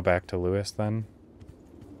just go back to Lewis then.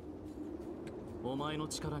 お前の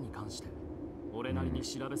力に関して俺なりに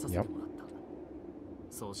調べさせてもらった。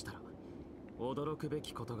そうしたら驚くべ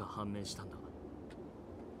きことが判明したんだ。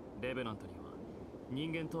レベナントには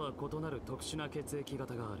人間とは異なる特殊な血液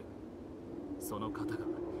型がある。その型が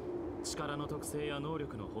力の特性や能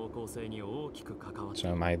力の方向性に大きく関わってい So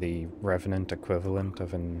る。 am I the revenant equivalent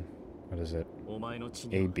of an, what is it, お前の血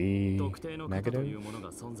には AB 特定の型という negative? もの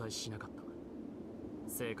が存在しなかった。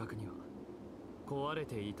正確には壊れ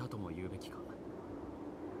ていたとも言うべきか。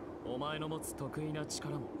お前の持つ得意な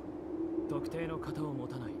力も特定の型を持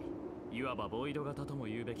たない、いわばボイド型とも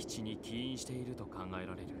言うべき血に起因していると考え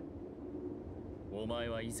られる。お前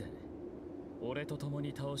は以前俺と共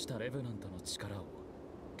に倒したレブナントの力を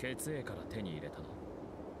血液から手に入れたな。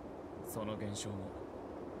その現象も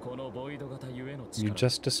このボイド型ゆえの You 力。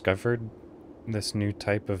 just discovered this new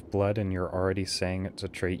type of blood and you're already saying it's a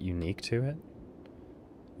trait unique to it?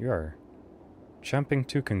 You are jumping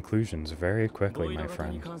to conclusions very quickly, ボイド my 型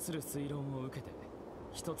に friend. 関する推論を受けて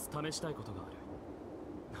一つ試したいことがある。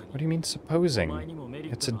 What do you mean supposing?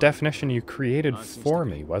 It's a definition you created for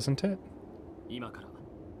me, wasn't it? 今から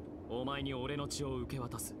お前に俺の血を受け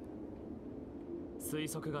渡す。推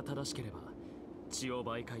測が正しければ血を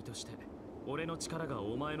媒介として俺の力が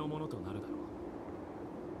お前のものとなるだろ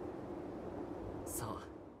う。さあ、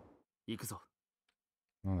行くぞ。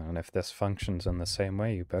 Well, and if this functions in the same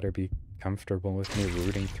way, you better be comfortable with me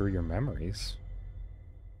rooting through your memories.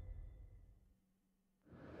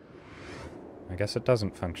 I guess it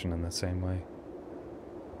doesn't function in the same way.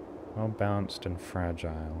 Well balanced and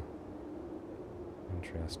fragile.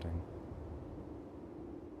 Interesting.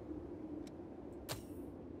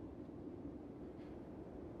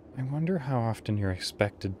 I wonder how often you're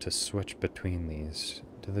expected to switch between these.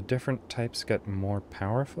 Do the different types get more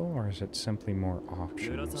powerful, or is it simply more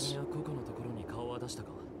村 options? 雨や個々のところに顔は出した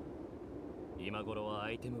か。今頃は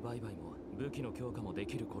アイテム売買も武器の強化もで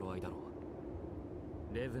きる頃合いだろ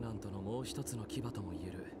う。レブナントのもう一つの牙とも言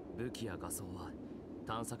える武器や画像は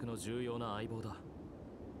探索の重要な相棒だ。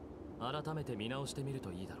改めて見直してみる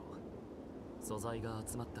といいだろう。素材が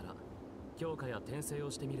集まったら強化や転生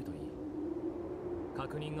をしてみるといい。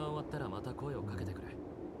確認が終わったらまた声をかけてくれ。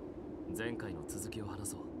前回の続きを話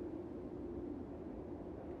そう。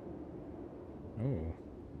 Ooh.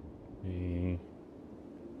 The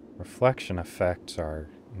reflection effects are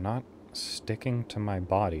not sticking to my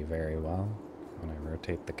body very well when I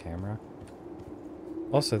rotate the camera.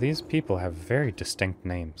 Also, these people have very distinct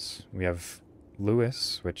names. We have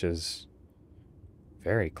Louis, which is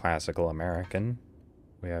very classical American.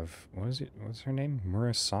 We have, what's her name?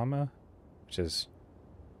 Murasama, which is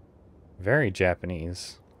very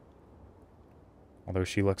Japanese. Although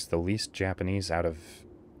she looks the least Japanese out of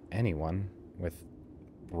anyone with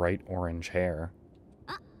bright orange hair.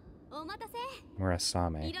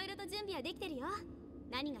 Murasame.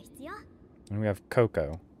 And we have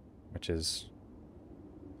Coco, which is,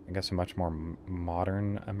 I guess, a much more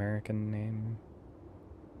modern American name.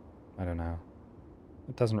 I don't know.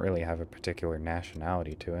 It doesn't really have a particular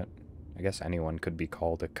nationality to it. I guess anyone could be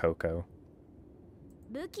called a Coco.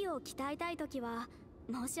 武器を鍛えたいときは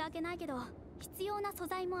申し訳ないけど必要な素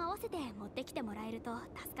材も合わせて持ってきてもらえると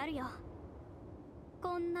助かるよ。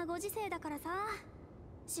こんなご時世だからさ、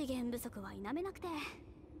資源不足は否めなくて。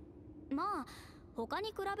まあ他に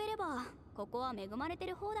比べればここは恵まれて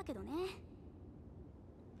る方だけどね。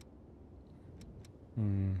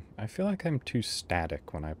I feel like I'm too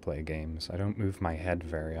static when I play games. I don't move my head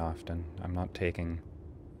very often. I'm not taking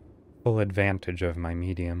full advantage of my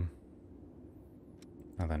medium.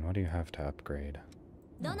 Now then, what do you have to upgrade?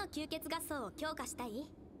 どの吸血合奏を強化したい？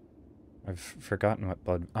 I've forgotten what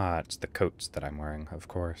blood... Ah, it's the coats that I'm wearing, of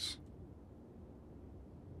course.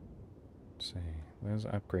 Let's see. Let's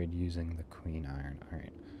upgrade using the Queen Iron.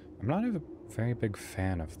 Alright. I'm not a very big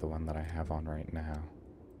fan of the one that I have on right now.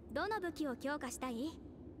 どの武器を強化したい？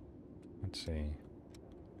 Let's see.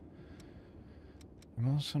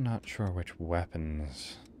 I'm also not sure which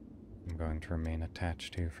weapons I'm going to remain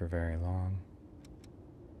attached to for very long.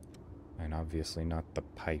 And obviously not the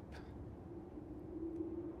pipe.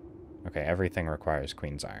 Okay, everything requires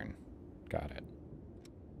Queen's Iron. Got it.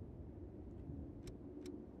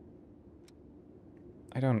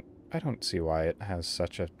 I don't see why it has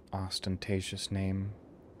such an ostentatious name.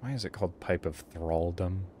 Why is it called Pipe of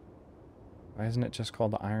Thraldom? Why isn't it just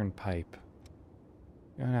called the Iron Pipe?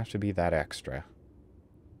 You don't have to be that extra.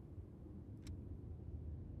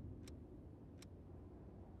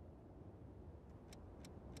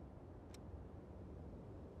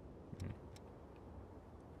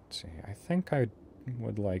 Let's see, I think I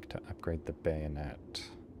would like to upgrade the bayonet.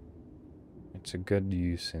 It's a good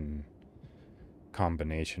use in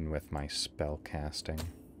combination with my spell casting.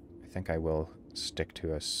 I think I will stick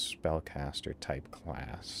to a spellcaster type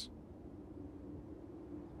class.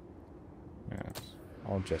 Yes.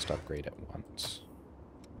 I'll just upgrade it once.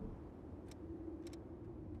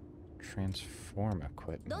 Transform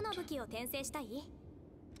equipment.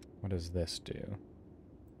 What does this do?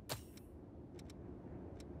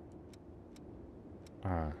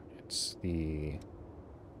 Ah, it's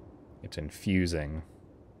infusing.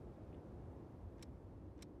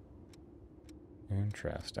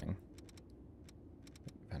 Interesting.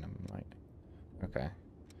 Venom light. Okay.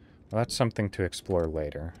 Well, that's something to explore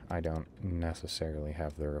later. I don't necessarily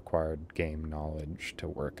have the required game knowledge to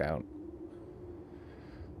work out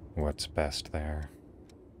what's best there.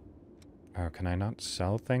 Oh, can I not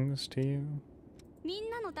sell things to you?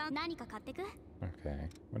 Okay,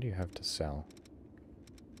 what do you have to sell?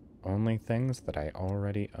 Only things that I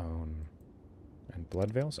already own. And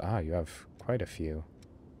blood veils? Ah, you have quite a few.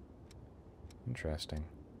 Interesting.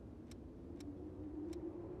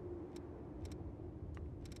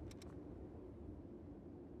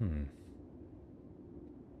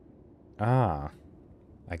 Ah,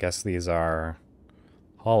 I guess these are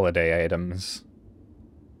holiday items.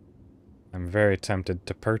 I'm very tempted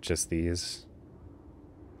to purchase these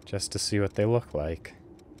just to see what they look like.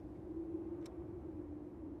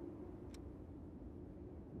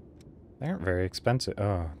 They aren't very expensive.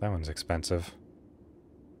 Oh, that one's expensive.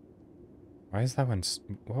 Why is that one...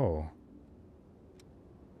 Whoa.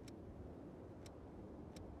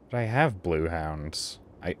 But I have blue hounds.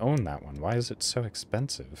 I own that one. Why is it so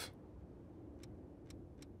expensive?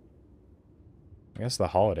 I guess the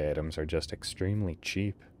holiday items are just extremely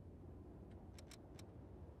cheap.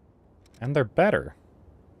 And they're better.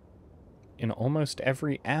 In almost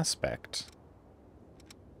every aspect.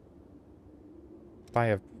 By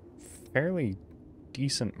a fairly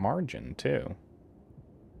decent margin, too.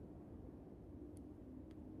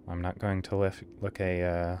 I'm not going to look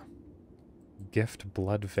a gift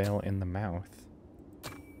blood veil in the mouth.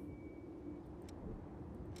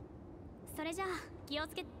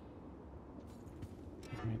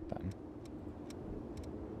 Right then.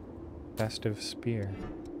 Festive spear.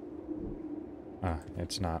 Ah,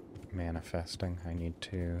 it's not manifesting. I need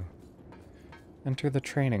to enter the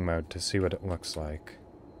training mode to see what it looks like.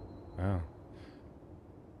 Oh.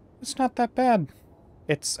 It's not that bad.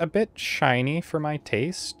 It's a bit shiny for my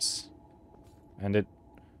tastes. And it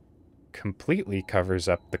completely covers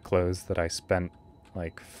up the clothes that I spent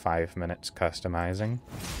like 5 minutes customizing.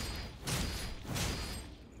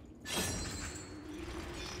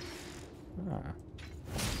 Ah.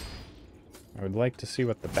 I would like to see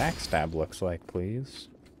what the backstab looks like, please.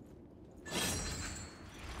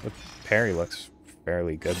 The parry looks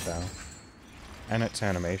fairly good, though. And its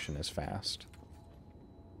animation is fast.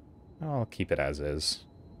 I'll keep it as is.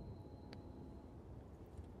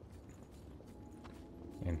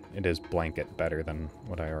 And it is blanket better than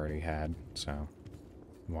what I already had, so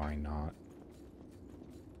why not?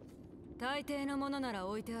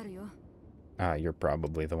 Ah, you're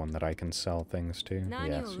probably the one that I can sell things to.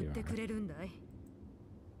 Yes, you are.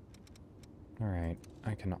 Alright,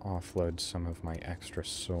 I can offload some of my extra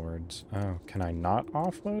swords. Oh, can I not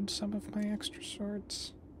offload some of my extra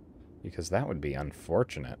swords? Because that would be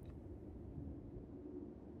unfortunate.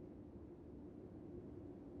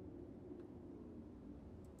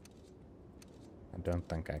 I don't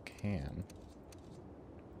think I can.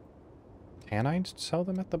 Can I sell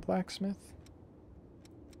them at the blacksmith?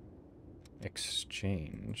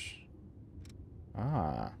 Exchange.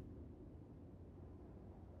 Ah.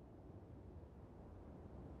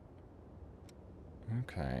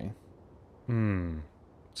 Okay.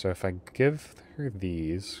 So if I give her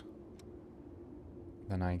these,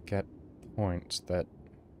 then I get points that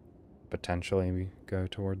potentially go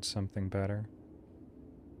towards something better.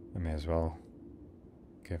 I may as well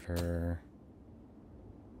give her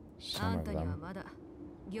some of them.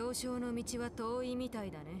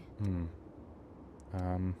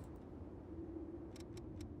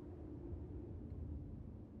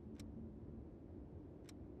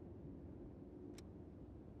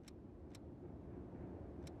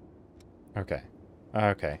 Okay.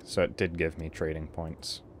 Okay, so it did give me trading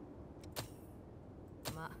points.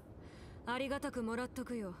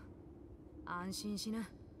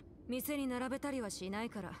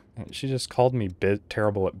 She just called me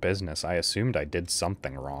terrible at business. I assumed I did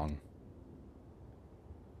something wrong.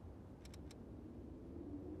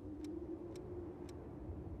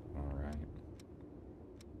 Alright.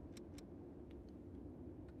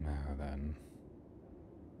 Now then.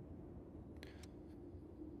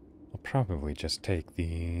 I'll probably just take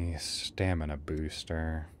the stamina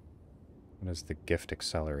booster. What does the gift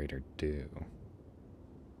accelerator do?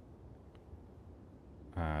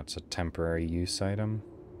 It's a temporary use item.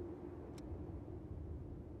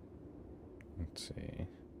 Let's see.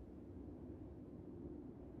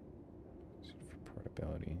 For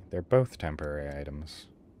portability. They're both temporary items.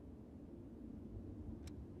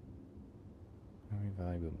 Highly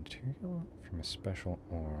valuable material from a special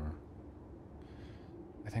ore.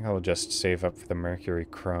 I think I'll just save up for the mercury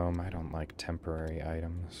chrome. I don't like temporary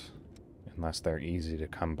items. Unless they're easy to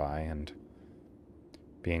come by, and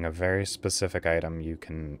being a very specific item you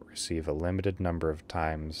can receive a limited number of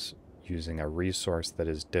times using a resource that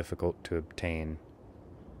is difficult to obtain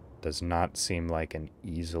does not seem like an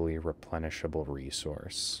easily replenishable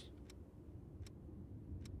resource.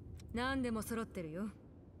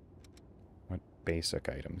 What basic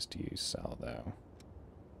items do you sell, though?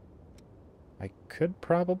 I could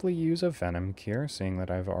probably use a venom cure, seeing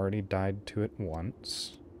that I've already died to it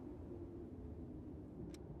once.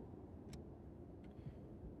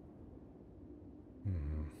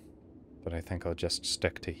 But I think I'll just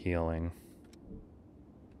stick to healing.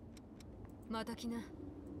 I'm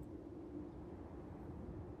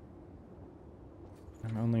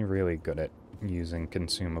only really good at using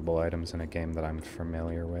consumable items in a game that I'm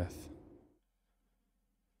familiar with.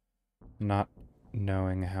 Not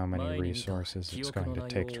knowing how many resources it's going to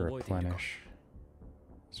take to replenish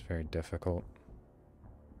is very difficult.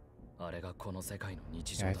 Yeah, I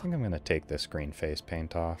think I'm going to take this green face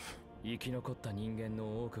paint off. 生き残った人間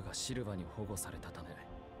の多くがシルバに保護されたため、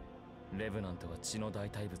レブナントは血の代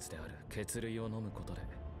替物である血類を飲むことで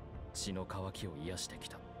血の渇きを癒してき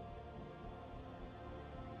た。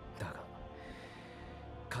だが、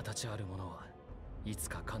形あるものはいつ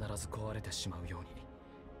か必ず壊れてしまうように、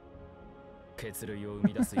血類を生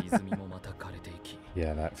み出す泉もまた枯れていき、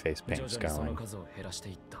Yeah, that face paint's 徐々にその going. 数を減らして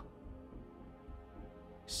いった。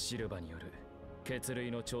シルバによる血類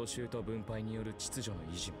の徴収と分配による秩序の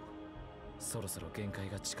維持もそろそろ限界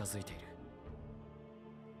が近づいている。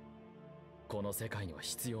この世界には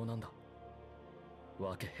必要なんだ。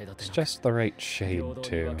分け隔て It's なく just the right shade, 平等に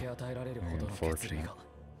too. 分け与えられるほどの Very 血類 unfortunate. が。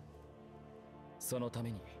そのた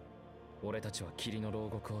めに俺たちは霧の牢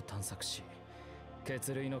獄を探索し、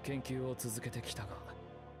血類の研究を続けてきたが、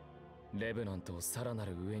レブナントをさらな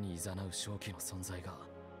る上に誘う正気の存在が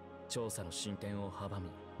調査の進展を阻み、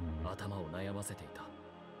頭を悩ませていた。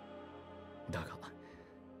だが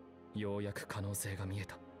ようやく可能性が見え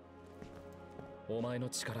た。お前の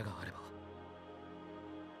力があれば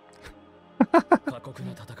過酷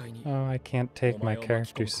な戦いに Oh, I can't take my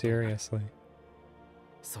character seriously.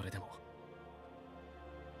 それでも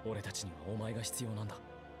俺たちにはお前が必要なんだ。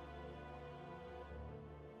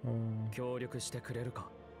協力してくれるか。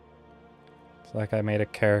 It's like I made a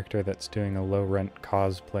character that's doing a low-rent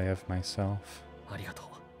cosplay of myself. ありがとう。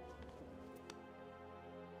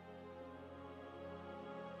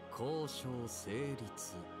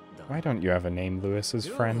 Why don't you have a name, Lewis's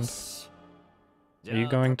friend? Are you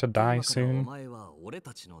going to die soon?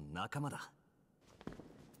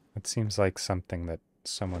 It seems like something that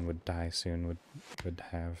someone would die soon would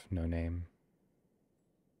have no name.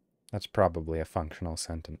 That's probably a functional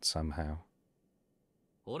sentence somehow.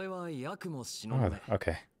 Oh,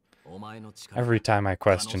 okay. Every time I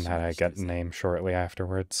question that, I get a name shortly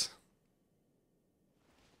afterwards.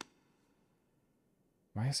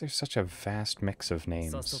 Why is there such a vast mix of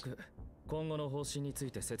names?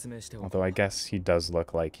 Although I guess he does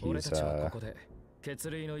look like he's,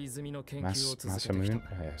 Masamune?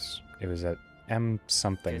 Yes. It was a M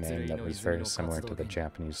something name that was very similar to the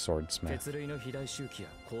Japanese swordsmith.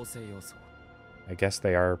 I guess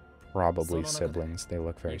they are probably siblings. They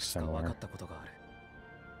look very similar.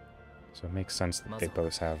 So it makes sense that they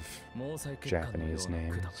both have Japanese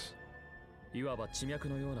names. いわば地脈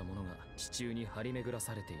のようなものが地中に張り巡ら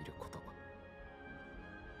されていること。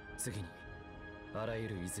次に、あらゆ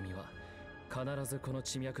る泉は必ずこの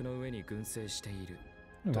地脈の上に群生している。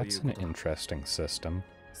 That's an interesting system.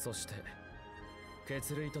 そして、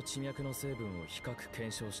血類と地脈の成分を比較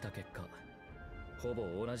検証した結果、ほ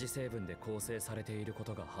ぼ同じ成分で構成されているこ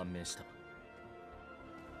とが判明した。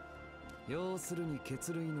要するに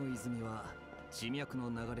血類の泉は Yes,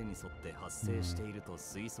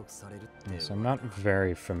 I'm not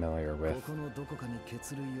very familiar with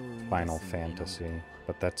Final Fantasy,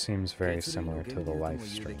 but that seems very similar to the live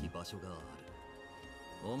stream.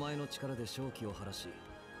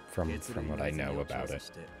 From what I know about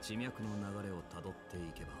it.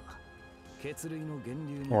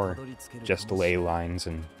 Or just ley lines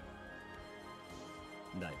and,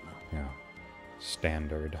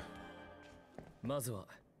 standard. まずは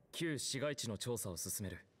旧市街地の調査を進め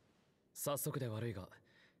る。早速で悪いが、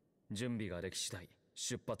準備ができ次第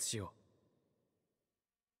出発しよ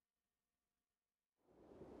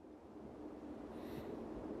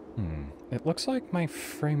う。It looks like my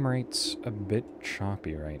frame rate's a bit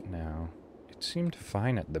choppy right now. It seemed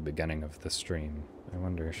fine at the beginning of the stream. I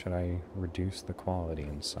wonder, should I reduce the quality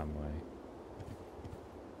in some way?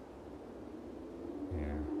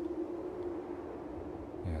 Yeah.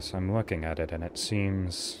 Yes, I'm looking at it and it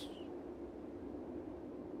seems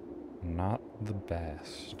not the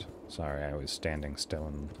best. Sorry, I was standing still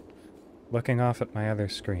and looking off at my other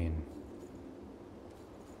screen.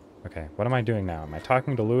 Okay, what am I doing now? Am I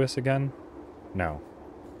talking to Lewis again? No.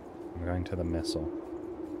 I'm going to the missile.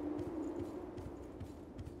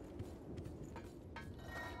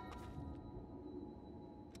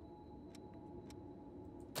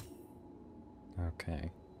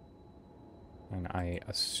 Okay. And I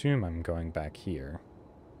assume I'm going back here.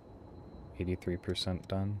 83%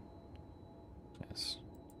 done? Yes.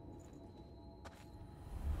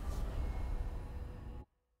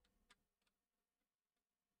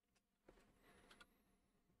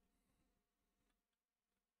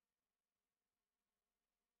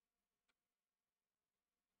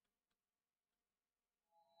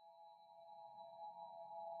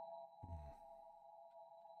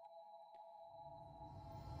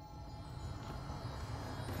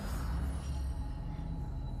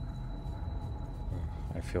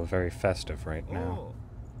 I feel very festive right now.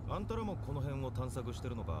 あんたらもこの辺を探索して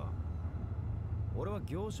るのか。俺は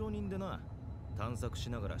行商人でな、探索し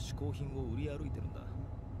ながら嗜好品を売り歩いてるんだ。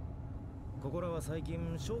ここらは最近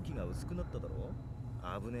正気が薄くなっただろ。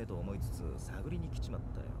危ねえと思いつつ探りに来ちまっ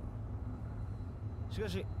たよ。しか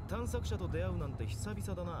し探索者と出会うなんて久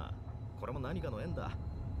々だな。これも何かの縁だ。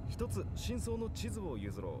一つ真相の地図を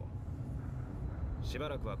譲ろう。 しば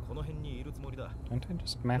らくはこの辺にいるつもりだ。 Can't I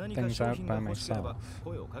just map things out by myself?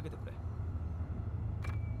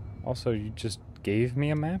 Also, you just gave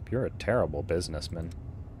me a map? You're a terrible businessman.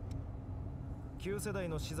 旧世代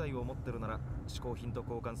の資材を持ってるなら嗜好品と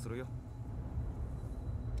交換するよ。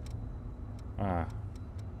 Ah.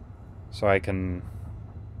 So I can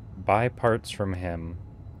buy parts from him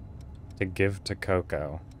to give to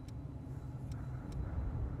Coco.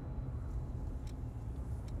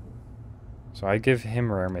 So I give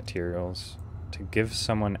him rare materials to give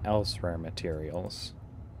someone else rare materials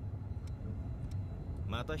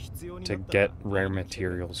to get rare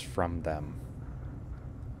materials from them.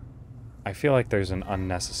 I feel like there's an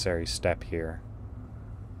unnecessary step here.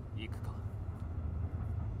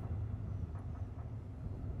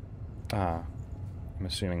 Ah, I'm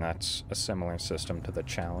assuming that's a similar system to the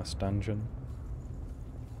Chalice dungeon.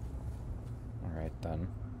 Alright then.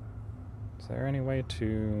 Is there any way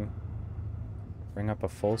to bring up a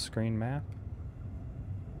full screen map?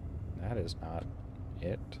 That is not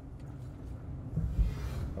it.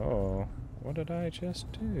 Oh, what did I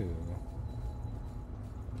just do?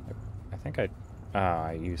 I think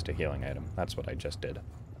I used a healing item. That's what I just did.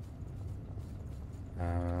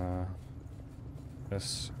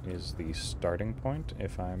 This is the starting point,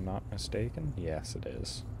 if I'm not mistaken. Yes, it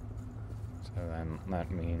is. So then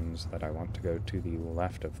that means that I want to go to the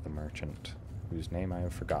left of the merchant, whose name I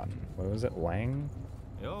have forgotten. What was it? Lang?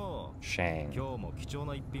 Shang. Okay,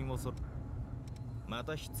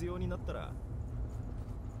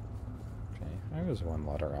 I was one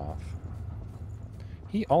letter off.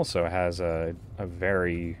 He also has a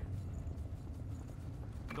very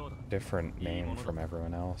different name from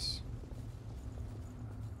everyone else.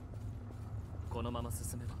 I'm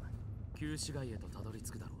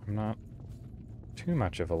not too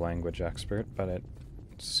much of a language expert, but it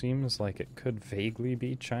seems like it could vaguely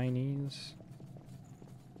be Chinese.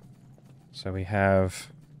 So we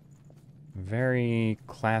have very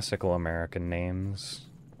classical American names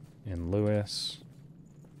in Lewis.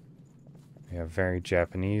 We have very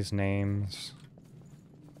Japanese names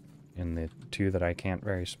in the two that I can't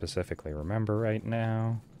very specifically remember right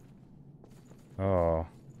now. Oh,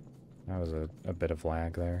 that was a bit of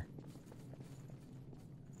lag there.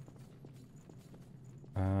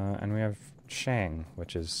 And we have Shang,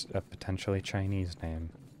 which is a potentially Chinese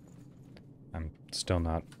name. I'm still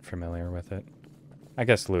not familiar with it. I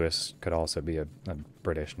guess Lewis could also be a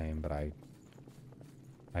British name, but I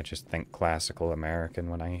just think classical American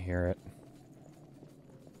when I hear it.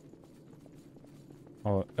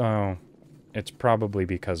 Oh, it's probably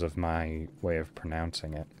because of my way of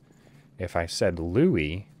pronouncing it. If I said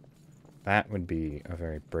Louis, that would be a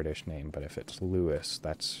very British name, but if it's Lewis,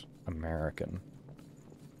 that's American.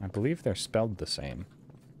 I believe they're spelled the same.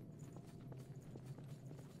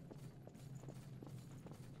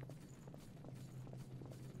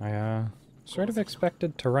 I, sort of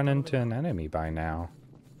expected to run into an enemy by now.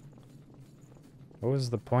 What was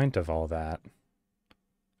the point of all that?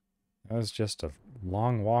 That was just a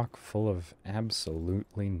long walk full of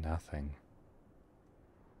absolutely nothing.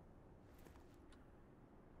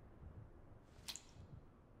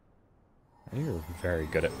 You're very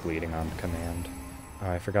good at bleeding on command.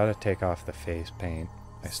 Oh, I forgot to take off the face paint.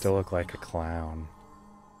 I still look like a clown.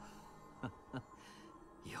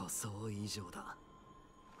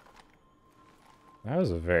 That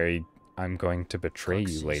was a very I'm going to betray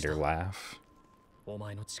you later laugh.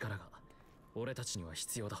 I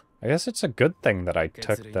guess it's a good thing that I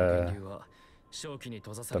took the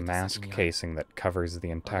mask casing that covers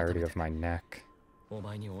the entirety of my neck.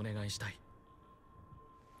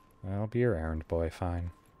 I'll be your errand boy,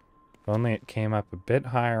 fine. If only it came up a bit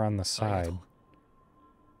higher on the side.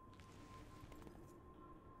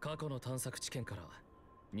 過去の探索地点から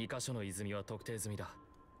2カ所の泉は特定済みだ。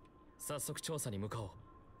早速調査に向かおう。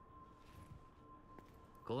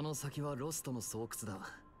この先はロストの巣窟だ。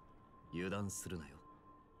油断するなよ。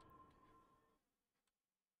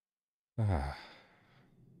Ah.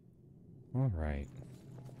 All right.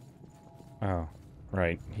 Oh,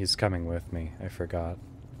 right. He's coming with me. I forgot.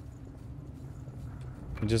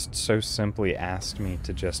 He just so simply asked me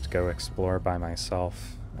to just go explore by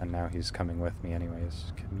myself, and now he's coming with me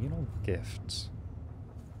anyways. Communal gifts.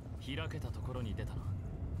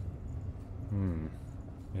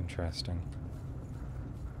 Interesting.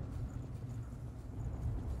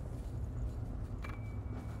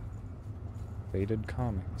 Faded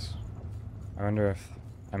comics. I wonder if...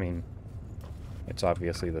 I mean, it's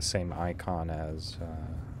obviously the same icon as...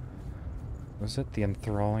 was it the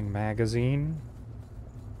Enthralling Magazine?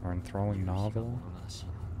 Or Enthralling Novel?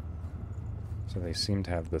 So they seem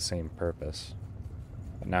to have the same purpose.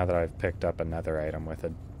 But now that I've picked up another item with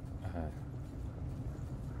a...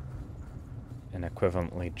 an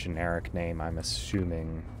equivalently generic name, I'm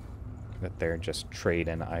assuming that they're just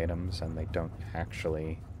trade-in items and they don't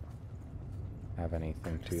actually have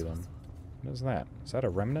anything to them. What is that? Is that a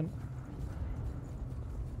remnant?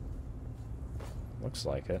 Looks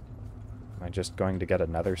like it. Am I just going to get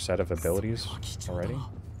another set of abilities already?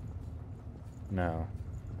 No.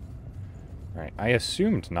 Alright, I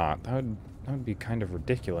assumed not. That would be kind of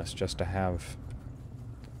ridiculous just to have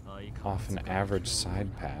off an average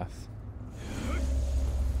side path.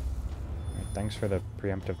 Right, thanks for the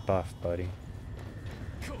preemptive buff, buddy.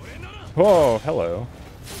 Whoa, hello.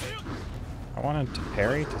 I wanted to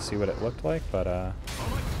parry to see what it looked like, but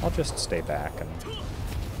I'll just stay back and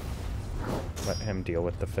let him deal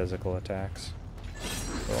with the physical attacks.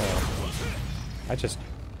 Cool. I just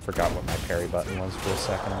forgot what my parry button was for a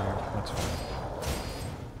second there. That's fine.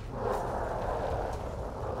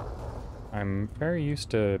 I'm very used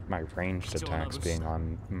to my ranged attacks being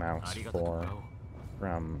on mouse 4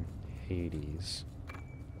 from Hades.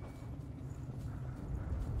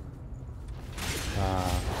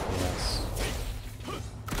 Ah, yes.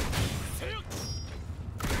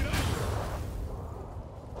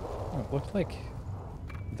 Oh, it looked like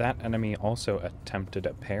that enemy also attempted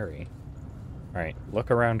a parry. Alright,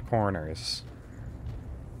 look around corners.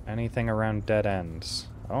 Anything around dead ends.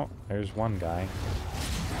 Oh, there's one guy.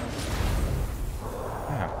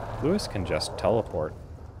 Wow, Lewis can just teleport.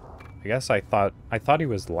 I guess I thought he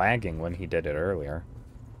was lagging when he did it earlier.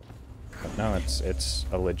 But no, it's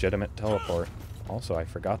a legitimate teleport. Also, I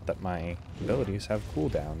forgot that my abilities have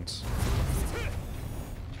cooldowns.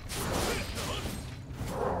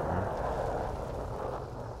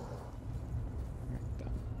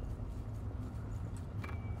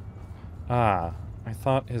 Ah, I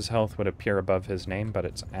thought his health would appear above his name, but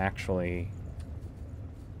it's actually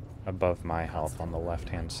above my health on the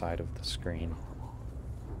left-hand side of the screen.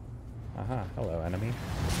 Aha, hello, enemy.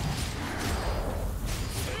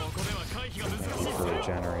 Thank you for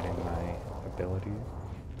regenerating my ability.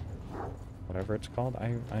 Whatever it's called,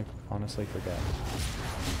 I honestly forget.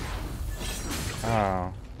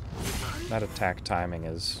 Oh, that attack timing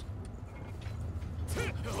is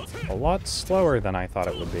a lot slower than I thought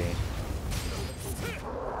it would be.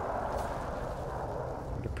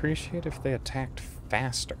 I'd appreciate if they attacked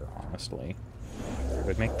faster, honestly. It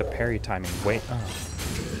would make the parry timing way... Oh.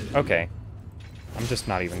 Okay. I'm just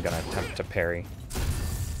not even gonna attempt to parry.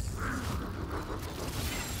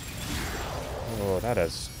 Oh, that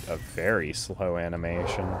is a very slow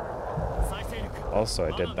animation.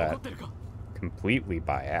 Also, I did that completely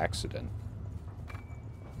by accident.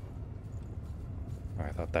 Oh,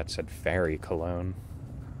 I thought that said fairy cologne.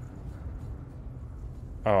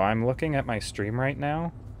 Oh, I'm looking at my stream right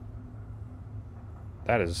now.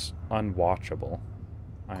 That is unwatchable.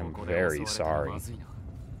 I'm very sorry.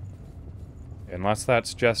 Unless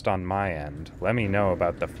that's just on my end. Let me know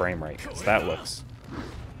about the frame rate, because that looks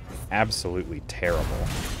absolutely terrible.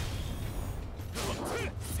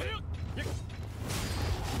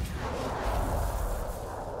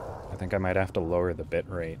 think I might have to lower the bit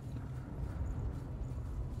rate.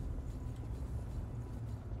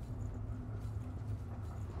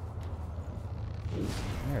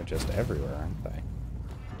 They're just everywhere, aren't they?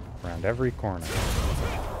 Around every corner.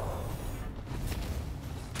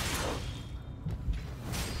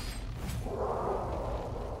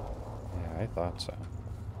 Yeah, I thought so.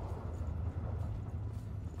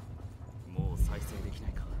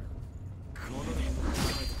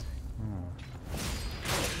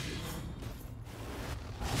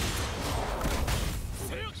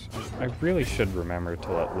 I really should remember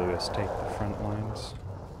to let Lewis take the front lines.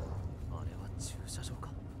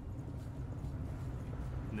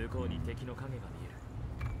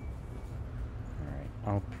 Alright,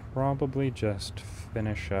 I'll probably just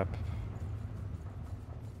finish up...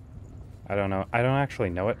 I don't know. I don't actually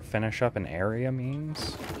know what finish up an area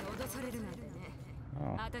means.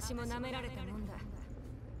 Oh.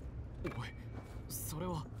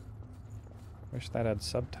 Wish that had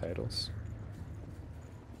subtitles.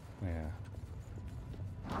 Yeah.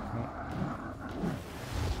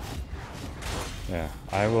 Yeah,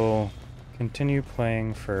 I will continue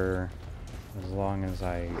playing for as long as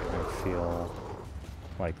I feel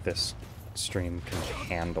like this stream can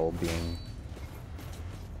handle being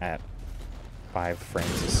at 5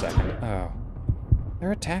 frames a second. Oh.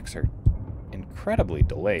 Their attacks are incredibly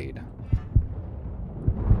delayed.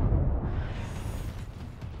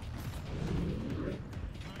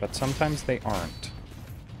 But sometimes they aren't.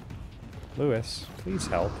 Lewis, please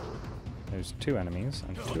help. There's 2 enemies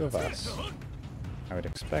and 2 of us. I would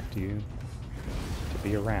expect you to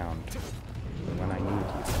be around when I need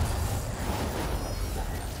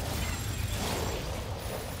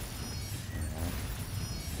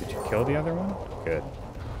you. Did you kill the other one? Good.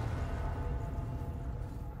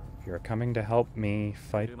 If you're coming to help me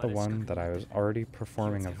fight the one that I was already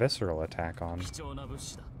performing a visceral attack on,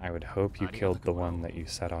 I would hope you killed the one that you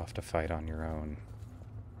set off to fight on your own.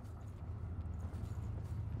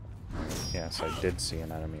 Yes, I did see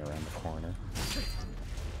an enemy around the corner.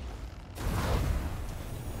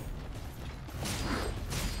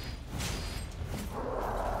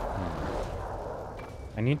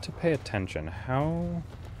 I need to pay attention. How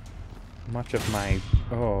much of my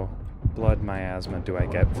blood miasma do I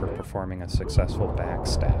get for performing a successful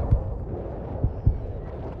backstab?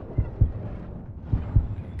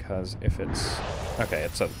 Because if it's okay,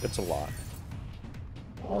 it's a lot.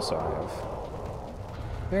 Also, I have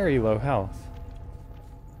very low health.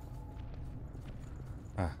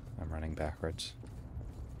 Ah, I'm running backwards.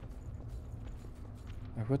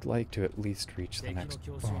 I would like to at least reach the next...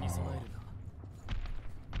 Oh.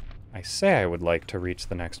 I say I would like to reach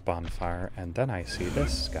the next bonfire, and then I see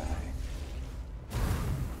this guy.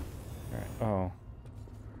 Right.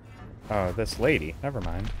 Oh, this lady. Never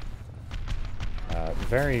mind.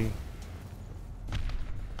 Very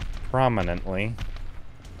prominently.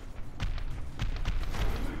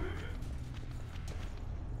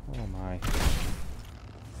 Oh my.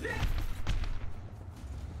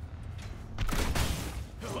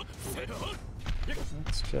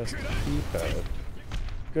 Let's just keep a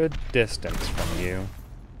good distance from you.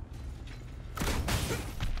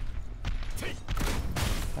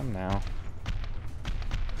 Come now.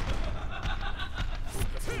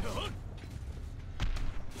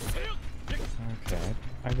 Okay,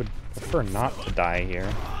 I would prefer not to die here.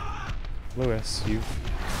 Lewis, you...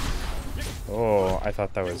 Oh, I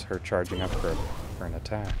thought that was her charging up for an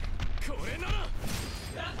attack.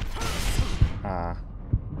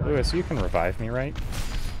 Lewis, you can revive me, right?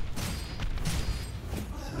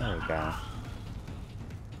 There we go.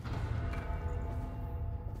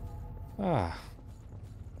 How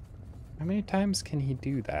many times can he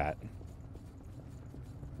do that?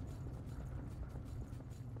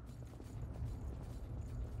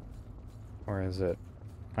 Or is it...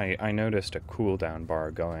 I noticed a cooldown bar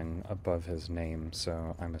going above his name,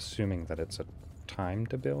 so I'm assuming that it's a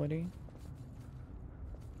timed ability?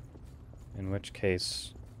 In which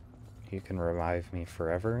case, he can revive me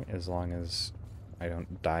forever as long as I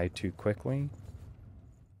don't die too quickly.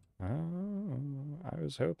 Oh, I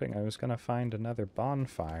was hoping I was gonna find another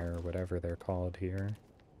bonfire, or whatever they're called here.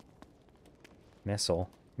 Missile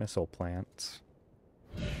plants.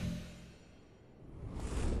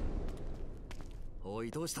 おい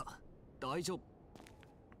どうした大丈夫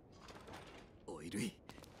おいルイ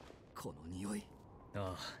この匂い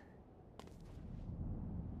ああ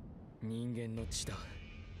人間の血だ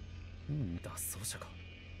脱走者か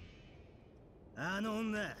あの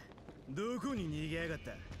女どこに逃げやがっ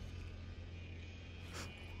た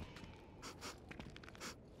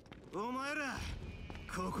お前ら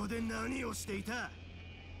ここで何をしていた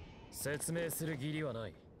説明する義理はな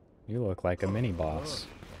い You look like a mini-boss.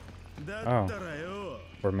 Oh.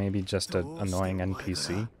 Or maybe just an annoying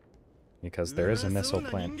NPC. Because there is a missile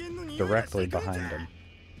plant directly behind him.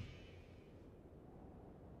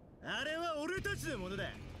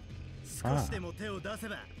 Ah.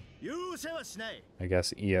 I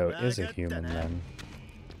guess Io is a human then.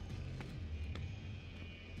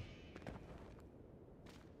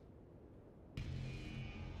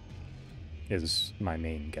 Is my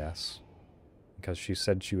main guess. Because she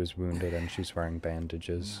said she was wounded and she's wearing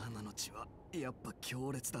bandages.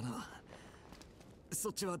 そ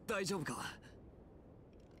っちは大丈夫か。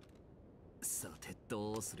さて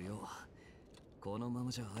どうするよ。このまま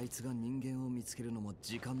じゃあいつが人間を見つけるのも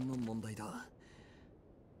時間の問題だ。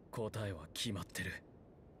答えは決まってる。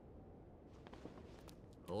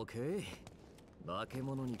Okay。化け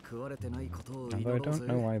物に食われてないことを Although I don't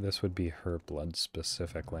know why this would be her blood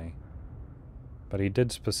specifically. But he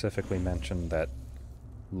did specifically mention that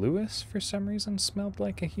Lewis, for some reason, smelled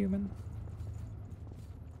like a human.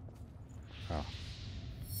 Oh.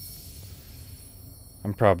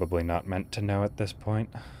 I'm probably not meant to know at this point.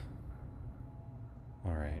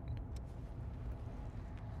 Alright.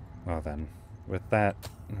 Well then, with that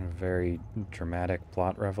very dramatic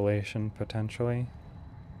plot revelation, potentially,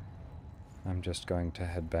 I'm just going to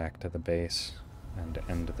head back to the base and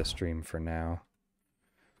end the stream for now.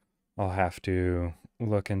 I'll have to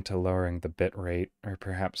look into lowering the bitrate, or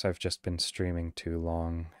perhaps I've just been streaming too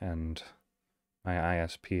long and my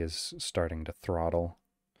ISP is starting to throttle.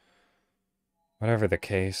 Whatever the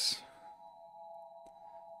case,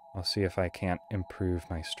 I'll see if I can't improve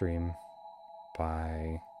my stream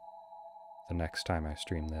by the next time I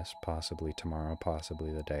stream this, possibly tomorrow,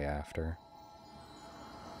 possibly the day after.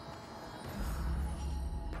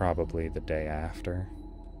 Probably the day after,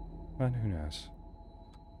 but who knows.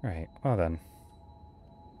 Right, well then.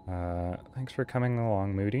 Thanks for coming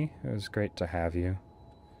along, Moody. It was great to have you,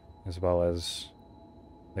 as well as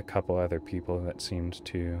the couple other people that seemed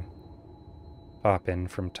to pop in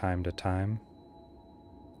from time to time.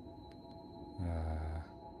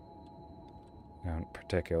 I don't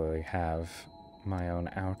particularly have my own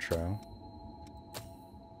outro.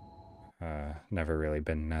 Never really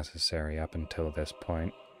been necessary up until this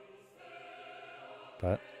point.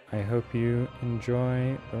 But I hope you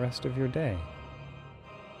enjoy the rest of your day.